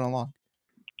feeling we got it unlocked.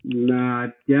 Nah,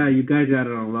 yeah, you guys got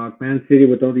it on lock. Man City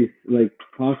with all these like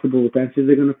possible benches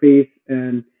they're gonna face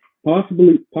and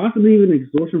possibly even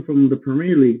extortion from the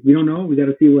Premier League. We don't know. We got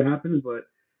to see what happens. But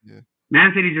Yeah.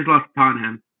 Man City just lost to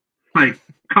Tottenham. Like,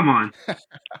 come on,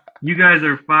 you guys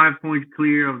are 5 points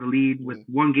clear of the lead with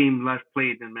one game less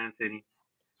played than Man City.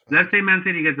 Let's say Man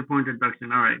City gets a point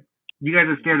deduction. All right, you guys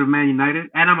are scared of Man United,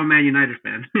 and I'm a Man United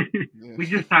fan. Yeah. We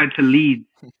just tied to Leeds.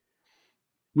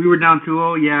 We were down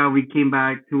 2-0. Yeah, we came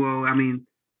back 2-0. I mean,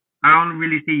 I don't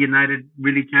really see United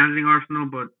really challenging Arsenal,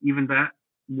 but even that,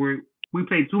 we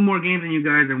played 2 more games than you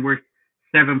guys, and we're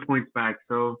 7 points back.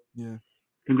 So Yeah.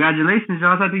 congratulations,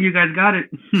 Josh. I think you guys got it.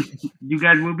 You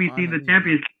guys will be seeing the Finally, man.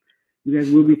 champions. You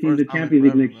guys will For the be seeing first the time in Champions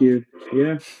League forever, next bro.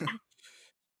 year.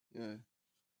 Yeah. Yeah.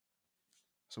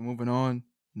 So moving on.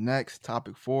 Next,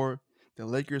 topic 4. The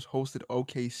Lakers hosted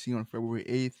OKC on February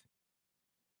 8th,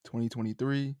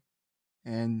 2023.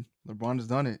 And LeBron has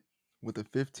done it with a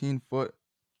 15-foot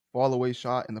fall away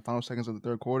shot in the final seconds of the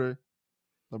third quarter.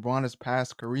 LeBron has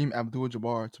passed Kareem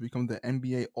Abdul-Jabbar to become the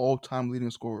NBA all-time leading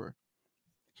scorer.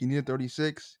 He needed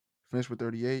 36, finished with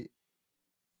 38.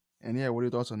 And yeah, what are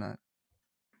your thoughts on that?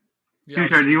 Yeah,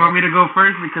 Tushar, do you want me to go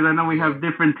first? Because I know we Yeah. have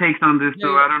different takes on this,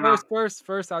 so I don't know.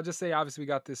 First, I'll just say obviously we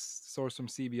got this source from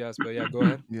CBS, but yeah, go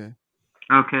ahead. Yeah.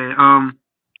 Okay.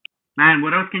 Man,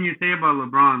 what else can you say about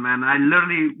LeBron, man? I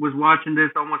literally was watching this,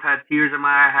 almost had tears in my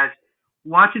eyes,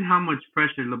 watching how much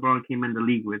pressure LeBron came in the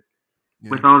league with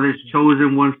all this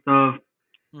chosen one stuff.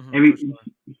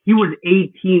 He was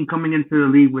 18 coming into the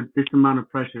league with this amount of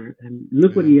pressure, and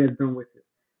look what he has done with it.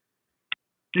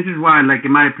 This is why, like,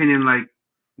 in my opinion, like,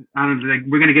 I don't like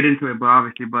we're gonna get into it, but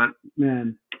obviously, but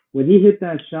man, when he hit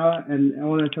that shot and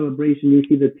all that celebration, you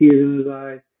see the tears in his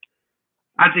eyes.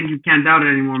 I think you can't doubt it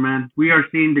anymore, man. We are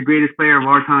seeing the greatest player of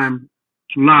our time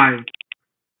live.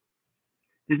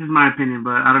 This is my opinion,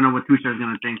 but I don't know what Tushar is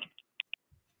gonna think.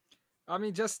 I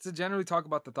mean, just to generally talk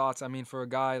about the thoughts. I mean, for a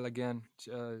guy again,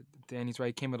 Danny's right.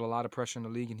 He came with a lot of pressure in the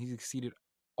league, and he's exceeded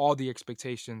all the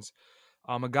expectations.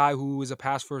 A guy who is a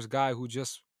pass first guy who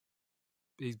just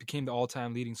he became the all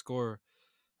time leading scorer.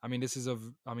 I mean, this is a.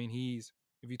 I mean, he's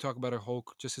if you talk about a whole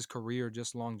just his career,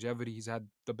 just longevity, he's had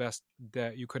the best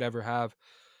that you could ever have.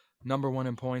 Number one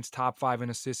in points, top 5 in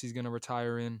assists. He's gonna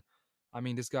retire in. I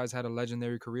mean, this guy's had a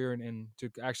legendary career, and to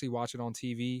actually watch it on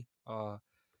TV.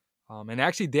 And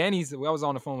actually, I was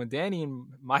on the phone with Danny, and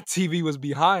my TV was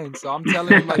behind. So I'm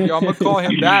telling him, like, yo, I'm going to call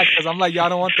him back because I'm like, yo, I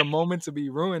don't want the moment to be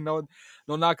ruined. No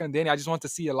knock on Danny. I just want to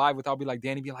see it live without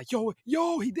Danny being like,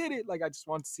 yo, he did it. Like, I just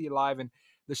want to see it live. And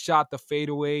the shot, the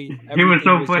fadeaway. It was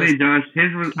so funny, Josh.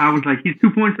 I was like, he's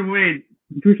 2 points away.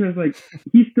 Tushar's like,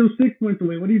 he's still 6 points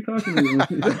away. What are you talking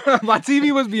about? My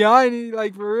TV was behind,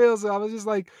 like, for real. So I was just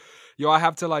like, yo, I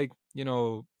have to, like,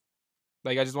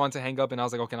 like, I just wanted to hang up, and I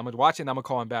was like, okay, I'm going to watch it, and I'm going to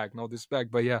call him back. No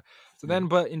disrespect. But, yeah. So then,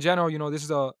 but in general, this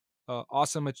is a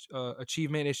awesome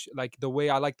achievement. It's like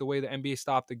I like the way the NBA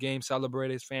stopped the game,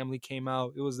 celebrated. His family came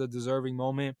out. It was a deserving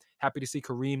moment. Happy to see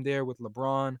Kareem there with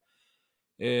LeBron.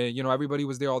 Everybody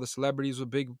was there. All the celebrities were a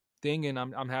big thing, and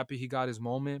I'm happy he got his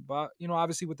moment. But,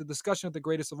 obviously with the discussion of the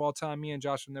greatest of all time, me and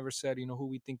Josh have never said, who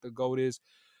we think the GOAT is.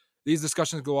 These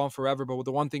discussions go on forever. But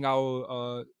the one thing I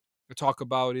will talk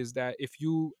about is that if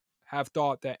you have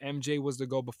thought that MJ was the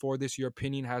GOAT before this, your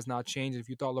opinion has not changed. If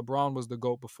you thought LeBron was the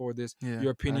GOAT before this,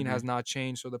 your opinion has not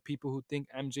changed. So the people who think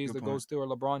MJ is the GOAT still or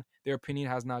LeBron, their opinion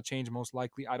has not changed most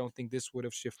likely. I don't think this would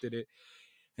have shifted it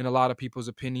in a lot of people's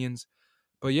opinions.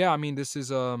 But yeah, I mean, this is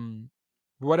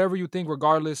whatever you think,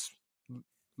 regardless.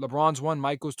 LeBron's 1,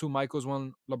 Michael's 2, Michael's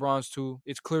 1, LeBron's 2.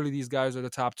 It's clearly these guys are the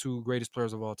top 2 greatest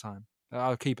players of all time.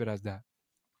 I'll keep it as that.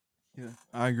 Yeah,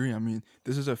 I agree. I mean,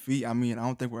 this is a feat. I mean, I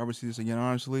don't think we'll ever see this again,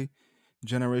 honestly.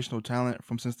 Generational talent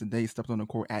from since the day he stepped on the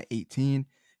court at 18.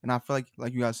 And I feel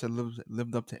like you guys said,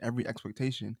 lived up to every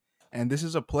expectation. And this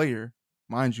is a player,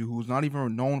 mind you, who's not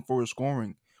even known for his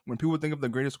scoring. When people think of the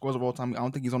greatest scorers of all time, I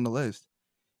don't think he's on the list.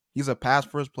 He's a pass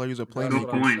first player. He's a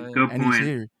playmaker. Good point. He's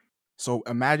here. So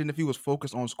imagine if he was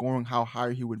focused on scoring, how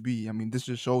high he would be. I mean, this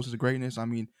just shows his greatness. I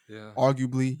mean,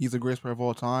 arguably, he's the greatest player of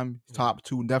all time. Top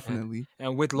 2, definitely.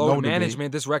 And with load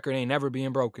management, this record ain't never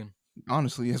being broken.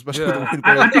 Honestly, especially with the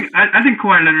way I think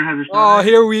Kawhi Leonard has a shot. Oh,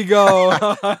 here we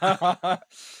go.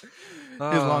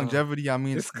 His longevity, I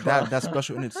mean, that's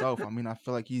special in itself. I mean, I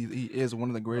feel like he is one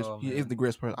of the greatest. He is the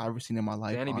greatest player I've ever seen in my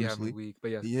life. Danny honestly, weak,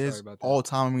 but yes, he is all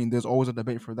time. I mean, there's always a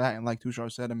debate for that. And like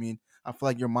Tushar said, I mean, I feel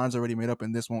like your mind's already made up,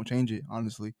 and this won't change it.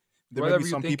 Honestly, there may be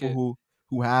some people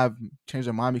who have changed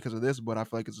their mind because of this, but I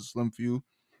feel like it's a slim few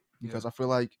because I feel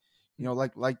like.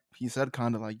 Like he said,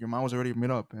 kind of like your mind was already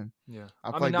made up, and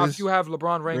I mean, now if you have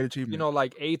LeBron ranked,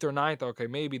 like 8th or 9th, okay,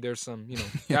 maybe there's some,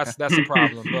 that's a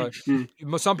problem.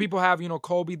 But some people have,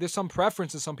 Kobe. There's some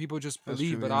preferences. Some people just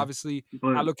believe, but obviously,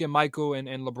 I look at Michael and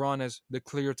LeBron as the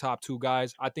clear top 2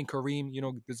 guys. I think Kareem,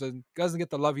 doesn't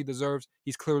get the love he deserves.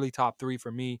 He's clearly top 3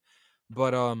 for me.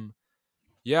 But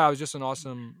yeah, it was just an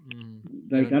awesome.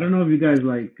 I don't know if you guys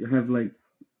have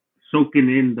soaking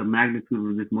in the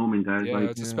magnitude of this moment, guys. Yeah,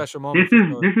 it's a special moment.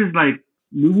 This is like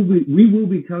we will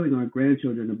be telling our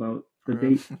grandchildren about the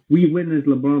day we witnessed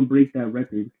LeBron break that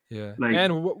record. Yeah,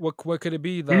 and what could it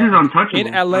be? This is untouchable.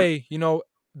 In LA,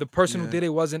 the person who did it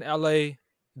was in LA.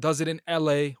 Does it in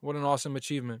LA? What an awesome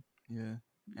achievement. Yeah,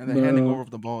 and the handing over of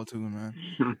the ball too, man.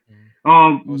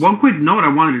 One quick note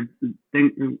I wanted to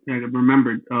think. I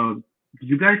remembered. Did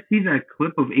you guys see that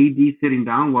clip of AD sitting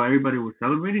down while everybody was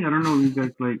celebrating? I don't know if you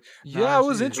guys Yeah, it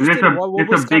was interesting.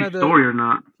 It's a big story or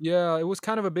not? Yeah, it was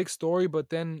kind of a big story, but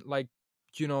then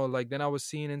then I was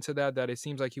seeing into that it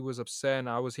seems like he was upset, and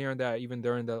I was hearing that even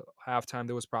during the halftime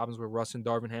there was problems with Russ and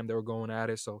Darvingham. They were going at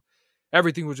it, so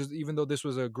everything was just. Even though this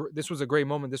was a great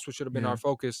moment, this should have been our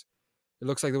focus. It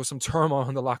looks like there was some turmoil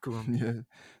in the locker room.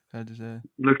 Yeah, had to say.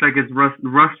 Looks like it's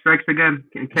Russ strikes again.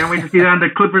 Can't wait to see that in the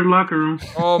Clippers locker room.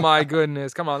 Oh my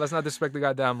goodness! Come on, let's not disrespect the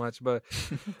guy that much. But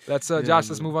that's Josh.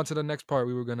 Let's move on to the next part.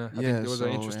 We were gonna. I think there was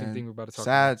an interesting thing we're about to talk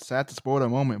about. Sad to spoil the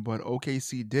moment, but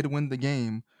OKC did win the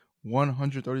game,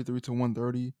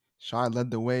 133-130. Shai led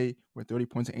the way with 30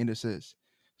 points and 8 assists.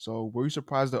 So, were you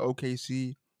surprised that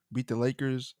OKC beat the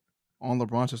Lakers on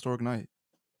LeBron's historic night?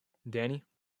 Danny?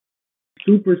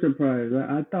 Super surprised.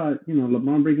 I thought,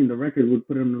 LeBron breaking the record would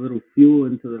put him a little fuel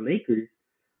into the Lakers.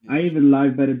 Yeah. I even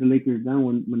live betted the Lakers down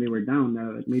when they were down.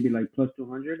 Maybe plus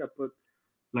 200. I put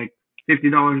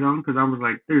 $50 down because I was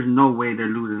like, there's no way they're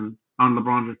losing on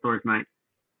LeBron's historic night.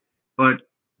 But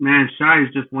man, Shai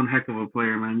is just one heck of a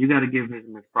player, man. You got to give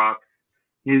him his props.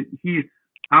 He's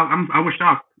I was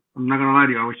shocked. I'm not gonna lie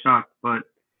to you, I was shocked. But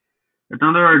the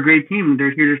Thunder are a great team.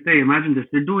 They're here to stay. Imagine this.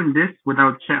 They're doing this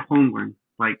without Chet Holmgren.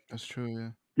 Like, That's true. Yeah.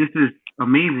 this is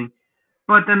amazing.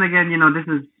 But then again, this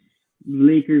is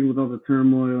Lakers with all the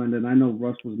turmoil, and then I know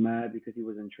Russ was mad because he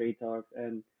was in trade talks.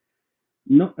 And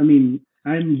no, I mean,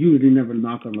 I usually never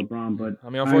knock on LeBron, but I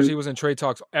mean, unfortunately, he was in trade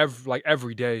talks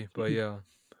every day. But yeah,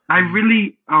 I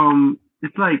really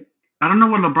it's like I don't know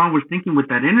what LeBron was thinking with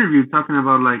that interview, talking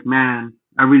about like, man,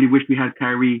 I really wish we had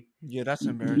Kyrie. Yeah, that's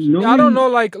embarrassing. I don't know.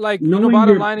 Like bottom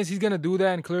your- line is he's gonna do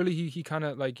that, and clearly he kind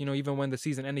of like even when the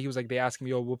season ended, he was like, they asked me,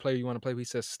 "Yo, what player you want to play?" He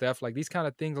says Steph. Like these kind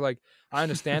of things. Like I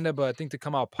understand that, but I think to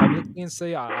come out publicly and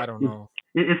say, I don't know.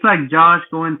 It's like Josh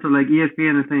going to like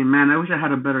ESPN and saying, "Man, I wish I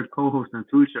had a better co-host than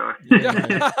Tushar."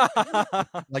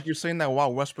 Like you're saying that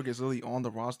while Westbrook is really on the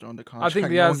roster on the contract. I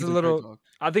think no it's one's a in little. trade talk.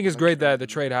 I think it's Like, great that the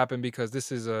crazy. trade happened because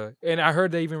this is and I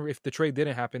heard that even if the trade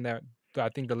didn't happen, that I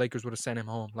think the Lakers would have sent him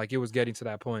home. Like it was getting to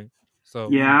that point.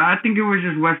 So Yeah, I think it was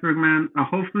just Westbrook, man.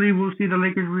 Hopefully, we'll see the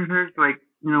Lakers research, like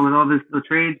with all the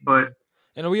trades. But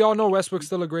and we all know Westbrook's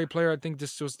still a great player. I think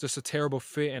this was just a terrible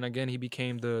fit, and again, he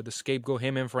became the scapegoat.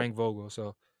 Him and Frank Vogel.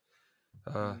 So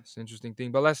it's an interesting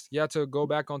thing. But to go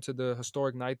back onto the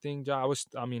historic night thing. I was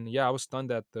stunned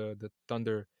that the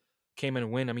Thunder came in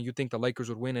and win. I mean, you think the Lakers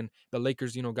would win, and the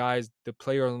Lakers, guys, the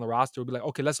players on the roster would be like,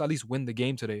 okay, let's at least win the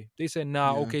game today. They said,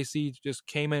 nah, Yeah. OKC just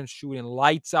came in shooting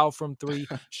lights out from three,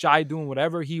 Shai doing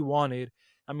whatever he wanted.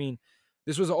 I mean,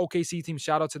 this was an OKC team.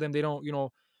 Shout out to them. They don't,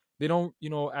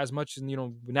 as much as,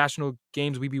 national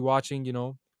games we be watching,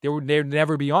 they'd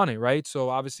never be on it, right? So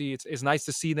obviously it's nice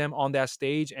to see them on that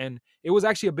stage, and it was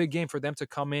actually a big game for them to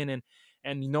come in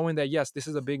and knowing that, yes, this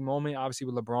is a big moment, obviously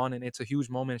with LeBron, and it's a huge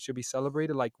moment. It should be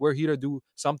celebrated. Like we're here to do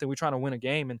something. We're trying to win a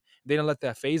game, and they didn't let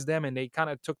that phase them, and they kind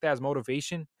of took that as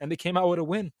motivation, and they came out with a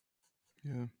win.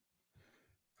 Yeah.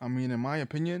 I mean, in my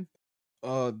opinion,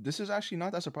 this is actually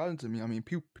not that surprising to me. I mean,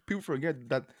 people forget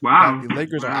that wow, the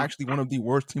Lakers are wow. actually one of the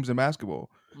worst teams in basketball.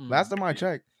 Last time I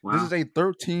checked, this is a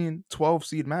 13-12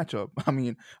 seed matchup. I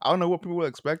mean, I don't know what people were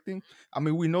expecting. I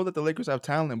mean, we know that the Lakers have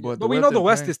talent, but we know the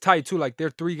West is tight too. Like they're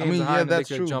 3 games behind, that's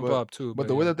and they true. could jump up too. But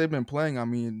the way that they've been playing, I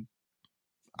mean,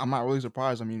 I'm not really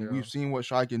surprised. I mean, Yeah. we've seen what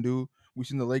Shai can do. We've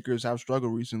seen the Lakers have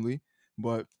struggled recently,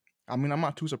 but I mean, I'm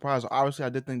not too surprised. Obviously, I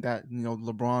did think that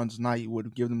LeBron's night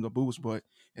would give them the boost, but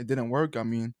it didn't work. I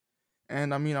mean, I'm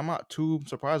not too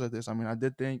surprised at this. I mean, I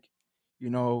did think,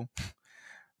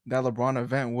 that LeBron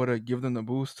event would have given them the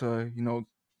boost to,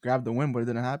 grab the win, but it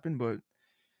didn't happen. But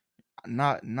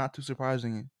not too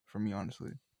surprising for me,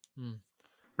 honestly.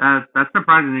 That's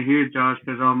surprising to hear, Josh,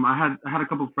 because I had a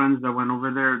couple of friends that went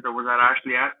over there that was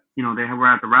actually at they were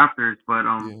at the Raptors, but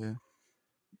Yeah.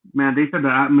 man, they said the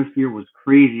atmosphere was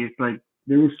crazy. It's like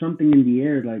there was something in the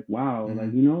air, like wow, Mhm.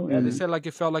 like Yeah, and they said like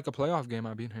it felt like a playoff game.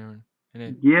 I've been hearing.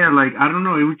 yeah, like I don't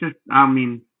know. It was just I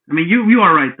mean, you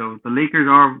are right though. The Lakers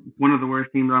are one of the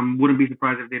worst teams. I wouldn't be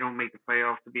surprised if they don't make the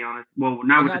playoffs. To be honest, well,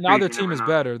 now with the now their trades, you team never is know.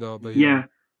 better though. But Yeah,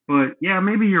 but yeah,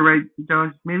 maybe you're right,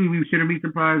 Josh. Maybe we shouldn't be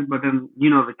surprised. But then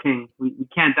the King. We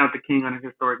can't doubt the King on a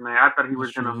historic night. I thought he was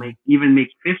That's gonna true, make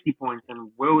 50 points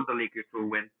and will the Lakers to a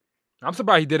win. I'm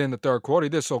surprised he did it in the third quarter. He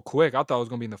did it so quick. I thought it was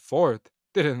gonna be in the fourth.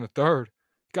 Did it in the third.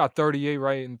 Got 38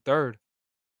 right in third.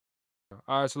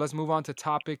 All right, so let's move on to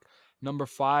topic number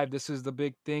 5. This is the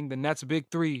big thing. The Nets' big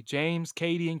three, James,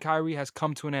 KD, and Kyrie, has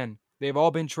come to an end. They've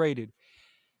all been traded.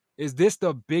 Is this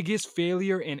the biggest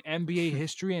failure in NBA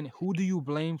history? And who do you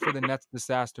blame for the Nets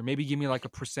disaster? Maybe give me like a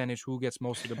percentage. Who gets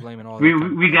most of the blame and all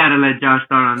that? We gotta let Josh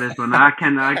start on this one. I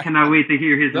cannot wait to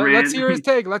hear his rant. Let's hear his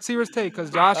take. Because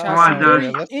Josh has on, some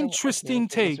very Josh. interesting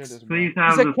takes. Please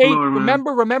have He's the a K. floor, man.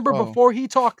 Remember before he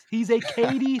talks, he's a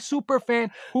KD super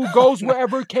fan who goes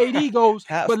wherever KD goes.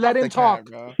 But let him talk.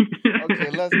 Bro.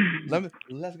 Okay,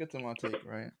 let's get to my take,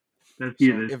 right? Let's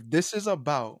hear this. If this is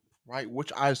about, right,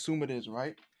 which I assume it is,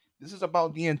 right? This is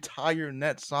about the entire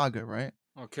Nets saga, right?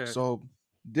 Okay. So,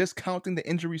 discounting the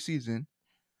injury season,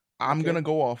 I'm going to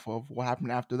go off of what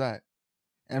happened after that.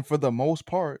 And for the most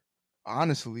part,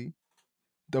 honestly,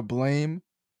 the blame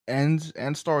ends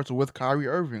and starts with Kyrie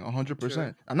Irving,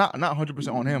 100%. Not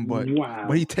 100% on him,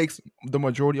 but he takes the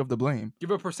majority of the blame.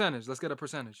 Give a percentage. Let's get a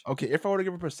percentage. Okay, if I were to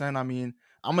give a percent, I mean,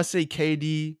 I'm gonna say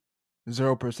KD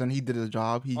 0%. He did his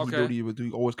job. He did what he would do.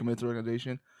 He always committed to the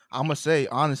organization. I'm gonna say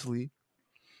honestly,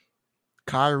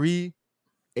 Kyrie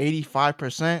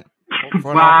 85%.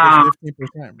 Wow.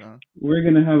 15%, bro. We're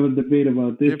gonna have a debate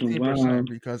about this 15%,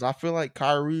 because I feel like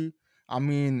Kyrie, I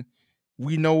mean,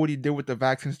 we know what he did with the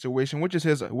vaccine situation, which is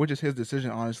his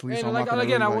decision, honestly. So And I'm not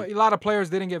gonna a lot of players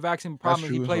didn't get vaccine. That's Problem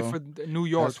is he true. played So for New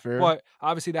York, that's fair. but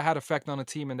obviously that had effect on the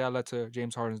team, and that led to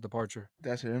James Harden's departure.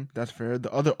 That's him. That's fair.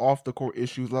 The other off the court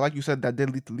issues, like you said, that did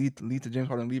lead to James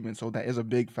Harden leaving. So that is a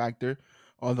big factor.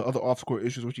 All the other off the court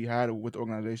issues which he had with the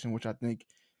organization, which I think,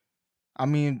 I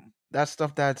mean, that's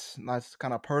stuff that's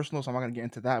kind of personal. So I'm not gonna get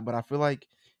into that. But I feel like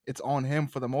it's on him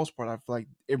for the most part. I feel like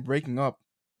it breaking up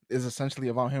is essentially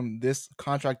about him. This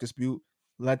contract dispute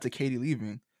led to KD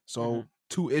leaving. So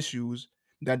 2 issues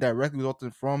that directly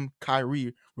resulted from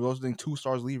Kyrie, resulting 2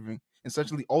 stars leaving.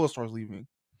 Essentially, all the stars leaving.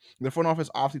 The front office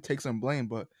obviously takes some blame,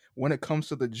 but when it comes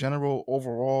to the general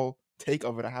overall take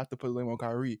of it, I have to put blame on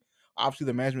Kyrie. Obviously,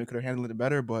 the management could have handled it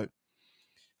better, but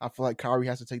I feel like Kyrie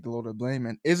has to take the load of blame.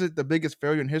 And is it the biggest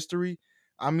failure in history?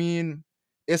 I mean,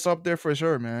 it's up there for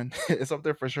sure, man. It's up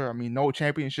there for sure. I mean, no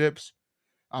championships.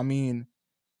 I mean,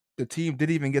 the team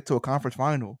didn't even get to a conference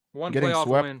final. One Getting playoff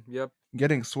swept. win. Yep.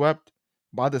 Getting swept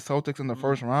by the Celtics in the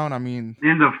first round. I mean,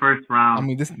 in the first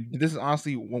round. this is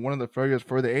honestly one of the failures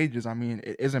for the ages. I mean,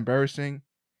 it is embarrassing.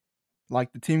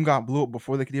 Like the team got blew up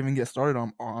before they could even get started.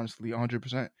 On honestly,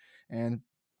 100%. And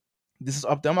this is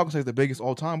up there. I'm not gonna say it's the biggest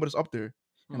all time, but it's up there.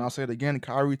 And I'll say it again.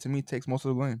 Kyrie to me takes most of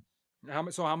the blame. How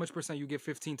much percent you give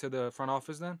 15 to the front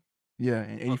office then? Yeah,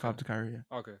 and 85 to Kyrie.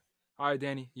 Yeah. Okay. All right,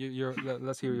 Danny.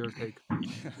 Let's hear your take.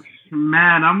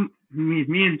 Man,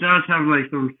 me and Josh have like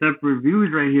some separate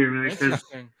views right here, man.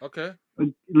 Interesting. Okay.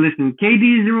 Listen,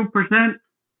 KD 0%.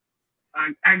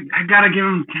 I gotta give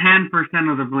him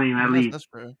 10% of the blame at least. That's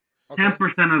fair. 10%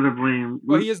 of the blame.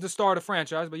 Well, he is the star of the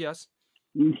franchise, but yes.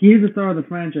 He is the star of the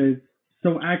franchise,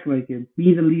 so act like it.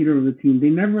 Be the leader of the team. They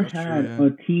never had a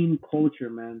team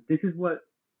culture, man. This is what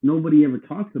nobody ever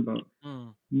talks about.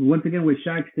 Once again, with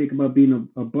Shaq's take about being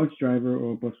a bus driver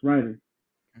or a bus rider.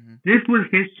 This was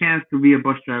his chance to be a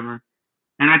bus driver,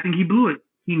 and I think he blew it.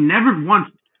 He never once.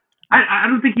 I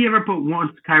don't think he ever put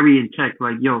once Kyrie in check.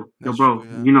 Like, yo, bro, true,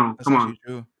 yeah. you know, That's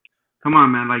come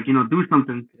on, man. Like, you know, do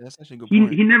something. Yeah, that's actually a good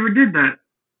point. He never did that.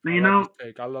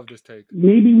 I love this take.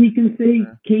 Maybe we can say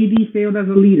KD failed as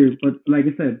a leader, but like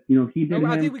I said, you know, he did.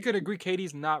 I think we could agree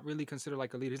KD's not really considered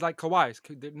like a leader. He's like Kawhi.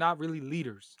 They're not really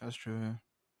leaders. That's true. Yeah.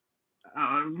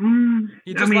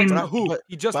 He just likes to hoop.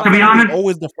 He just to be honest, he's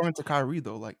always deferring to Kyrie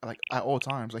though, like at all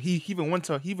times. Like he even went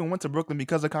to Brooklyn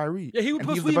because of Kyrie. Yeah, he would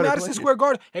put Madison Square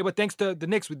Garden. Hey, but thanks to the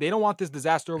Knicks, they don't want this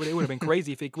disaster over there. It would have been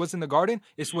crazy if it was in the Garden.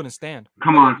 This wouldn't stand.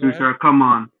 Come on, Tushar. Come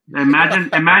on.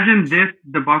 Imagine this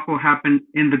debacle happened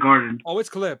in the Garden. Oh, it's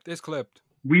clipped. It's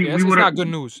it's not good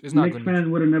news. It's not good news. Knicks fans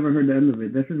would have never heard the end of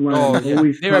it. This is why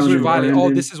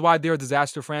this is why they're a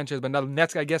disaster franchise. But now the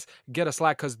Nets, I guess, get a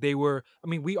slack because they were. I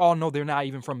mean, we all know they're not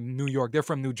even from New York. They're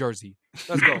from New Jersey.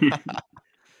 Let's go. All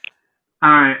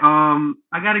right.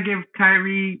 I gotta give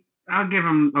Kyrie. I'll give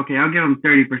him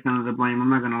 30% of the blame. I'm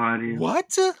not gonna lie to you.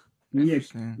 What? Yeah.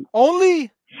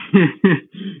 Only.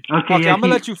 Okay, I'm gonna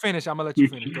let you finish. Go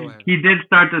ahead. He did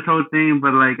start this whole thing,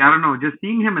 but like I don't know, just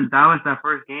seeing him in Dallas that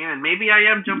first game, and maybe I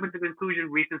am jumping to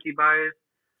conclusion recency bias.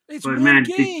 It's one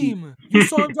game. You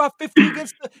saw him drop 50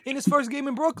 in his first game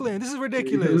in Brooklyn. This is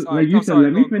ridiculous. Like you said,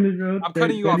 let me finish, bro. I'm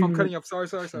cutting you off.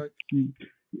 Sorry.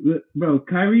 Bro,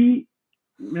 Kyrie,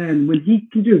 man, when he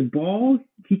can just ball,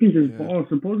 ball.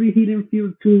 Supposedly he didn't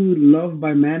feel too loved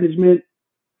by management.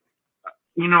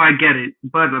 You know, I get it,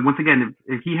 but once again,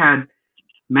 if he had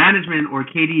management or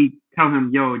KD tell him,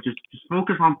 yo, just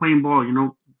focus on playing ball, you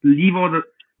know, leave all the.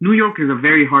 New York is a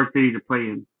very hard city to play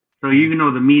in, so you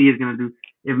know the media is gonna do.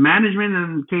 If management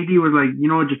and KD was like, you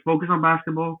know, just focus on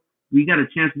basketball, we got a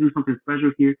chance to do something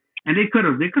special here, and they could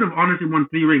have honestly won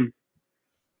 3 rings.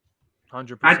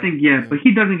 100%. I think but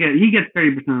he gets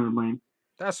 30% of the blame.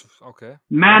 That's okay.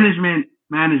 Management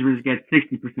gets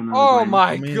 60% of the blame. Oh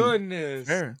my goodness.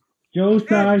 Fair. Joe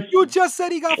Tsai. You just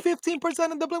said he got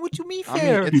 15% of the blame. What you mean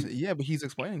fair? I mean, but he's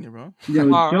explaining it, bro. Yo,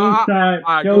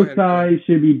 Joe Tsai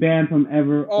should be banned from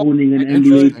ever owning an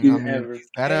NBA team ever.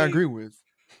 That I agree with.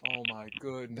 Oh my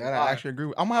goodness. That I actually agree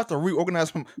with. I'm gonna have to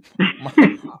reorganize I'm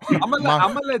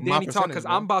gonna let Danny talk because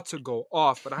I'm about to go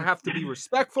off, but I have to be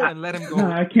respectful and let him go.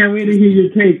 I can't wait to hear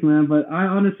your take, man. But I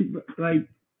honestly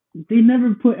they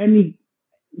never put any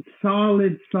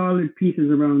solid pieces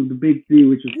around the big three,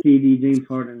 which is KD, James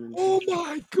Harden. Oh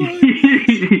my goodness!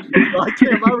 I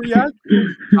can't. My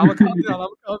reaction. I'm gonna calm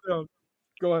down.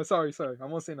 Go ahead. Sorry. I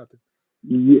won't say nothing.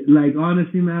 Yeah, like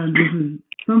honestly, man, this is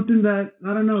something that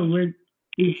I don't know.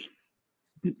 This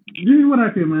is what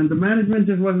I feel, man. The management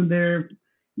just wasn't there.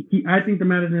 I think the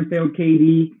management failed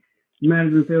KD. The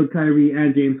management failed Kyrie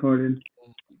and James Harden.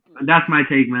 That's my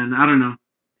take, man. I don't know.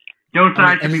 Joe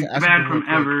Tsai should be banned from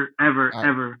ever.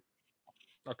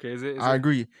 Okay, is it? I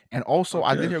agree. And also,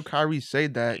 I Okay. did hear Kyrie say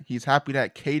that he's happy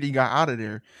that KD got out of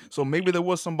there. So maybe there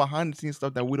was some behind the scenes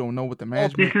stuff that we don't know with the This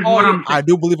management. is Oh what yeah. I'm saying. I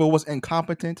do believe it was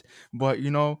incompetent, but He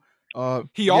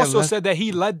yeah, also let's said that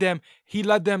he led them. He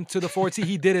led them to the 4T.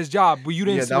 He did his job. But you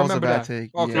yeah, didn't that was a remember bad that.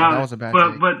 take. Okay. Yeah, that Josh, was a bad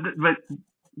but take. but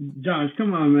Josh,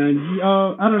 come on, man.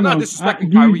 I don't I'm not know.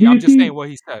 disrespecting Do Kyrie. you I'm just see saying what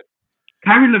he said.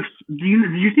 Kyrie looks? Did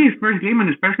you see his first game in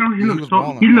his press conference? Yeah, he was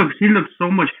balling, huh? He looks so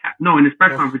much. No, in his press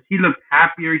Bro, conference, he looked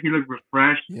happier. He looked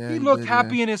refreshed. yeah, He he looked did, yeah.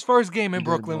 happy in his first game He in did,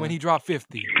 Brooklyn when bro. he dropped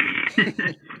 50.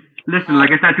 Listen, like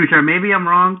I said to Richard, maybe I'm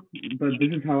wrong, but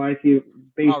this is how I see it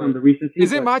based All on right. the recency.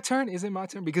 Is it But my turn? Is it my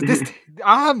turn? Because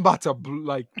I'm about to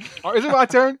is it my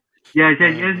turn? yeah, Go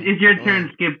ahead, bro. it's your Go turn,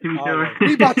 ahead. Skip. Too All short. right.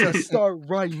 We about to start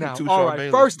right now. Too All Sharp right.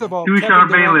 Bayless, First man. of all, Too Kevin sharp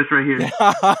Durant. Bayless right here.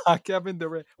 Yeah, Kevin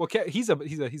Durant. Well, he's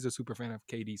a super fan of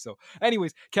KD. So,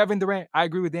 anyways, Kevin Durant. I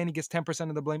agree with Danny. Gets 10%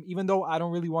 of the blame, even though I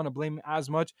don't really want to blame him as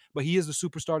much. But he is the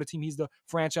superstar of the team. He's the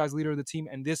franchise leader of the team,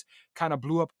 and this kind of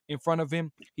blew up in front of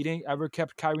him. He didn't ever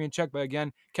kept Kyrie in check. But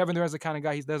again, Kevin Durant's the kind of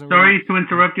guy he doesn't really. Sorry to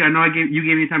interrupt you. I know you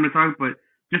gave me time to talk, but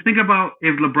just think about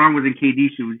if LeBron was in KD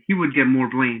shoes, he would get more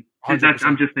blame. I'm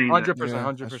 100%. just saying that. 100%.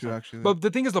 Yeah, that's true 100%. actually. But the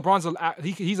thing is, LeBron's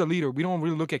he's a leader. We don't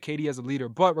really look at KD as a leader.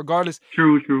 But regardless,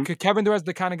 True. Kevin Durant's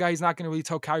the kind of guy he's not going to really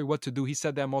tell Kyrie what to do. He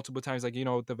said that multiple times, like,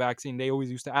 with the vaccine. They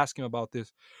always used to ask him about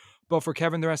this. But for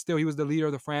Kevin Durant, still, he was the leader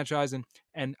of the franchise.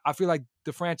 And I feel like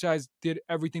the franchise did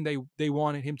everything they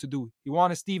wanted him to do. He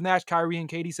wanted Steve Nash, Kyrie, and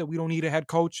KD said, we don't need a head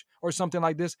coach or something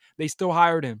like this. They still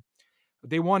hired him.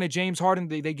 They wanted James Harden.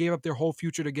 They gave up their whole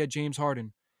future to get James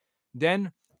Harden.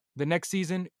 Then the next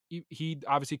season, he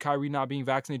obviously Kyrie not being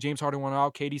vaccinated. James Harden went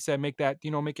out. KD said, make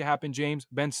it happen, James.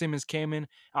 Ben Simmons came in.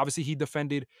 Obviously, he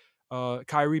defended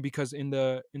Kyrie because in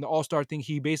the All-Star thing,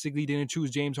 he basically didn't choose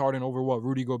James Harden over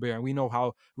Rudy Gobert. And we know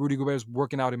how Rudy Gobert is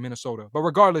working out in Minnesota. But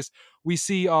regardless, we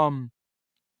see what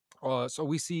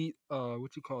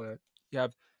you call that? Yeah.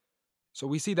 So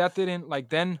we see that didn't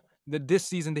then this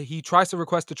season that he tries to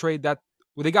request a trade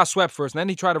they got swept first, and then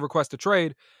he tried to request a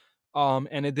trade.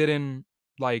 And it didn't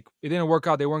work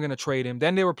out. They weren't going to trade him.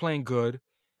 Then they were playing good.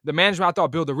 The management, I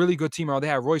thought, built a really good team around. They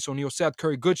had Royce O'Neal, Seth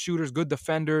Curry, good shooters, good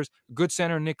defenders, good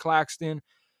center, Nick Claxton.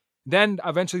 Then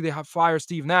eventually they fired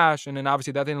Steve Nash, and then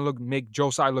obviously that didn't make Joe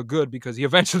Tsai look good because he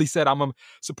eventually said, "I'm gonna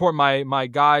support my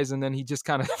guys," and then he just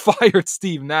kind of fired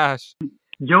Steve Nash.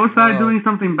 Joe Tsai doing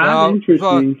something bad.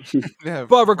 Interesting.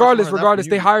 But regardless,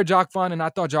 they hired Jacque Vaughn, and I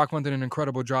thought Jacque Vaughn did an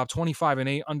incredible job.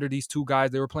 25-8 under these two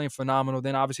guys. They were playing phenomenal.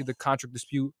 Then obviously the contract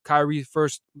dispute. Kyrie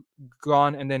first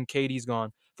gone, and then KD's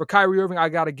gone. For Kyrie Irving, I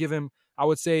gotta give him, I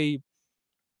would say,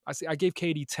 I gave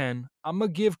KD 10. I'm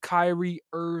gonna give Kyrie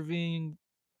Irving,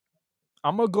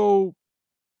 I'm gonna go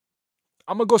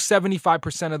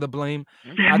 75% of the blame.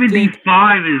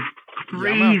 75 is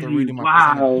Yeah, crazy.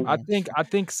 Wow. I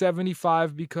think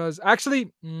 75 because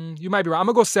actually, you might be right. I'm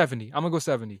gonna go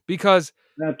 70. Because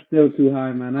that's still too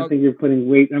high, man. I think you're putting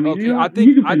weight. I mean, okay, I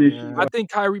think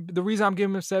Kyrie. The reason I'm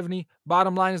giving him 70.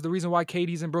 Bottom line is the reason why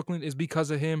KD's in Brooklyn is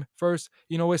because of him. First,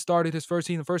 it started his first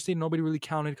season. First season, nobody really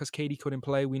counted because KD couldn't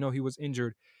play. We know he was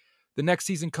injured. The next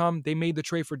season they made the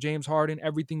trade for James Harden.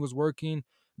 Everything was working.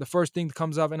 The first thing that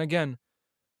comes up, and again,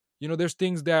 there's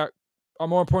things that are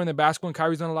more important than basketball, and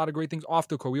Kyrie's done a lot of great things off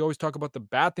the court. We always talk about the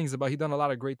bad things he's done a lot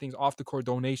of great things off the court,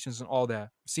 donations and all that. I've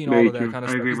seen all of that kind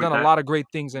of stuff. He's done a lot of great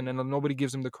things, and nobody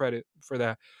gives him the credit for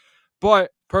that.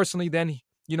 But personally, then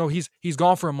he's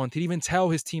gone for a month. He'd even tell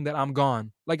his team that I'm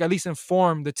gone, like at least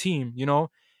inform the team,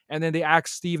 And then they ask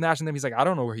Steve Nash, and then he's like, I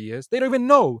don't know where he is. They don't even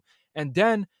know. And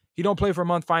then he don't play for a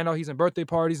month. Find out he's in birthday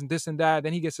parties and this and that.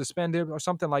 Then he gets suspended or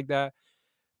something like that.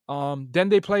 Then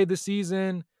they played the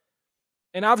season.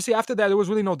 And obviously after that, there was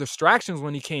really no distractions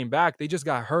when he came back. They just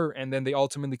got hurt, and then they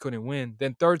ultimately couldn't win.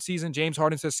 Then third season, James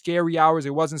Harden says scary hours.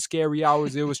 It wasn't scary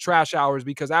hours. It was trash hours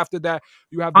because after that,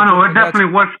 you have the it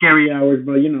definitely was scary hours,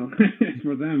 but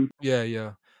for them.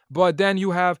 Yeah. But then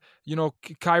you have,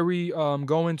 Kyrie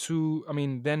going to,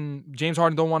 then James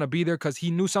Harden don't want to be there because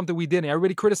he knew something we didn't.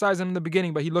 Everybody criticized him in the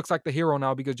beginning, but he looks like the hero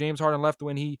now because James Harden left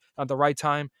when at the right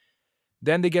time.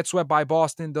 Then they get swept by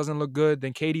Boston, doesn't look good.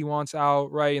 Then KD wants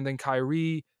out, right? And then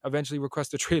Kyrie eventually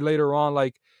requests a trade later on.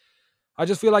 Like, I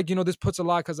just feel like, this puts a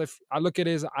lot because I look at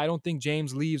it as I don't think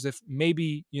James leaves if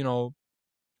maybe,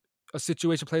 a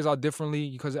situation plays out differently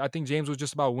because I think James was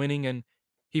just about winning and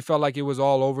he felt like it was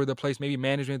all over the place. Maybe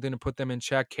management didn't put them in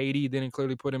check. KD didn't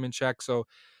clearly put him in check. So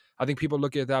I think people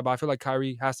look at that, but I feel like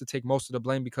Kyrie has to take most of the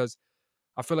blame because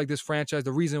I feel like this franchise,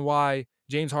 the reason why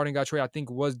James Harden got traded, I think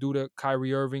was due to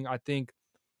Kyrie Irving. I think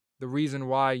the reason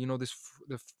why,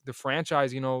 the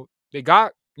franchise, they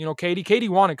got, KD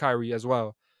wanted Kyrie as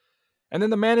well. And then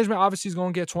the management obviously is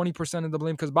going to get 20% of the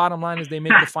blame because bottom line is they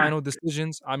make the final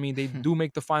decisions. I mean, they do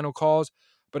make the final calls.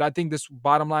 But I think this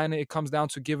bottom line, it comes down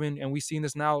to giving, and we've seen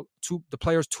this now, the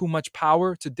players too much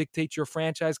power to dictate your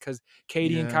franchise because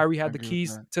KD and Kyrie I had the agree with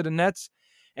keys that. to the Nets,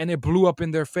 and it blew up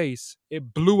in their face.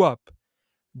 It blew up.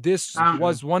 This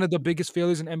was one of the biggest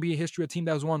failures in NBA history. A team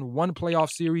that has won one playoff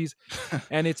series,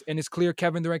 and it's clear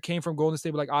Kevin Durant came from Golden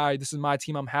State, but like, all right, this is my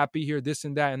team. I'm happy here, this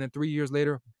and that. And then 3 years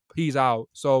later, he's out.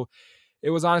 So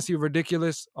it was honestly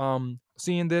ridiculous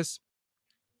seeing this.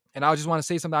 And I just want to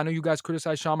say something. I know you guys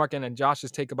criticize Sean Marks, and then Josh's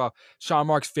take about Sean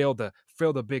Marks failed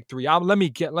the big three. Let me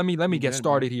get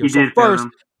started here. He So did fail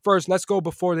them. first, let's go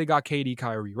before they got KD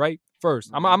Kyrie, right? First,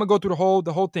 I'm gonna go through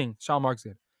the whole thing. Sean Marks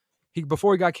did.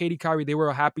 Before he got KD Kyrie, they were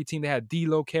a happy team. They had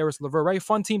D'Lo, Karis LeVert, right?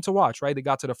 Fun team to watch, right? They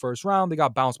got to the first round. They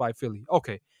got bounced by Philly.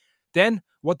 Okay. Then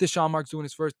what did Sean Marks do in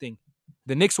his first thing?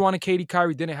 The Knicks wanted KD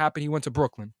Kyrie. Didn't happen. He went to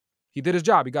Brooklyn. He did his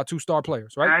job. He got 2 star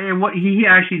players, right? And what he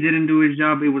actually didn't do his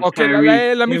job. It was Okay,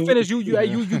 Kyrie. let me finish. You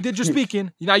did your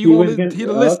speaking. Now He you was only gonna- here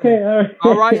to listen. Okay,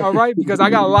 all right. All right, because I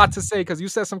got a lot to say because you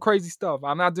said some crazy stuff.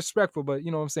 I'm not disrespectful, but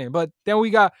you know what I'm saying. But then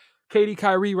we got KD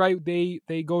Kyrie, right? They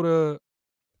go to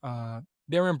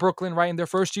they're in Brooklyn, right? In their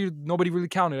first year, nobody really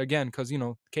counted again because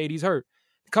KD's hurt.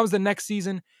 Comes the next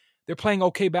season, they're playing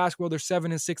okay basketball. They're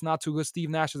 7-6, not too good. Steve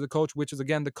Nash is the coach, which is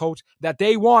again the coach that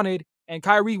they wanted. And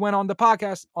Kyrie went on the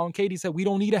podcast on KD said, "We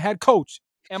don't need a head coach."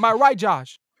 Am I right,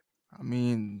 Josh? I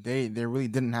mean, they really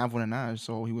didn't have one in Nash,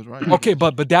 so he was right. Okay,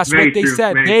 but that's Very what they true,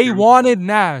 said. very They true. wanted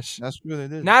Nash. That's true. They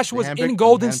did. Nash They was handpicked in him,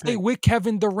 Golden handpicked. State with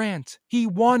Kevin Durant. He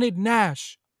wanted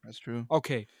Nash. That's true.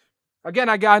 Okay. Again,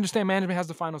 I understand management has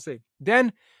the final say.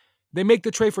 Then they make the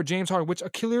trade for James Harden, which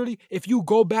clearly, if you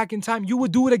go back in time, you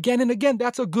would do it again and again.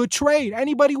 That's a good trade.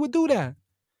 Anybody would do that.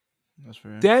 That's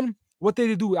fair. Then what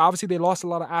they do, obviously they lost a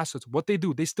lot of assets. What they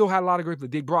do, they still had a lot of great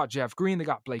players. They brought Jeff Green. They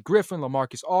got Blake Griffin,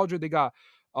 LaMarcus Aldridge. They got,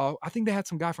 I think they had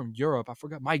some guy from Europe. I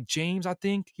forgot. Mike James, I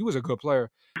think. He was a good player.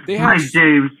 They had Mike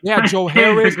James. They had Joe Mike James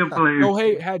Harris. is a good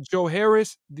player. Had Joe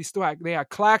Harris. They had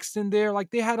Claxton there. Like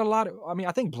they had a lot of. I mean,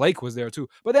 I think Blake was there too.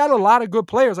 But they had a lot of good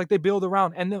players. Like they build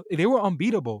around, and they were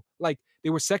unbeatable. Like they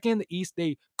were second in the East.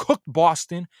 They cooked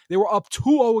Boston. They were up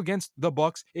 2-0 against the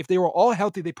Bucks. If they were all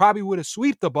healthy, they probably would have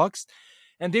swept the Bucks.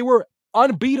 And they were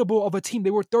unbeatable of a team.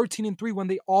 They were 13-3 when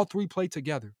they all three played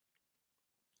together.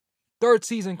 Third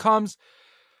season comes.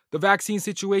 The vaccine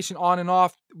situation on and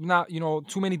off, not,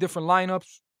 too many different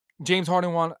lineups. James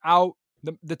Harden won out.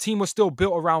 The team was still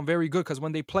built around very good because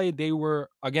when they played, they were,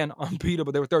 again,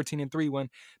 unbeatable. They were 13-3 when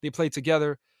they played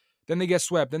together. Then they get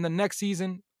swept. Then the next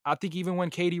season, I think even when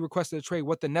KD requested a trade,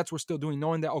 what the Nets were still doing,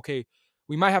 knowing that, okay,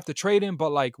 we might have to trade him,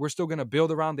 but, like, we're still going to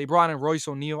build around. They brought in Royce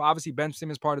O'Neal. Obviously, Ben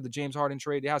Simmons part of the James Harden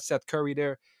trade. They had Seth Curry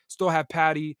there. Still had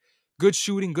Patty. Good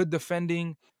shooting, good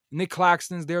defending. Nick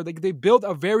Claxton's there. They built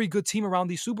a very good team around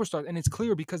these superstars, and it's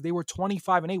clear because they were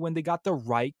 25-8 when they got the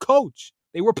right coach.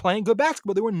 They were playing good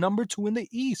basketball. They were number 2 in the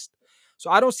East. So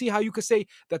I don't see how you could say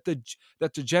that the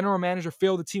general manager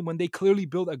failed the team when they clearly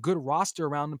built a good roster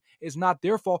around them. It's not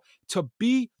their fault. To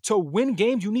win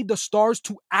games, you need the stars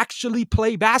to actually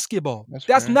play basketball. That's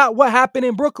fair. not what happened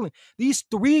in Brooklyn. These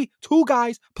two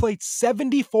guys played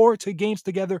 74 games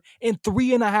together in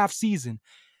 3.5 seasons.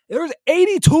 There's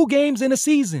 82 games in a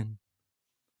season.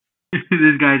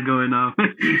 This guy's going off.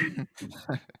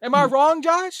 Am I wrong,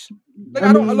 Josh? Like,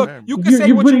 I mean, look. You can you're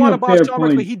say what you putting want up about fair Sean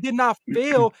Marks, but points. he did not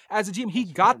fail as a GM. He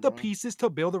That's got fair, the bro. pieces to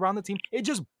build around the team. It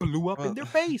just blew up in their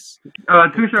face.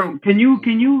 Tushar, can you?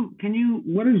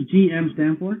 What does GM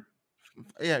stand for?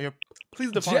 Yeah,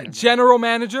 please define it, bro. General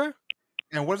manager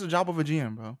And what's the job of a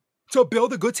GM, bro? to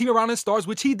build a good team around his stars,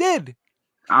 which he did.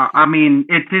 I mean,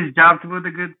 it's his job to build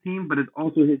a good team, but it's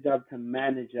also his job to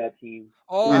manage that team.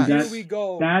 Oh, And here that's- we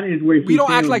go. That is where We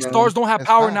don't act like bro. stars don't have That's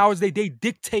power facts. now. As they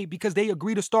dictate because they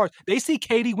agree to stars. They see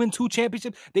KD win 2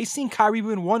 championships. They seen Kyrie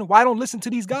win 1. Why don't listen to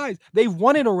these guys? They've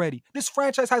won it already. This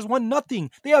franchise has won nothing.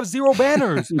 They have 0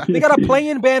 banners. They got a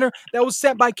play-in banner that was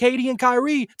sent by KD and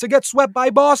Kyrie to get swept by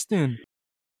Boston.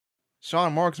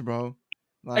 Sean Marks, bro.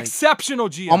 Like, Exceptional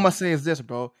GM. all I'm gonna say is this,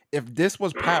 bro. If this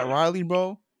was Pat Riley,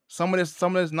 bro, some of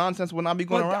this nonsense would not be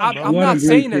going But around, bro. I'm What not a great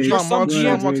saying that. take. There's Sean some Marks, What a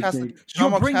Sean GMs. Marks great has to. take. Sean You're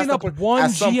Marks bringing has to up put, one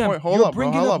at some GM. point, hold You're up, bro.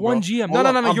 bringing Hold up up, one bro. GM. Hold No.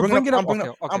 up. You're I'm bringing up. bringing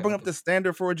Okay. up the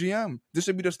standard for a GM. This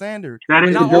should be the standard. That But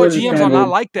is not the all Jordan GMs are standard. not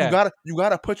like that. You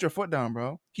gotta put your foot down,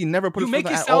 bro. He never put You his make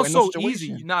foot it down at all sound in no so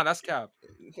situation. easy. Nah, that's cap.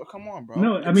 Come on, bro.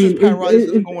 No, I This mean, is Pat Riley.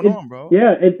 This is going on, bro.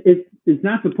 Yeah, it's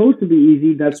not supposed to be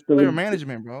easy. That's It's player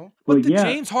management, bro. But the yeah.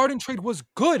 James Harden trade was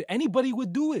good. Anybody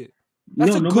would do it.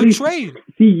 That's No, a nobody- good trade.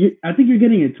 See, I think you're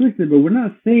getting it twisted, but we're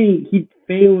not saying he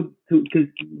failed to, because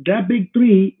that big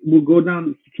 3 will go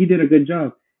down. He did a good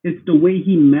job. It's the way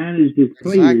he managed his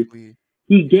players. Exactly.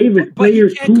 He gave his But he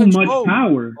players can't too much control.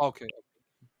 power. Okay.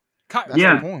 That's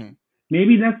Yeah. the point.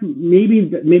 Maybe that's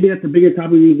a bigger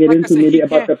topic we get Like I into. said, Maybe he about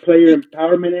can't. the player He,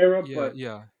 empowerment era, yeah, but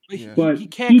yeah. But Yeah. he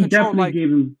can't control definitely like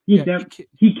gave him. yeah.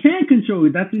 He can't control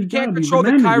it. That's He his can't job. He's the control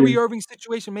the Kyrie manager. Irving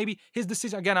situation. Maybe his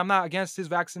decision again. I'm not against his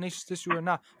vaccination issue or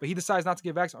not, but he decides not to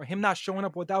get vaccinated, or him not showing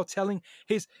up without telling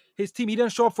his team he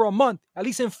didn't show up for a month. At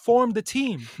least inform the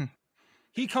team.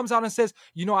 He comes out and says,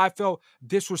 I felt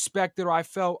disrespected, or I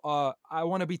felt I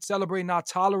want to be celebrated, not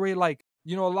tolerated. Like,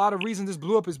 a lot of reasons this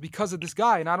blew up is because of this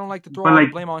guy, and I don't like to throw all the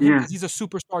blame on him because he's a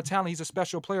superstar talent. He's a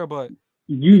special player, but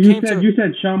you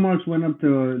said Sean Marks went up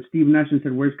to Steve Nash and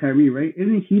said, "Where's Kyrie?" Right?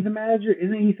 Isn't he the manager?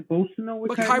 Isn't he supposed to know what?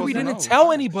 But Kyrie Kyrie didn't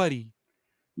tell anybody.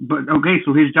 But okay,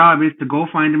 so his job is to go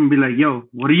find him and be like, "Yo,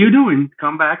 what are you doing?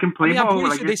 Come back and play ball."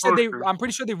 I'm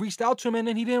pretty sure they reached out to him, and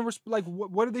then he didn't like.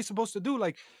 What are they supposed to do?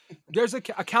 Like, there's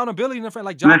accountability in the front.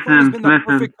 Like, Josh Vaughn has been the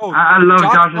perfect coach. I love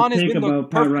Josh Josh's take about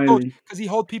Pat Riley because he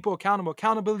holds people accountable.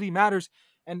 Accountability matters,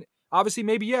 and obviously,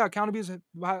 maybe accountability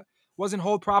wasn't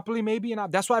held properly, maybe,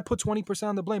 and that's why I put 20%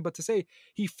 on the blame. But to say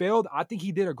he failed, I think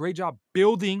he did a great job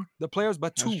building the players.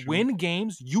 But to win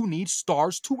games, you need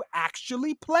stars to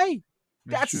actually play.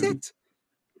 That's it.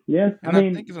 Yes, and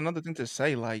I think it's another thing to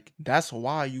say. Like, that's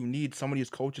why you need some of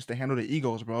these coaches to handle the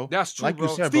egos, bro. That's true, like bro.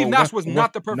 You said, Steve bro, Nash was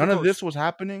not the perfect None coach. of this was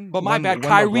happening. But my bad,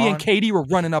 Kyrie and KD were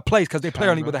running up plays because they play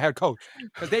only with a head coach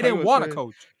because they didn't want a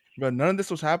coach. But none of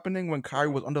this was happening when Kyrie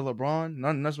was under LeBron.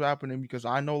 None of this was happening because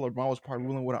I know LeBron was probably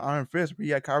ruling with an iron fist, but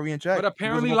he had Kyrie in check. But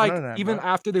apparently, like, even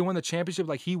after they won the championship,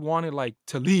 like, he wanted, like,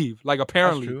 to leave. Like,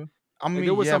 apparently. That's true. I mean,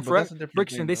 there was some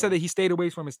friction. They said that he stayed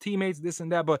away from his teammates, this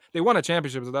and that, but they won a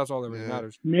championship, so that's all that really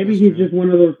matters. Maybe he's just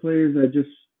one of those players that just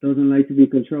doesn't like to be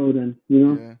controlled, and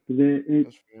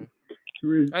that's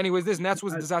true. Anyways, this Nets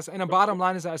was a disaster. And the bottom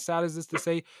line is, as sad as this to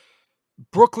say,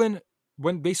 Brooklyn,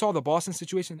 when they saw the Boston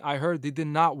situation, I heard they did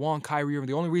not want Kyrie Irving.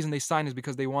 The only reason they signed is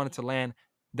because they wanted to land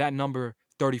that number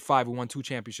 35 who won 2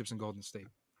 championships in Golden State.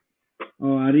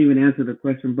 Oh, I didn't even answer the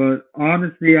question, but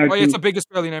honestly, it's the biggest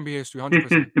failure in NBA history, 100%.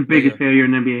 This is the biggest failure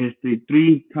in NBA history.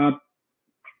 3 top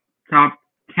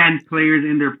 10 players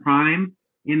in their prime.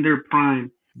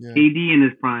 Yeah. KD in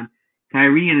his prime,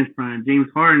 Kyrie in his prime, James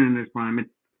Harden in his prime.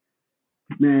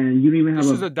 Man, you don't even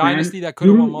have a dynasty that could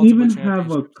have won multiple championships. You don't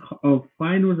even have a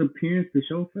finals appearance to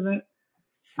show for that.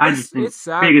 It's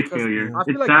sad biggest failure. I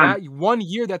feel like that 1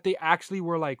 year that they actually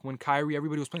were like when Kyrie,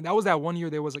 everybody was playing. That was that 1 year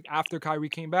there was like after Kyrie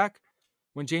came back,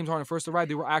 when James Harden first arrived,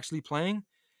 they were actually playing,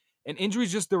 and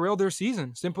injuries just derailed their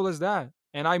season. Simple as that.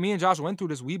 And me and Josh went through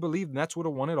this. We believe Nets would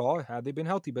have won it all had they been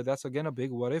healthy, but that's again a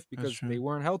big what if because they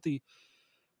weren't healthy.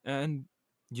 And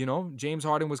James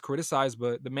Harden was criticized,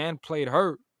 but the man played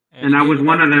hurt. And I was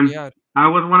one of them. I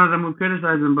was one of them who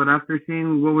criticized him, but after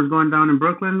seeing what was going down in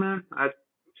Brooklyn, man,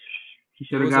 he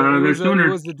should have got out of there sooner.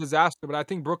 It was a disaster, but I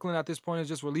think Brooklyn at this point is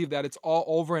just relieved that it's all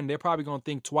over, and they're probably going to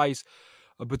think twice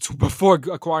before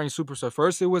acquiring superstar.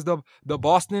 First, it was the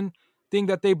Boston thing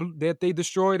that they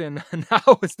destroyed, and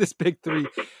now it's this big 3.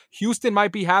 Houston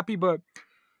might be happy, but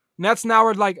Nets now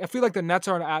are like, I feel like the Nets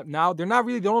are at now. They're not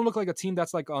really, they don't look like a team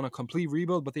that's like on a complete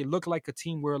rebuild, but they look like a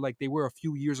team where like they were a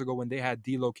few years ago when they had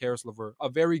D'Lo, Caris LeVert, a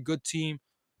very good team,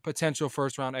 potential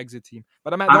first round exit team.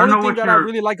 But the only thing that I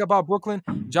really like about Brooklyn,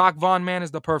 Jacques Vaughn, man, is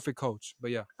the perfect coach.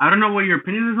 But yeah. I don't know what your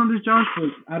opinion is on this, Josh, but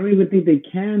I don't even think they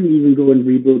can even go in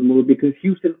rebuild mode because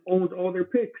Houston owns all their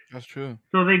picks. That's true.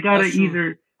 So they gotta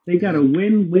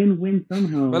win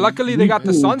somehow. But luckily they got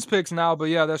the Suns picks now, but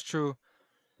yeah, that's true.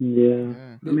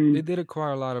 Yeah. They did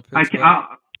acquire a lot of picks.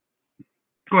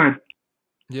 Go ahead.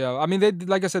 Yeah, I mean,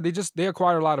 like I said, they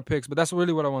acquired a lot of picks, but that's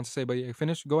really what I want to say. But yeah,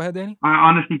 finish. Go ahead, Danny. I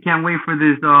honestly can't wait for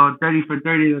this 30 for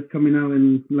 30 that's coming out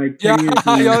in like 10 years.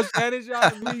 Yo, Shannon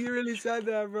Sharp, you really said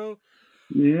that, bro.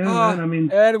 Yeah, man, I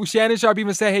mean. And Shannon Sharp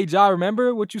even said, "Hey, Ja,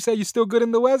 remember what you said? You still good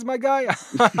in the West, my guy."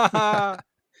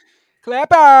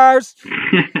 Clappers.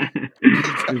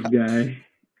 This guy.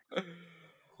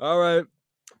 All right.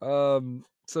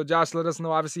 So Josh, let us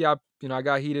know. Obviously, I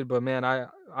got heated, but man,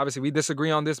 obviously we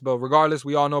disagree on this, but regardless,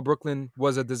 we all know Brooklyn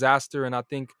was a disaster, and I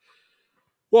think,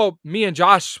 well, me and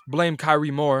Josh blame Kyrie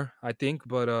more, I think,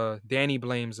 but Danny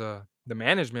blames the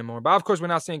management more. But of course, we're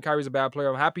not saying Kyrie's a bad player.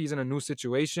 I'm happy he's in a new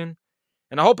situation,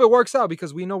 and I hope it works out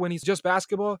because we know when he's just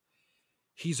basketball,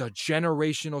 he's a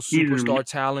generational superstar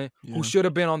talent who should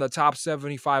have been on the top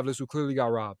 75 list, who clearly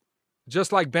got robbed,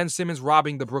 just like Ben Simmons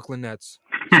robbing the Brooklyn Nets.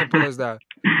 Simple as that.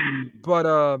 But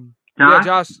yeah,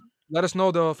 Josh, let us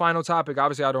know the final topic.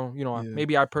 Obviously, I don't,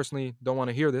 maybe I personally don't want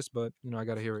to hear this, but I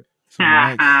got to hear it. So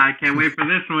I can't wait for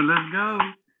this one. Let's go.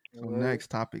 So next,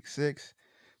 topic 6.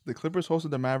 The Clippers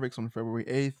hosted the Mavericks on February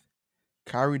 8th.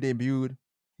 Kyrie debuted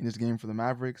in this game for the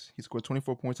Mavericks. He scored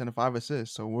 24 points and 5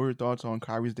 assists. So, what are your thoughts on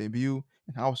Kyrie's debut,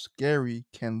 and how scary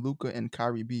can Luka and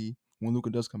Kyrie be when Luka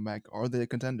does come back? Are they a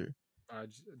contender?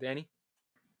 Danny?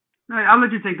 All right, I'll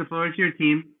let you take the floor. It's your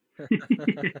team.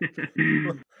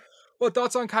 Well,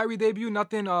 thoughts on Kyrie debut?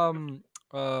 Nothing.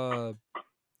 I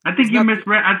think you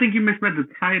misread. I think you misread the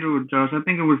title, Josh. I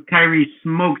think it was Kyrie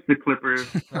smokes the Clippers.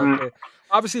 Okay.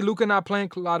 Obviously, Luka not playing.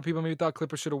 A lot of people maybe thought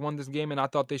Clippers should have won this game, and I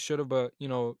thought they should have. But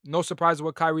no surprise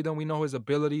what Kyrie done. We know his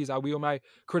abilities. We might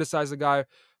criticize the guy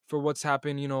for what's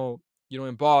happened.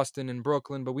 In Boston and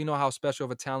Brooklyn, but we know how special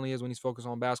of a talent he is when he's focused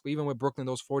on basketball. Even with Brooklyn,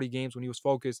 those 40 games when he was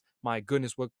focused, my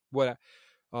goodness, what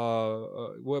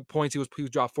points he was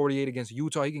dropped 48 against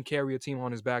Utah. He can carry a team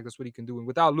on his back. That's what he can do. And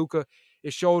without Luka,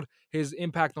 it showed his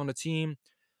impact on the team.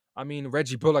 I mean,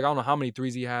 Reggie Bullock, I don't know how many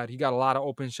threes he had. He got a lot of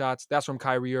open shots. That's from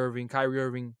Kyrie Irving. Kyrie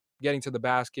Irving getting to the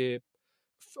basket,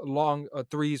 long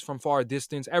threes from far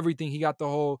distance, everything. He got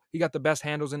the best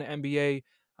handles in the NBA.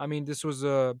 I mean, this was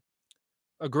a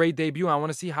great debut. I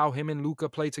want to see how him and Luka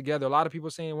play together. A lot of people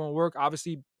saying it won't work.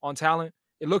 Obviously, on talent,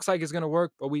 it looks like it's going to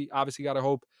work, but we obviously got to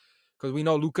hope because we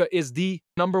know Luka is the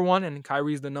number one and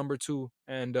Kyrie's the number two.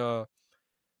 And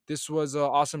this was an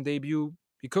awesome debut.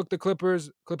 He cooked the Clippers.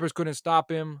 Clippers couldn't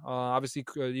stop him. Obviously,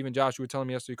 even Josh, you were telling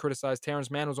me yesterday, criticized Terrence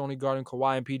Mann was only guarding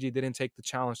Kawhi, and PG didn't take the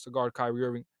challenge to guard Kyrie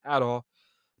Irving at all.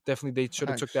 Definitely, they should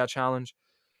have took that challenge.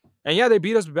 And yeah, they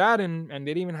beat us bad, and they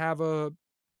didn't even have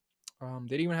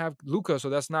Luka,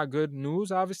 so that's not good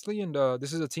news, obviously. And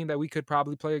this is a team that we could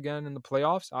probably play again in the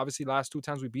playoffs. Obviously, last 2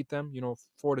 times we beat them, 4-2,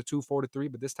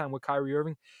 4-3. But this time with Kyrie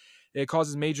Irving, it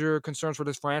causes major concerns for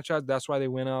this franchise. That's why they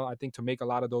went out, I think, to make a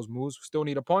lot of those moves. Still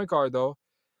need a point guard, though.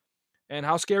 And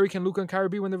how scary can Luka and Kyrie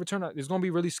be when they return? It's going to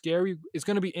be really scary. It's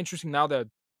going to be interesting now that,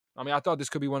 I thought this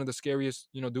could be one of the scariest,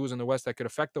 duos in the West that could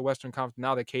affect the Western Conference.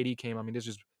 Now that KD came, this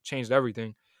just changed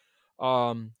everything.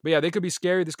 But yeah, they could be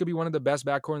scary. This could be one of the best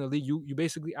backcourt in the league. You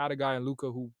basically add a guy in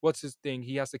Luka who, what's his thing?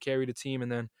 He has to carry the team,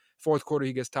 and then fourth quarter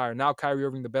he gets tired. Now Kyrie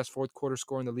Irving, the best fourth quarter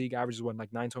scorer in the league, averages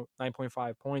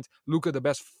 9.5 points. Luka, the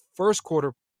best first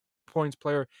quarter points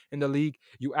player in the league.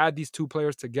 You add these two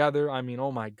players together.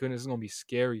 Oh my goodness, it's gonna be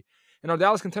scary. And our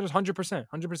Dallas contenders,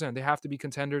 100%. They have to be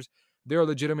contenders. They're a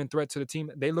legitimate threat to the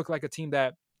team. They look like a team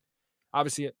that,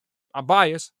 obviously, I'm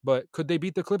biased, but could they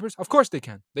beat the Clippers? Of course they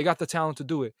can. They got the talent to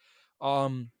do it.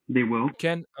 They will.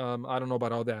 I don't know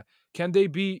about all that. Can they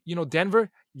beat, Denver?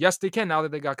 Yes, they can now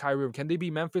that they got Kyrie. Can they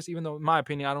beat Memphis? Even though, in my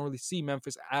opinion, I don't really see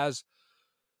Memphis as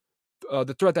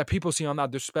the threat that people see. I'm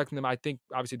not disrespecting them. I think,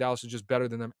 obviously, Dallas is just better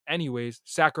than them anyways.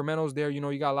 Sacramento's there. You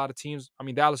got a lot of teams.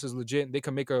 Dallas is legit. They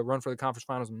can make a run for the conference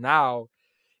finals now.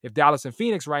 If Dallas and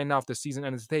Phoenix right now, if the season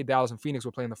ended today, Dallas and Phoenix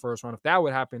will play in the first round. If that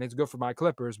would happen, it's good for my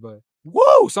Clippers. But,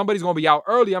 whoa, somebody's going to be out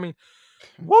early.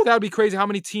 Whoa, that would be crazy. How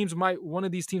many teams one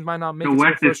of these teams might not make it to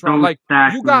the first round? Like,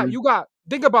 you got,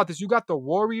 think about this. You got the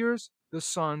Warriors, the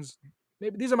Suns.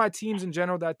 Maybe these are my teams in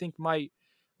general that I think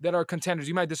that are contenders.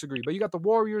 You might disagree, but you got the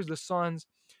Warriors, the Suns,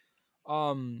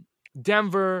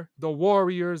 Denver, the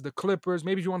Warriors, the Clippers.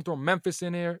 Maybe if you want to throw Memphis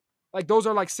in there. Like, those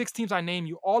are like 6 teams I name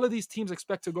you. All of these teams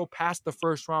expect to go past the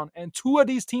first round, and 2 of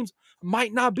these teams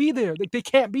might not be there. Like, they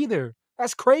can't be there.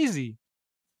 That's crazy.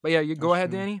 But yeah, you go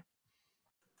ahead, Danny.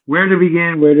 Where to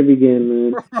begin,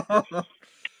 man?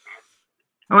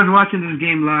 I was watching this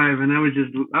game live, and I was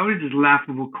just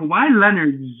laughable. Kawhi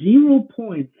Leonard, 0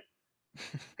 points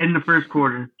in the first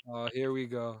quarter. Oh, here we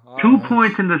go. 2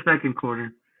 points in the second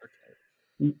quarter.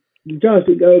 Josh,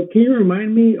 can you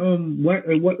remind me what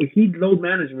he load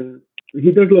management? He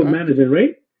does load management,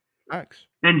 right? Max.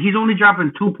 And he's only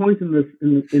dropping 2 points in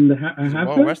the half.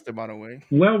 Well rested, by the way.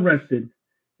 Well rested,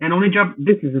 and only dropped.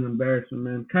 This is an embarrassment,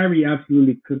 man. Kyrie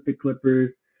absolutely cooked the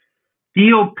Clippers.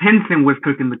 Theo Pinson was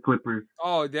cooking the Clippers.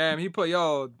 Oh damn! He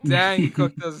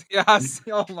cooked us. Yes.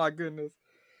 Oh my goodness.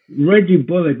 Reggie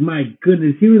Bullock, my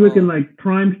goodness, he was looking like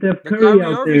prime Steph Curry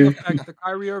out there. The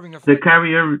Kyrie Irving effect. The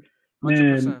Kyrie Irving.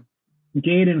 100%. Man,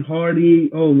 Jaden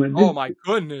Hardy. Oh man. Oh my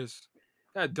goodness.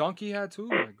 That dunk he had too.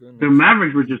 My goodness. The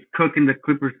Mavericks were just cooking the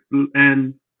Clippers,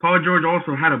 and Paul George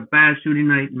also had a bad shooting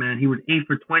night. Man, he was 8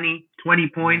 for 20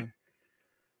 points.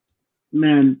 Yeah.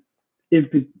 Man,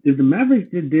 if the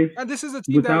Mavericks did this, and this is a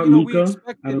team that Luka, we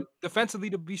expected defensively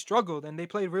to be struggled, and they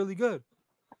played really good.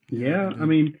 Yeah,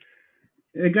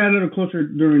 it got a little closer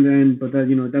during the end, but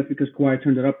that's because Kawhi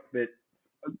turned it up a bit.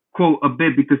 Quote a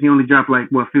bit because he only dropped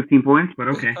 15 points, but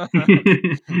okay.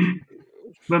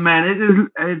 But man,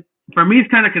 it for me it's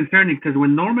kind of concerning because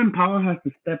when Norman Powell has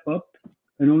to step up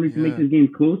and only to make this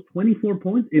game close, 24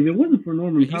 points. If it wasn't for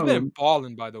Norman Powell, he's been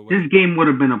balling, by the way. This game would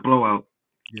have been a blowout.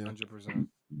 Yeah, 100%.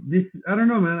 I don't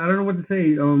know, man. I don't know what to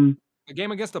say. The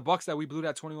game against the Bucks that we blew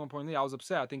that 21-point lead, I was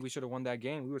upset. I think we should have won that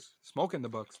game. We was smoking the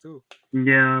Bucks too.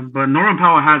 Yeah, but Norman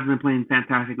Powell has been playing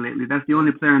fantastic lately. That's the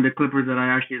only player in the Clippers that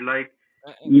I actually like.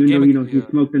 Even though he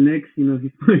smoked the Knicks,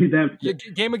 he's playing that.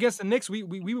 Game against the Knicks,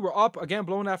 we were up again,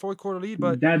 blowing that fourth quarter lead.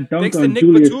 But that dunk thanks on to Nick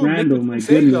Julius Batum, Randle, Nick Batum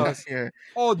saved us. Yeah.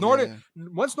 Oh, Norman!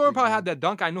 Once Norman Powell had that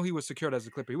dunk, I knew he was secured as a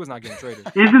Clipper. He was not getting traded.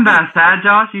 Isn't that sad,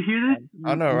 Josh? You hear this?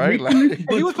 I know, right?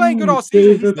 He was playing good all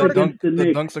season.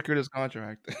 The dunk secured his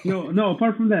contract. No.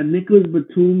 Apart from that, Nicholas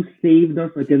Batum saved us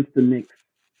against the Knicks.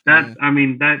 That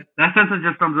sentence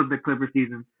just sums up the Clipper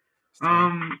season.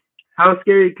 How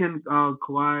scary can can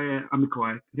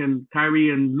Kyrie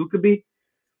and Luka be?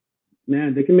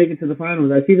 Man, they can make it to the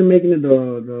finals. I see them making it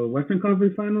the Western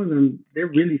Conference Finals, and they're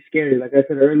really scary. Like I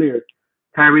said earlier,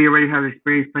 Kyrie already has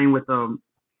experience playing with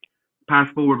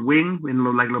pass forward wing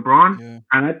like LeBron,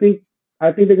 and I think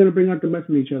they're gonna bring out the best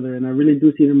in each other, and I really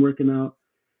do see them working out.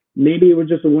 Maybe it was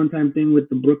just a one-time thing with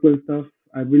the Brooklyn stuff.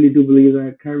 I really do believe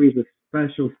that Kyrie's a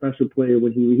special player.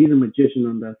 He's a magician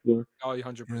on that floor. Oh,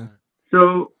 100%.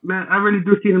 So, man, I really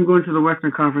do see them going to the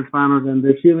Western Conference Finals, and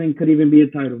their ceiling could even be a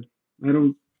title.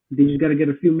 They just got to get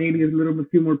a few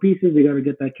more pieces. They got to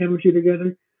get that chemistry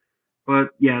together.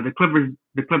 But yeah, the Clippers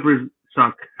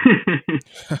suck.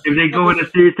 If they go in a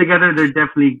series together, they're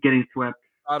definitely getting swept.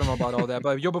 I don't know about all that,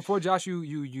 but before Josh, you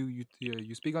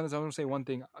speak on this, I want to say one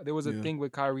thing. There was a thing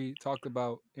with Kyrie talked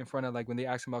about in front of when they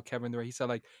asked him about Kevin Durant. He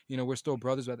said we're still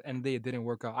brothers, but at the end of the day, it didn't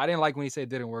work out. I didn't like when he said it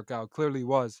didn't work out. Clearly, it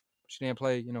was. She didn't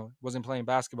play. Wasn't playing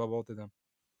basketball. Both of them.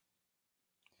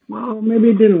 Well, maybe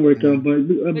it didn't work out, but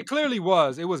it clearly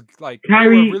was. It was Kyrie, they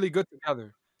were really good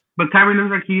together. But Kyrie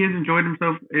looks like he has enjoyed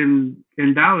himself in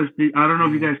Dallas. I don't know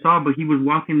if you guys saw, but he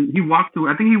walked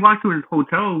to his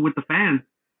hotel with the fans.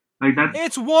 Like that.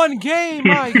 It's one game,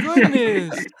 my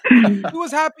goodness. He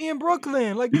was happy in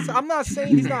Brooklyn. I'm not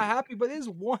saying he's not happy, but it's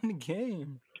one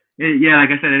game. Like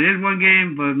I said, it is one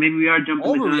game, but maybe we are jumping.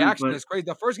 Overreaction is crazy.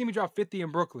 The first game he dropped 50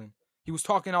 in Brooklyn. He was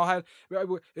talking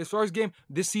his first game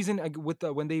this season with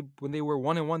when they were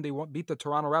 1-1, they beat the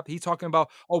Toronto Raptors. He's talking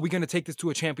about, we're gonna take this to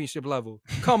a championship level.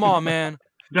 Come on, man.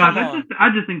 Josh, I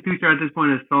just think Tuchel at this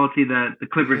point is salty that the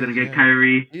Clippers are gonna get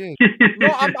Kyrie. No,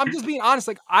 I'm just being honest.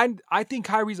 I think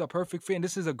Kyrie's a perfect fit, and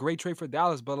this is a great trade for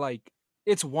Dallas. But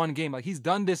it's one game. He's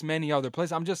done this many other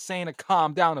places. I'm just saying to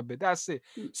calm down a bit. That's it.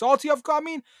 Salty, I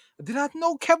mean, did I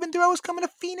know Kevin Durant was coming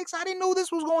to Phoenix? I didn't know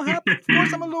this was going to happen. Of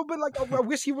course, I'm a little bit I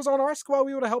wish he was on our squad.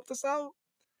 We would have helped us out.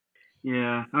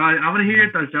 Yeah. I want to hear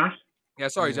your thoughts, Josh. Yeah,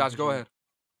 sorry, Josh. Go ahead.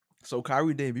 So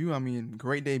Kyrie debut, I mean,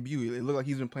 great debut. It looked like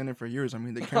he's been playing it for years. I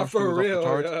mean, the chemistry was off the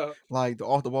charts. Yeah. The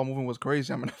off the ball movement was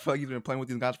crazy. I mean, I feel like he's been playing with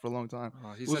these guys for a long time.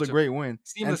 It was a great win.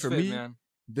 And for me,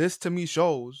 this to me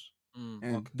shows.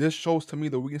 This shows to me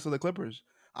the weakness of the Clippers.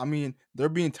 I mean, they're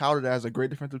being touted as a great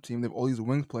defensive team. They have all these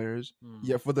wing players.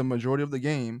 Yet for the majority of the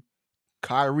game,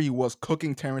 Kyrie was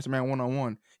cooking Terrence Mann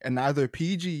one-on-one. And neither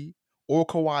PG or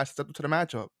Kawhi stepped up to the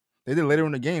matchup. They did later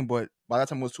in the game, but by that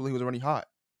time it was too late. He was already hot.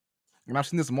 And I've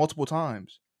seen this multiple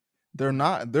times. They're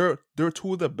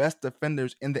two of the best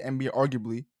defenders in the NBA,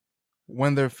 arguably,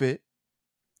 when they're fit.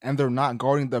 And they're not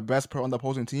guarding the best player on the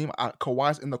opposing team.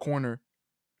 Kawhi's in the corner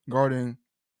guarding,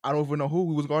 I don't even know who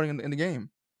he was guarding in the game.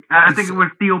 I think it was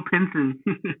Theo Pinson.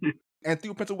 And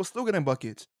Theo Pinson was still getting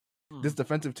buckets. This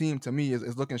defensive team, to me,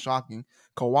 is looking shocking.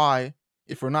 Kawhi,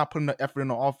 if we're not putting the effort in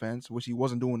the offense, which he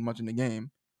wasn't doing much in the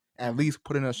game, at least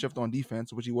put in a shift on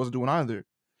defense, which he wasn't doing either.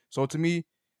 So to me,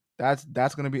 that's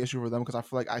going to be an issue for them because I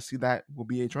feel like I see that will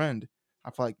be a trend.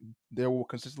 I feel like they will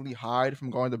consistently hide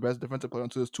from guarding the best defensive player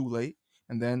until it's too late,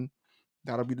 and then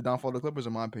that'll be the downfall of the Clippers,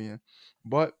 in my opinion.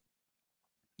 But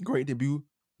great debut,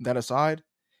 that aside.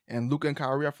 And Luka and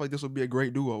Kyrie, I feel like this will be a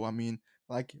great duo. I mean,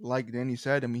 like Danny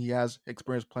said, I mean, he has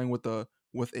experience playing with a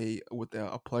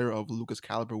player of Luka's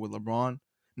caliber with LeBron.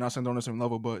 Not saying they're on the same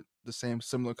level, but the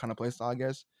similar kind of play style, I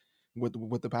guess,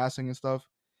 with the passing and stuff.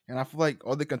 And I feel like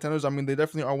all the contenders, I mean, they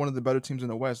definitely are one of the better teams in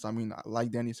the West. I mean,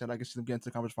 like Danny said, I can see them getting to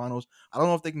the conference finals. I don't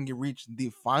know if they can reach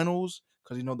the finals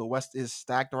because, the West is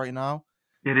stacked right now.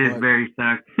 It is very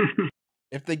stacked.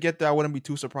 If they get there, I wouldn't be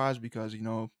too surprised because,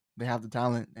 they have the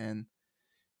talent. And,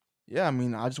 yeah, I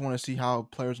mean, I just want to see how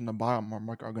players in the bottom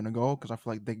market are going to go because I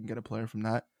feel like they can get a player from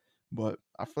that. But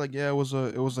I feel like, yeah, it was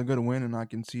a good win, and I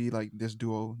can see, this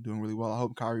duo doing really well. I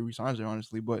hope Kyrie resigns there,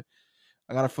 honestly. But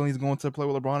I got a feeling he's going to play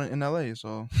with LeBron in LA,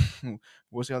 so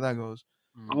we'll see how that goes.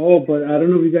 Oh, but I don't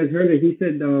know if you guys heard it. He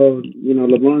said,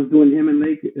 LeBron's doing him in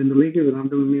the Lakers, and I'm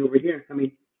doing me over here. I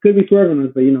mean, could be swerving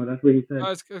us, but that's what he said.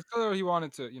 It's clear he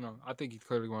wanted to. I think he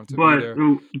clearly wanted to. But be there.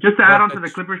 Just to add on to the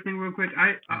Clippers thing real quick,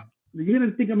 you're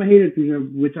gonna think I'm a hater,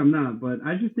 Tuja, which I'm not, but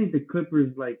I just think the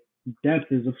Clippers like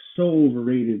depth is so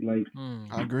overrated.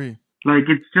 I agree. Like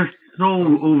it's just so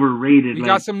We overrated. we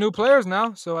got Like some new players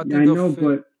now, so I think I they'll know, fit.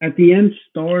 but at the end,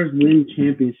 stars win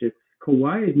championships.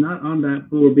 Kawhi is not on that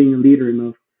floor being a leader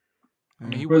enough I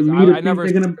mean, he for was. me to I think never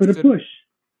they're gonna put a considered. push.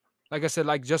 Like I said,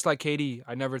 like just like KD,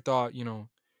 I never thought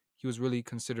he was really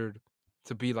considered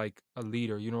to be like a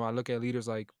leader. I look at leaders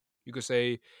like you could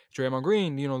say Draymond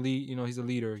Green. Lead. He's a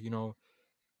leader.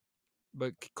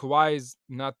 But Kawhi is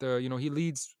not the. He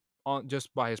leads on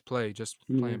just by his play, just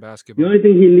Yeah. playing The basketball. only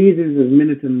thing he leads is his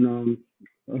minutes and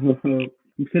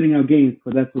sitting out games,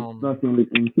 but that's the only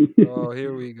thing. Oh,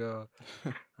 here we go.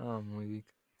 I'm weak.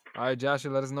 All right,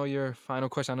 Joshua, let us know your final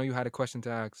question. I know you had a question to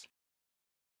ask.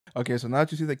 Okay, so now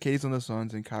that you see that Katie's on the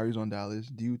Suns and Kyrie's on Dallas,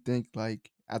 do you think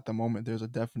like at the moment there's a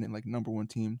definite like number one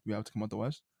team we have to come out the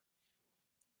West?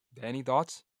 Any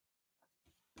thoughts?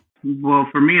 Well,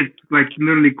 for me, it's like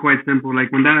literally quite simple.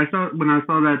 Like when I saw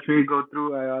that trade go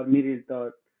through, I immediately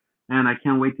thought, man, I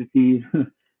can't wait to see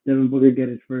Devin Booker get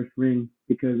his first ring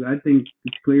because I think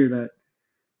it's clear that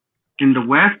in the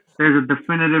West there's a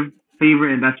definitive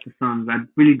favorite, and that's the Suns. I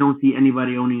really don't see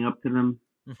anybody owning up to them.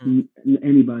 Mm-hmm.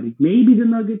 Anybody, maybe the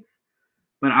Nuggets,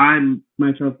 but I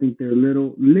myself think they're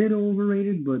little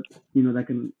overrated. But that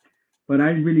can. But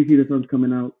I really see the Suns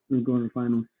coming out and going to the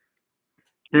finals.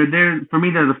 They're for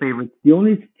me they're the favorites. The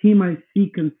only team I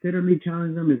see considerably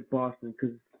challenge them is Boston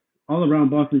because all around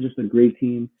Boston is just a great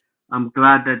team. I'm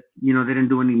glad that they didn't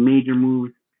do any major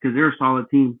moves because they're a solid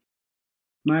team.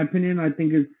 My opinion, I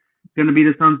think it's gonna be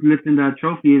the Suns lifting that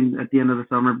trophy at the end of the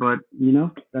summer. But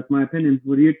that's my opinion.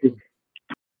 What do you think?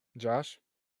 Josh?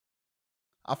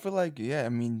 I feel like I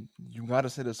mean you gotta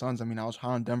say the Suns. I mean I was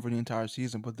high on Denver the entire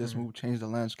season, but this move changed the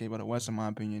landscape of the West in my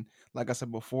opinion. Like I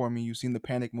said before, I mean you've seen the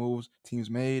panic moves teams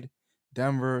made.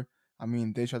 Denver, I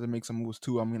mean they tried to make some moves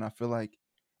too. I mean I feel like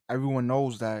everyone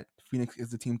knows that Phoenix is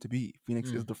the team to beat.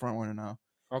 Phoenix is the front runner now,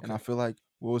 and I Okay. feel like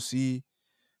we'll see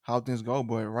how things go.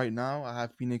 But right now I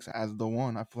have Phoenix as the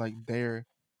one. I feel like they're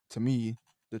to me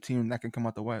the team that can come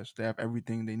out the West. They have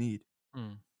everything they need.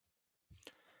 Mm.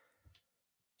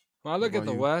 When I What look at about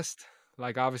the you? West,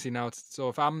 like obviously now it's so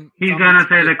if I'm He's like gonna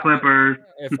say the Clippers.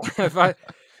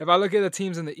 if I look at the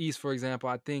teams in the East, for example,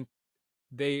 I think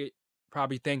they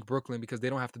probably thank Brooklyn because they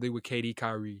don't have to deal with KD,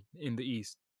 Kyrie in the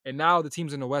East. And now the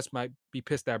teams in the West might be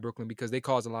pissed at Brooklyn because they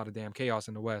cause a lot of damn chaos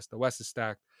in the West. The West is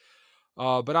stacked.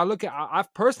 But I look at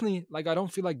I've personally like I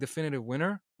don't feel like definitive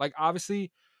winner. Like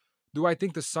obviously, do I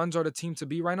think the Suns are the team to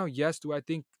beat right now? Yes. Do I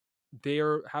think they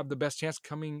have the best chance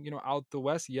coming, out the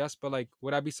West? Yes. But like,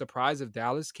 would I be surprised if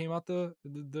Dallas came out that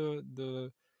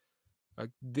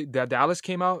Dallas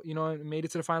came out, and made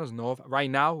it to the finals? No. Right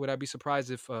now, would I be surprised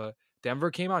if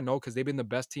Denver came out? No, because they've been the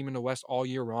best team in the West all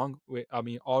year long.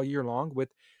 All year long. With,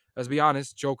 let's be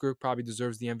honest, Joker probably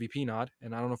deserves the MVP nod,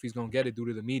 and I don't know if he's gonna get it due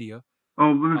to the media. Oh,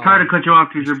 I'm sorry to cut you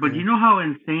off, teacher, That's but you true. know how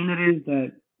insane it is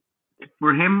that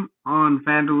for him on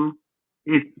FanDuel,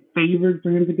 it's favored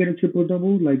for him to get a triple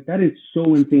double. Like that is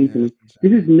so insane to Yeah, me. it's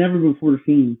This is insane. never before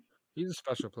seen. He's a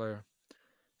special player.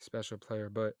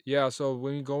 But yeah, so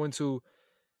when we go into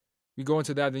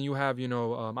that, then you have,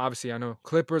 obviously I know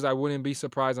Clippers, I wouldn't be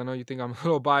surprised. I know you think I'm a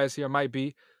little biased here, I might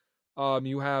be.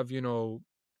 You have,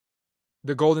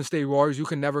 the Golden State Warriors, you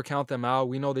can never count them out.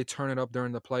 We know they turn it up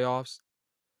during the playoffs.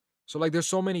 So like there's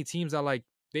so many teams that like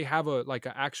they have an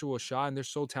actual shot and they're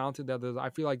so talented that I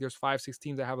feel like there's 5, 6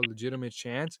 teams that have a legitimate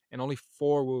chance and only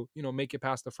 4 will, make it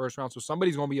past the first round. So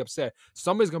somebody's gonna be upset.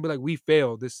 Somebody's gonna be like, we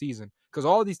failed this season. Because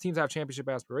all of these teams have championship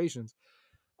aspirations.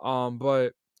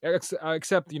 But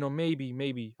except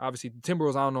maybe obviously the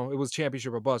Timberwolves. I don't know. It was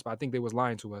championship or bust, but I think they was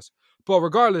lying to us. But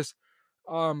regardless,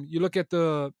 you look at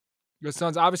the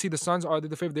Suns. Obviously, the Suns are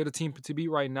the favorite. They're the team to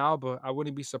beat right now, but I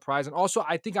wouldn't be surprised. And also,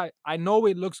 I think I know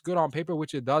it looks good on paper,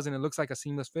 which it does, and it looks like a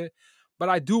seamless fit. But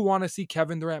I do want to see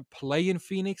Kevin Durant play in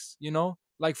Phoenix.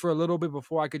 Like for a little bit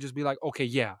before I could just be like, okay,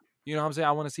 yeah. You know what I'm saying?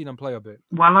 I want to see them play a bit.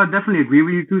 While I definitely agree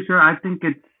with you too, sir, I think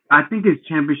it's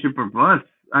championship or bust.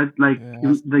 I Yeah, it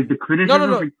has to like be. the No, no, criticism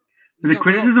no, for the no, no,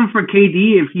 criticism for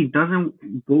KD if he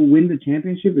doesn't go win the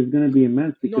championship is gonna be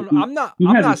immense no, because no. he I'm not. he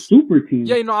I'm has a not. super team.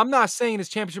 Yeah, I'm not saying it's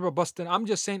championship or busting. I'm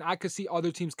just saying I could see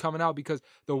other teams coming out because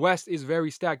the West is very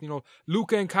stacked.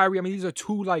 Luka and Kyrie. I mean, these are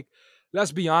two like,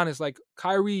 let's be honest. Like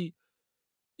Kyrie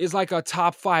is like a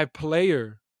top 5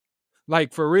 player.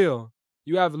 Like for real.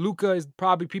 You have Luka is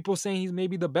probably people saying he's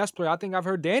maybe the best player. I think I've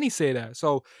heard Danny say that.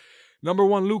 So number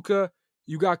 1, Luka.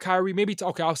 You got Kyrie. Maybe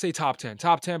okay. I'll say top 10.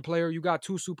 Top 10 player. You got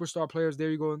 2 superstar players. There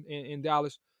you go in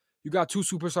Dallas. You got 2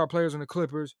 superstar players in the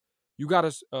Clippers. You got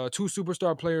 2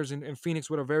 superstar players in Phoenix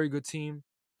with a very good team.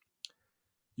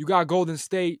 you got Golden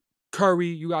State, Curry,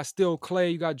 you got still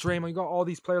Clay, you got Draymond, you got all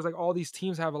these players. Like all these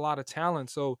teams have a lot of talent,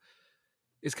 so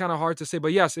it's kind of hard to say.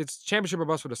 But yes, it's championship or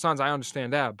bust for the Suns. I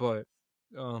understand that, but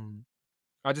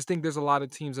I just think there's a lot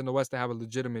of teams in the West that have a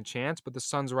legitimate chance. But the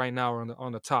Suns right now are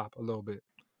on the top a little bit.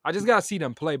 I just gotta see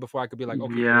them play before I could be like,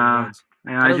 okay, yeah, they're the ones.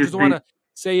 Yeah, I I don't just just want think to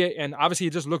say it, and obviously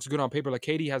it just looks good on paper. Like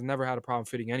KD has never had a problem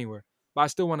fitting anywhere, but I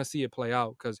still want to see it play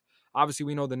out because obviously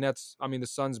we know the Nets. I mean, the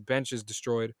Suns' bench is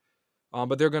destroyed,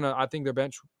 but they're gonna. I think their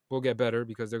bench will get better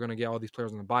because they're gonna get all these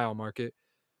players on the buyout market.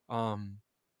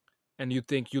 And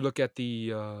you look at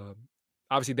the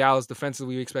obviously Dallas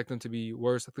defensively, we expect them to be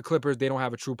worse. The Clippers, they don't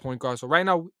have a true point guard. So right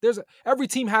now, every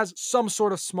team has some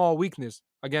sort of small weakness.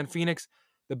 Again, Phoenix,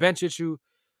 the bench issue.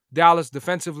 Dallas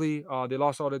defensively, they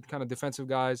lost all the kind of defensive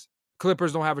guys.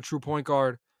 Clippers don't have a true point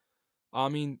guard. I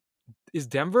mean, is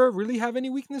Denver really have any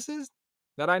weaknesses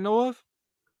that I know of?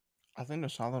 I think they're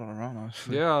solid all around,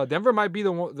 honestly. Yeah, Denver might be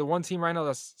the one team right now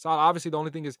that's solid. Obviously, the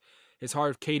only thing is it's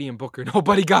hard. Katie and Booker,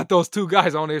 nobody got those two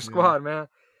guys on their squad, man.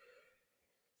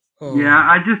 Yeah,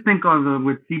 I just think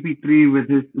with CP3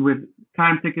 with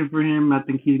time ticking for him, I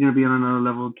think he's gonna be on another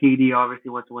level. KD obviously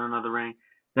wants to win another ring.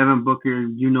 Devin Booker,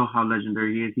 you know how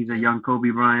legendary he is. He's a young Kobe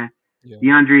Bryant. Yeah.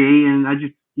 DeAndre Ayton, I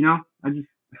just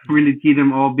really see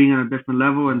them all being on a different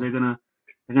level, and they're gonna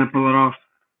pull it off.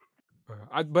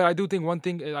 But I do think one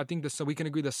thing. I think we can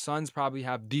agree the Suns probably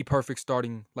have the perfect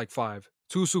starting five: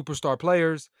 2 superstar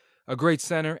players, a great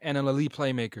center, and an elite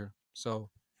playmaker. So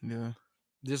yeah,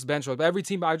 this bench, but every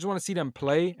team. I just want to see them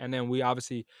play, and then we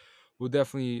obviously will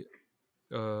definitely,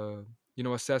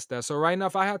 assess that. So right now,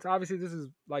 if I had to, obviously this is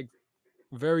like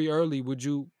very early. If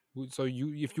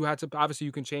you had to, obviously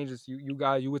you can change this.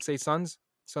 You would say Suns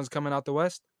coming out the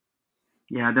West.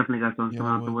 Yeah, I definitely got Suns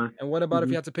coming out the West. And what about if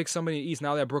you had to pick somebody in the East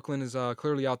now that Brooklyn is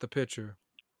clearly out the picture?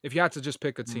 If you had to just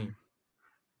pick a team.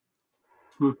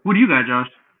 Who do you got, Josh?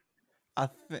 I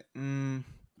think I'm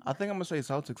gonna say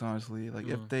Celtics, honestly. Like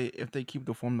if they keep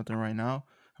the form that they're right now,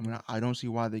 I mean I don't see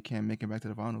why they can't make it back to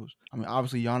the finals. I mean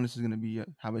obviously Giannis is gonna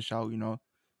have a shout, with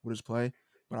his play,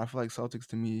 but I feel like Celtics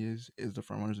to me is the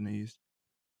front runners in the East.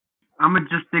 I'm gonna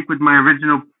just stick with my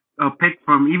original pick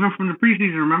from the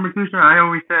preseason. Remember, Kusha? I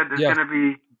always said it's gonna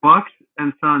be Bucks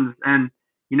and Suns, and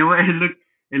you know what?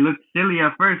 It looked silly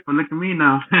at first, but look at me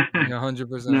now. Yeah,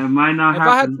 100%. It might not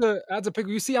happen. If I had to pick,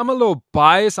 you see, I'm a little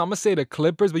biased. I'm gonna say the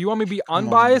Clippers, but you want me to be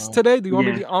unbiased today? Do you want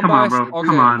me to be unbiased? Come on, bro. Okay.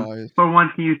 Come on. For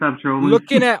once, can you stop trolling?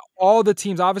 Looking at all the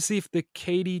teams, obviously, if the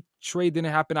KD trade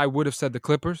didn't happen, I would have said the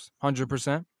Clippers,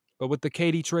 100%. But with the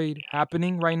KD trade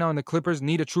happening right now, and the Clippers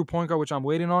need a true point guard, which I'm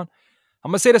waiting on,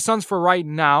 I'm gonna say the Suns for right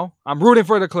now. I'm rooting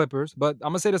for the Clippers, but I'm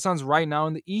gonna say the Suns right now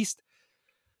in the East.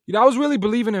 I was really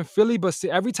believing in Philly, but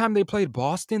every time they played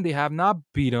Boston, they have not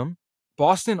beat them.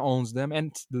 Boston owns them,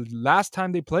 and the last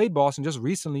time they played Boston, just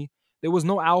recently, there was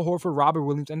no Al Horford, Robert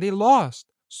Williams, and they lost.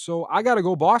 So I gotta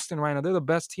go Boston right now. They're the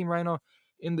best team right now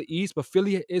in the East, but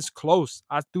Philly is close.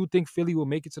 I do think Philly will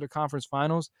make it to the conference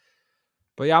finals.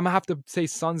 But yeah, I'm gonna have to say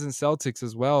Suns and Celtics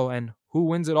as well. And who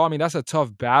wins it all? I mean, that's a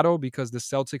tough battle because the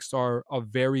Celtics are a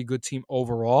very good team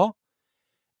overall.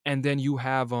 And then you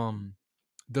have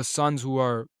the Suns, who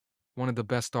are one of the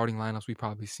best starting lineups we've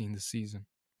probably seen this season.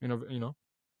 Yeah.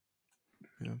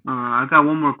 I got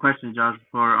one more question, Josh.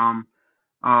 I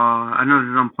know this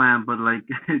is unplanned, but like,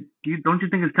 don't you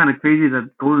think it's kind of crazy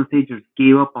that Golden State just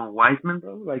gave up on Wiseman,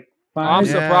 bro? Like, I'm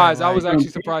surprised. I was actually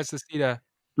surprised to see that.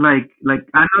 Like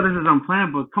I know this is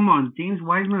unplanned, but come on, James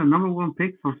Wiseman, a number 1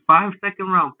 pick for 5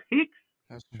 second-round picks.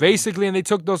 Basically, and they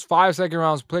took those 5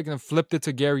 second-round picks and flipped it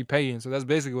to Gary Payton. So that's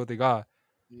basically what they got.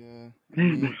 Yeah.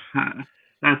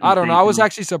 I don't know. I was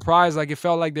actually surprised. Like, it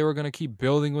felt like they were gonna keep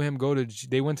building with him.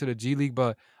 They went to the G League,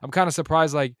 but I'm kind of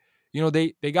surprised. Like,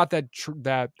 they got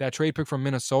that trade pick from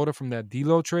Minnesota from that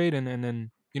D'Lo trade, and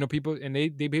then people, and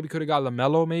they maybe could have got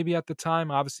LaMelo maybe at the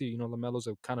time. Obviously, LaMelo's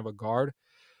a kind of a guard,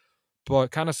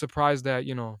 but kind of surprised that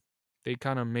they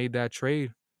kind of made that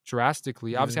trade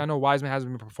drastically. Yeah. Obviously, I know Wiseman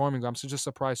hasn't been performing, but I'm just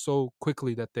surprised so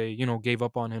quickly that they gave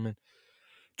up on him and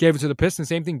gave it to the Pistons.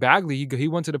 Same thing, Bagley. He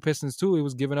went to the Pistons too. He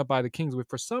was given up by the Kings, but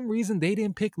for some reason they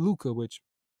didn't pick Luka, which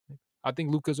I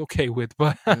think Luka's okay with.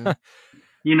 But I'm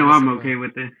okay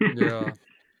with it. Yeah.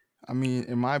 I mean,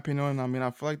 in my opinion,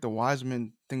 I feel like the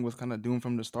Wiseman thing was kind of doomed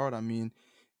from the start. I mean,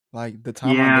 like the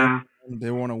timeline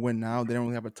they want to win now. They don't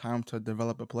really have a time to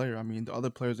develop a player. I mean, the other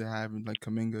players they have, like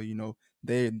Kuminga,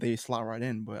 they slot right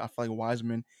in. But I feel like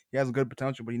Wiseman, he has good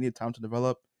potential, but he needed time to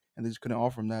develop, and they just couldn't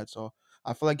offer him that. So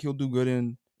I feel like he'll do good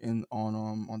on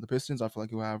the Pistons. I feel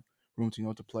like he'll have room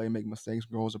to play, make mistakes,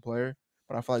 grow as a player.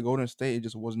 But I feel like Golden State, it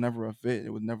just was never a fit. It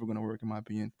was never going to work, in my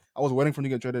opinion. I was waiting for him to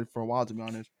get traded for a while, to be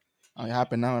honest. it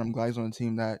happened now, and I'm glad he's on a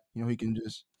team that he can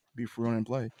just be free and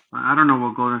play. I don't know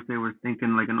what Golden State was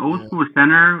thinking. Like an old Yeah. school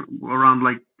center around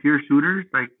like pure shooters.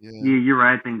 Like Yeah. yeah, you're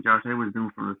right. I think Josh Hay was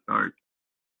doomed from the start.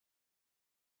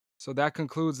 So that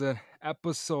concludes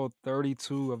episode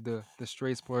 32 of the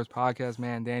Straight Sports Podcast.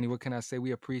 Man, Danny, what can I say?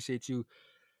 We appreciate you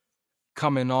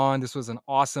coming on. This was an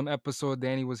awesome episode.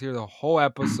 Danny was here the whole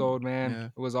episode, man. Yeah.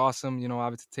 It was awesome.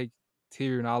 Obviously take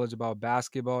your knowledge about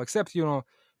basketball, except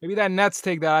maybe that Nets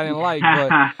take that I didn't like,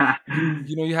 but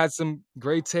you had some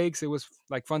great takes. It was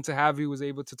like fun to have you. Was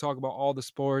able to talk about all the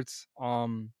sports.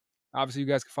 Obviously you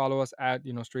guys can follow us at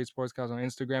Straight Sportscast on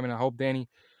Instagram, and I hope, Danny,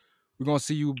 we're gonna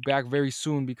see you back very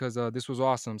soon because this was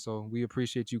awesome. So we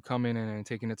appreciate you coming and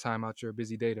taking the time out your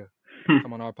busy day to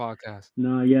come on our podcast.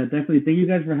 No, yeah, definitely. Thank you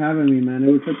guys for having me, man.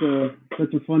 It was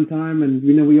such a fun time, and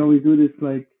we always do this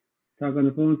like talk on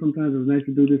the phone. Sometimes it was nice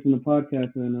to do this in the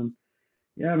podcast, and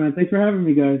yeah, man. Thanks for having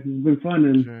me, guys. It's been fun,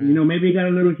 and Sure. maybe it got a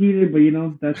little heated, but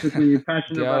that's just when you're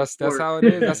passionate about sports. That's how it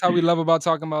is. That's how we love about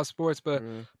talking about sports. But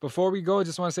Sure. before we go, I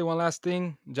just want to say one last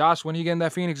thing. Josh, when are you getting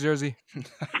that Phoenix jersey?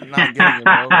 Not getting it,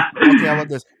 bro. Okay, how about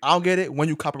this? I'll get it when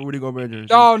you cop a Rudy Gobert jersey.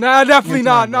 No, definitely Same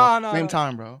not. time, bro. No. Same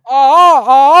time, bro.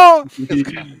 Oh.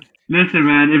 Listen,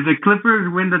 man. If the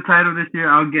Clippers win the title this year,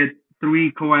 I'll get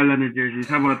 3 Kawhi Leonard jerseys.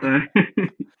 How about that?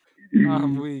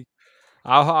 I'm weak.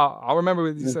 I'll remember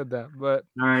when you said that. But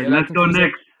all right, let's go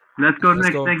Knicks. Let's go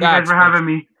Knicks. Thank you guys for having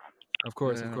me. Of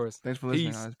course. Thanks for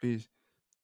listening, guys. Peace.